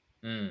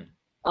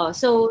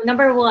 So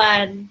number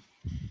 1,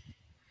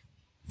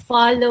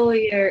 follow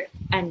your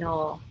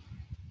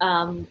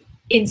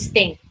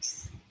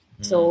instincts.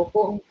 So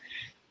kung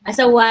as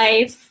a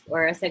wife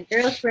or as a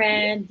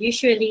girlfriend,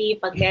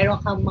 usually pag meron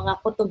kang mga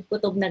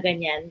kutob-kutob na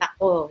ganyan,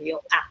 nako, yung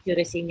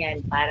accuracy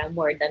niyan parang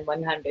more than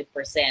 100%.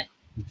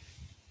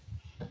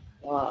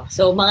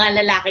 So mga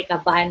lalaki,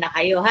 kabahan na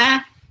kayo,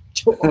 ha?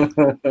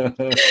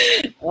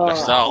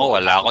 Basta ako,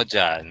 wala ako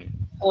dyan.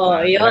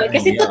 Yun.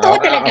 Kasi totoo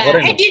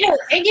talaga.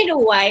 And you know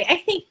why?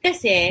 I think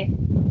kasi,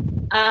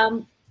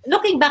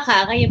 looking back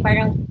ngayon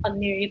parang pag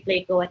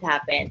ni-replay ko what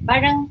happened,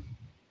 parang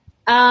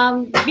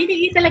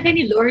binigay talaga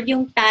ni Lord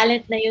yung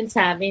talent na yun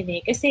sa amin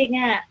eh. Kasi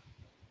nga,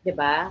 'di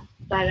ba?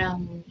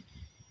 Parang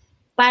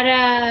para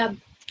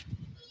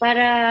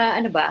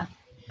ano ba?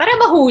 Para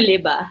mahuli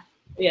ba?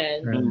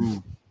 Yan.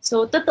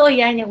 So totoo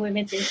 'yan, yung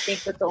women's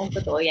instinct,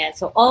 totoo yan.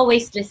 So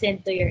always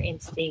listen to your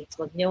instincts.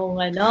 Wag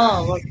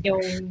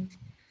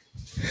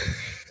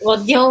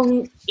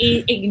niyong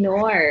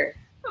i-ignore.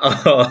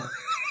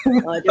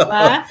 Di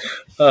ba?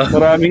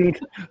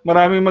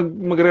 Maraming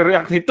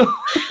magre-react nito.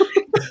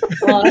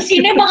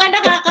 Sino mga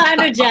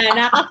nakakaano dyan?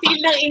 Nakaka-feel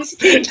ng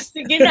instincts.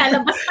 Sige na,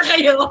 labas na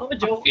kayo.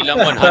 Joke.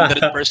 Ilang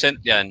 100%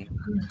 yan.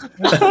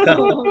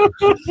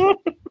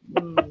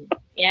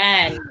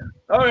 Yan.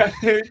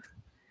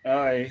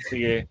 Okay,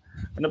 sige.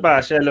 Ano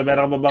pa, Shelo?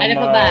 Meron ka ba bang... Ano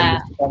pa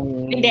ba?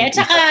 Hindi, at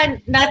saka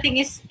nothing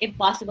is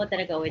impossible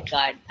talaga with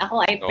God.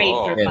 Ako, I prayed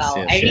for Pao.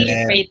 I really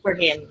prayed for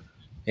him.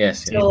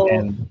 Yes. So,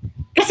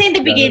 kasi in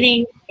the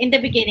beginning,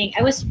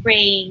 I was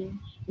praying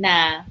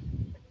na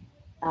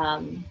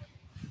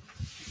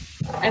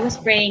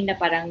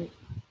parang,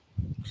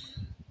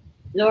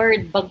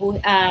 Lord,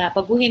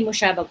 baguhin mo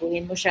siya,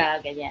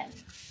 ganyan.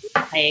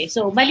 Okay,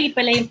 so mali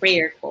pala yung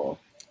prayer ko.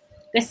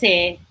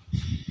 Kasi,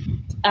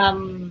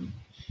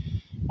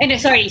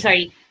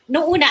 sorry.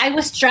 Noong una, I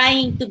was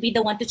trying to be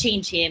the one to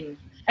change him.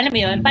 Alam mo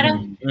yun?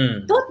 Parang,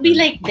 don't be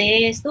like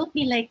this, don't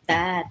be like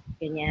that,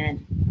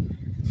 ganyan.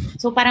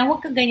 So parang huwag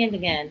kang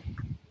ganyan.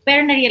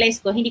 Pero na-realize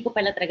ko, hindi ko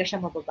pala talaga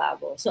siya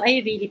mababago. So I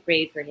really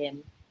prayed for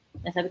him.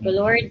 Nasabi ko,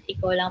 Lord,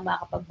 ikaw lang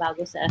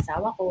makakapagbago sa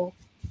asawa ko.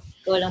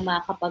 Ikaw lang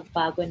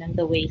makakapagbago ng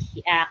the way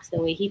he acts,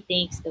 the way he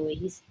thinks, the way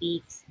he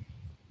speaks.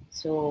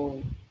 So,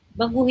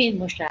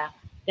 baguhin mo siya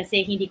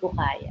kasi hindi ko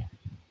kaya.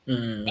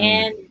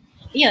 And,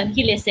 yun,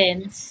 he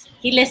listens.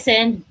 He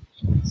listened.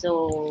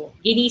 So,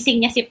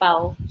 ginising niya si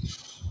Pao.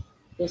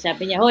 So,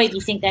 sabi niya, hoy,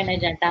 gising ka na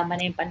dyan. Tama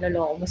na yung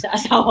panloloko mo sa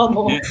asawa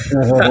mo.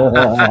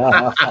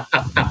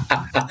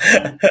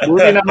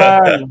 Buti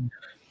naman.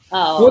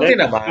 Buti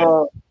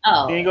naman.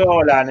 Hindi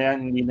ko wala na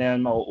yan. Hindi na yan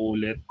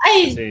mauulit.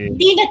 Ay,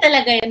 hindi na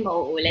talaga yan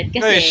mauulit.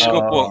 Kasi,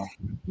 ko po.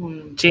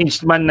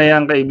 Changed man na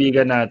yan,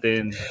 kaibigan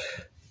natin.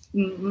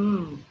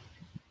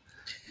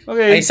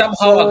 Okay. I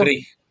somehow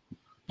agree.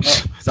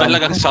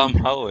 Talagang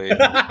somehow eh.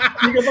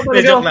 Hindi ka pa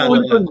talaga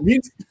fully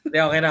convinced.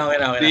 Okay na.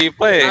 Hindi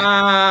pa eh.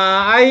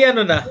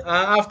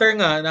 After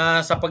nga,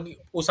 sa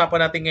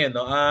pag-usapan natin ngayon,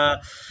 no,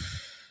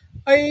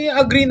 I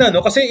agree na,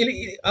 no? Kasi,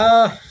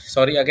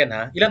 sorry again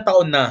ha, ilang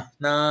taon na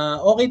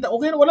okay,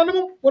 wala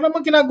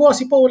namang ginagawa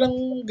si Pao,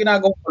 walang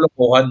ginagawang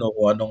kalokohan, no,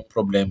 kung anong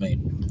problema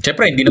yun.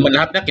 Siyempre, hindi naman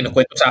lahat na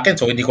kinukwento sa akin,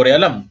 so hindi ko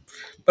rin alam.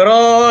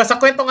 Pero sa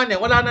kwento nga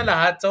niya, wala na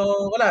lahat, so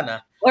wala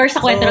na. Or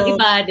sa kwento ng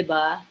iba, di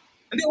ba?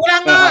 Hindi, wala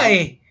nga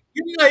eh.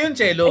 Yun nga yun,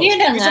 Chelo. Yun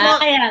na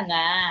nga, kaya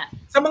nga.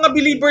 Sa mga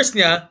believers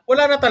niya,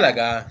 wala na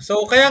talaga.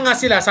 So, kaya nga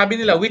sila, sabi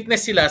nila,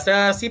 witness sila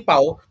sa si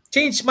Pao,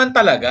 change man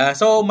talaga.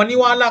 So,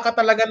 maniwala ka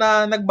talaga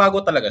na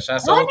nagbago talaga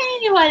siya. So,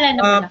 naniniwala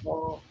naman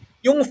ako.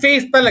 Yung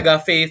faith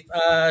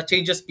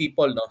changes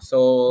people, no? So,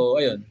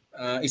 ayun.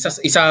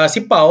 Isa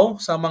si Pao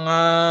sa mga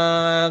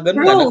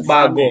ganun na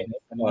nagbago.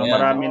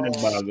 Marami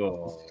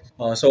nagbago.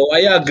 So,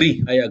 I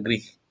agree.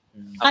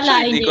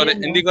 Actually,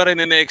 hindi ko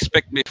rin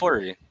na-expect before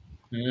eh.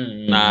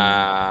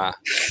 Na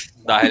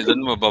dahil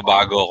doon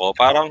mababago ako.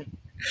 Parang,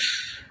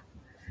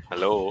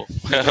 hello.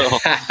 Pero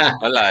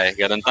wala eh.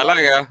 Ganun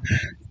talaga.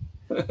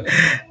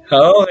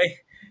 Okay.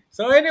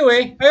 So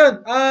anyway,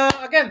 ayun.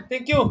 Again,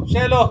 thank you,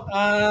 Shelo,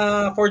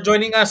 for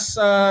joining us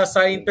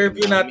sa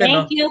interview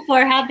natin. Thank you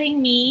for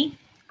having me.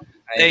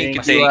 Thank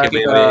you,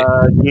 baby.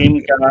 Game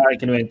ka,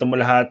 ikinuwento mo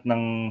lahat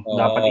ng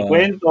dapat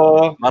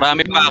ikwento.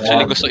 Marami pa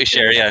actually gusto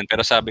i-share yan,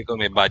 pero sabi ko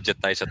may budget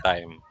tayo sa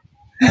time.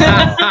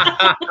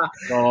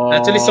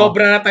 Actually,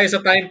 sobra na tayo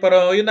sa time,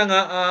 pero yun na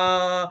nga,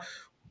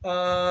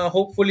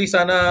 hopefully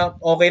sana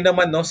okay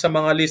naman, no, sa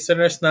mga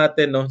listeners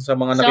natin, no, sa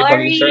mga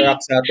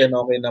nakipag-interact sa atin,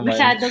 okay naman.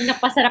 Masyadong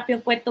napasarap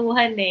yung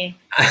kwentuhan eh.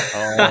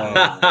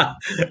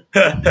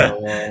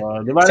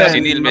 Diba,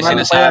 si Neil may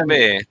sinasabi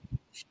eh.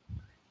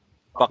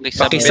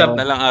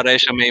 Pakisabit na lang ang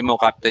resume mo,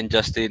 Captain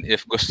Justin,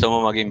 if gusto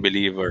mo maging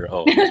believer.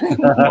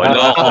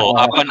 Wala ko.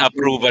 Upon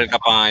approval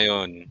ka pa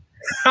ngayon.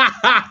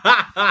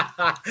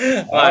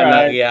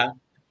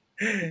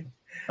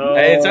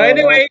 So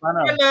anyway,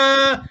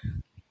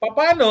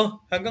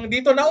 paano? Hanggang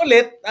dito na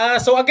ulit.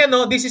 So again,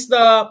 no, this is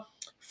the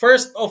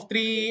first of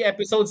 3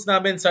 episodes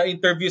namin sa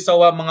interview sa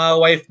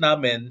mga wife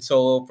namin.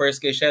 So,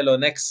 first kay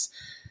Shelo. Next,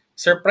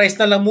 surprise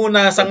na lang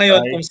muna sa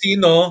ngayon kung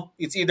sino.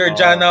 It's either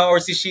Jana or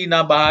si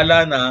Sheena.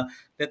 Bahala na.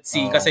 Let's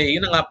see. Kasi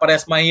yun na nga,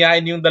 parehas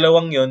mahihain yung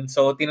dalawang yun.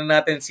 So, tingnan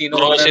natin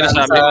sino. Pero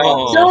sinasabi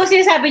mo. So,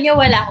 sinasabi niyo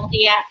wala akong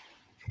iya.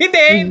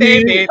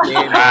 Hindi.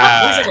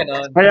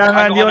 Kaya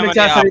nga hindi ako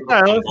nagsasalita.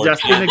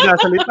 Justin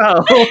nagsasalita.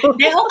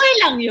 Hindi, okay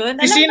lang yun.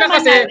 Si Sheena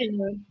kasi,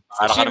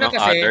 para ka naman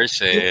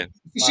others eh.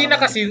 Si Sheena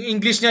kasi, yung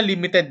English niya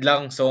limited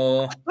lang.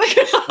 So,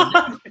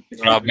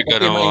 grabe ka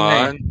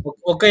naman.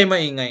 Huwag kayo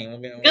maingay.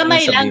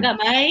 Gamay lang,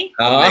 gamay.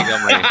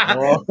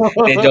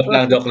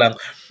 Joke lang.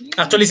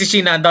 Actually, si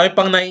Sheena, ang dami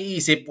pang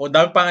naiisip o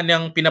dami pang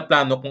niyang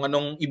pinaplano kung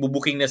anong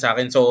ibubuking niya sa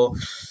akin. So,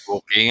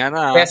 booking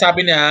na. Kaya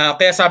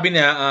sabi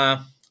niya,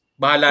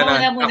 bahala na.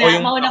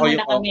 Mauna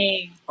muna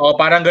kami.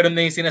 Parang ganun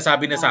na yung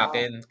sinasabi na sa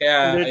akin.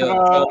 Kaya, ayun. So,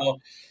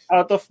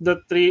 out of the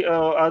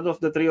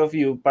three of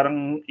you,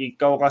 parang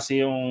ikaw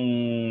kasi yung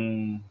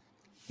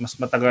mas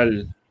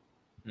matagal.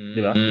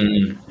 Di ba?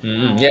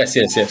 Yes.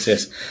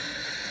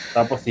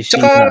 Tapos si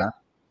Sheena.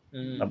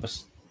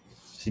 Tapos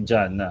si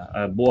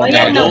Jana. Buwan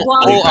na. Yun.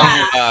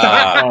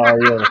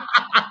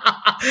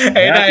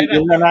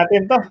 Ayun na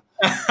natin to.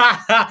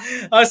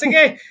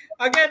 Sige.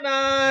 Again,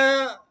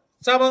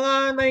 sa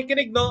mga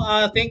nakikinig, no,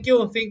 thank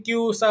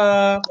you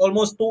sa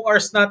almost 2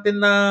 hours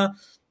natin na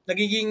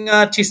nagiging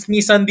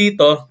chismisan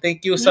dito.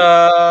 Thank you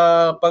sa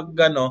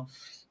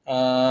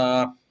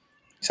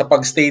sa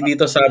pagstay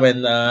dito sa amin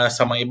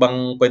sa mga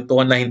ibang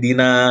kwentuhan na hindi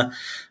na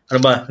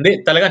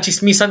hindi talagang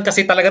chismisan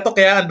kasi talaga to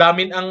kaya ang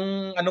dami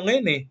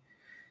ngayon eh.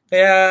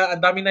 Kaya ang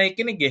dami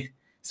nakikinig eh.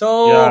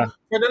 So,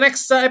 for the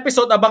next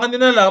episode, abangan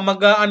niyo na lang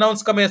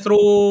mag-announce kami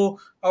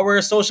through our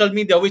social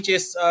media which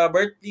is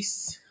Bert,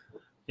 please.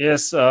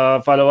 Yes,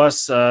 follow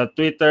us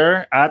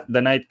Twitter at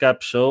The Nightcap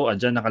Show.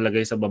 Diyan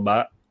nakalagay sa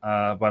baba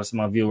para sa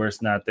mga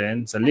viewers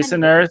natin. Sa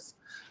listeners,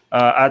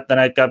 at The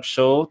Nightcap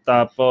Show.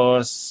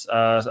 Tapos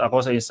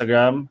ako sa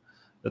Instagram,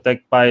 The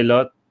Tech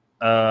Pilot.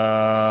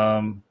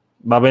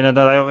 Babay na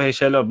tayo kay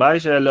Shelo. Bye,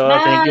 Shelo.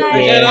 Bye. Thank you.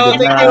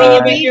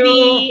 Thank you.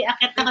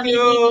 Akit na kami,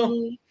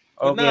 baby.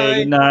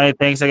 Okay, good night.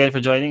 Thanks again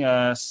for joining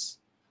us.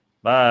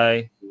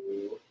 Bye.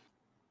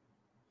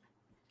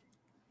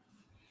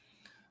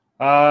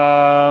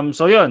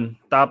 So yun.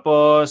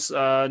 Tapos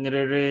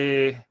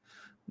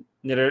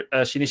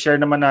sinishare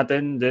naman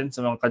natin din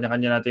sa mga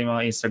kanya-kanya natin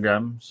mga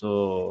Instagram.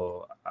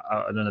 So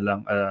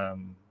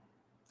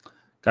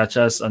catch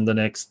us on the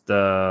next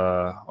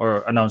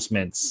or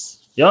announcements.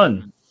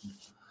 Yun.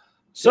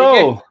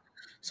 So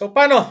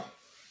paano?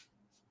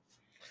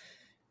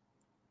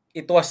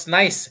 It was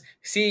nice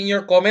seeing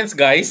your comments,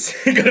 guys.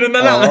 Ganun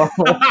na lang.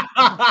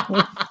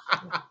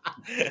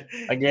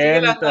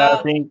 Again,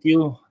 thank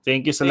you.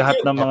 Thank you sa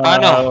lahat ng mga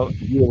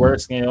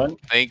viewers ngayon.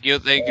 Thank you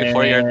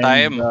for your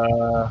time.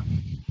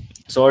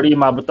 Sorry,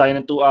 mabot tayo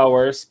ng 2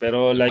 hours.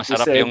 Pero like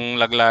masarap you said, yung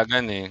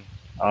laglagan eh.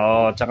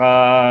 Tsaka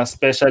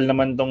special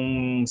naman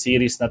tong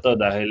series na to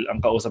dahil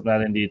ang kausap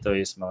natin dito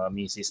is mga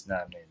misis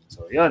namin.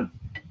 So, yun.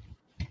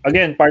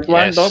 Again, part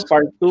 1 to,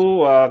 part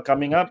 2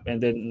 coming up, and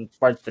then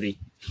part 3.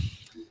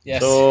 Yes.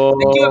 So,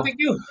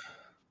 thank you.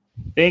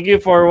 Thank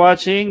you for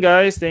watching,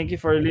 guys. Thank you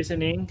for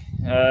listening.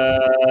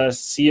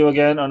 See you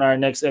again on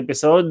our next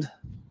episode.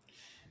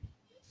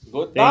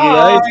 Goodbye. Thank you,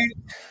 guys.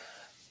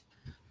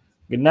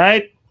 Good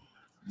night.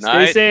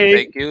 Stay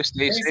safe. Thank you.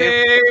 Stay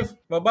safe.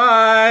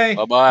 Bye-bye.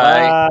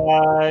 Bye-bye.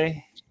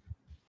 Bye.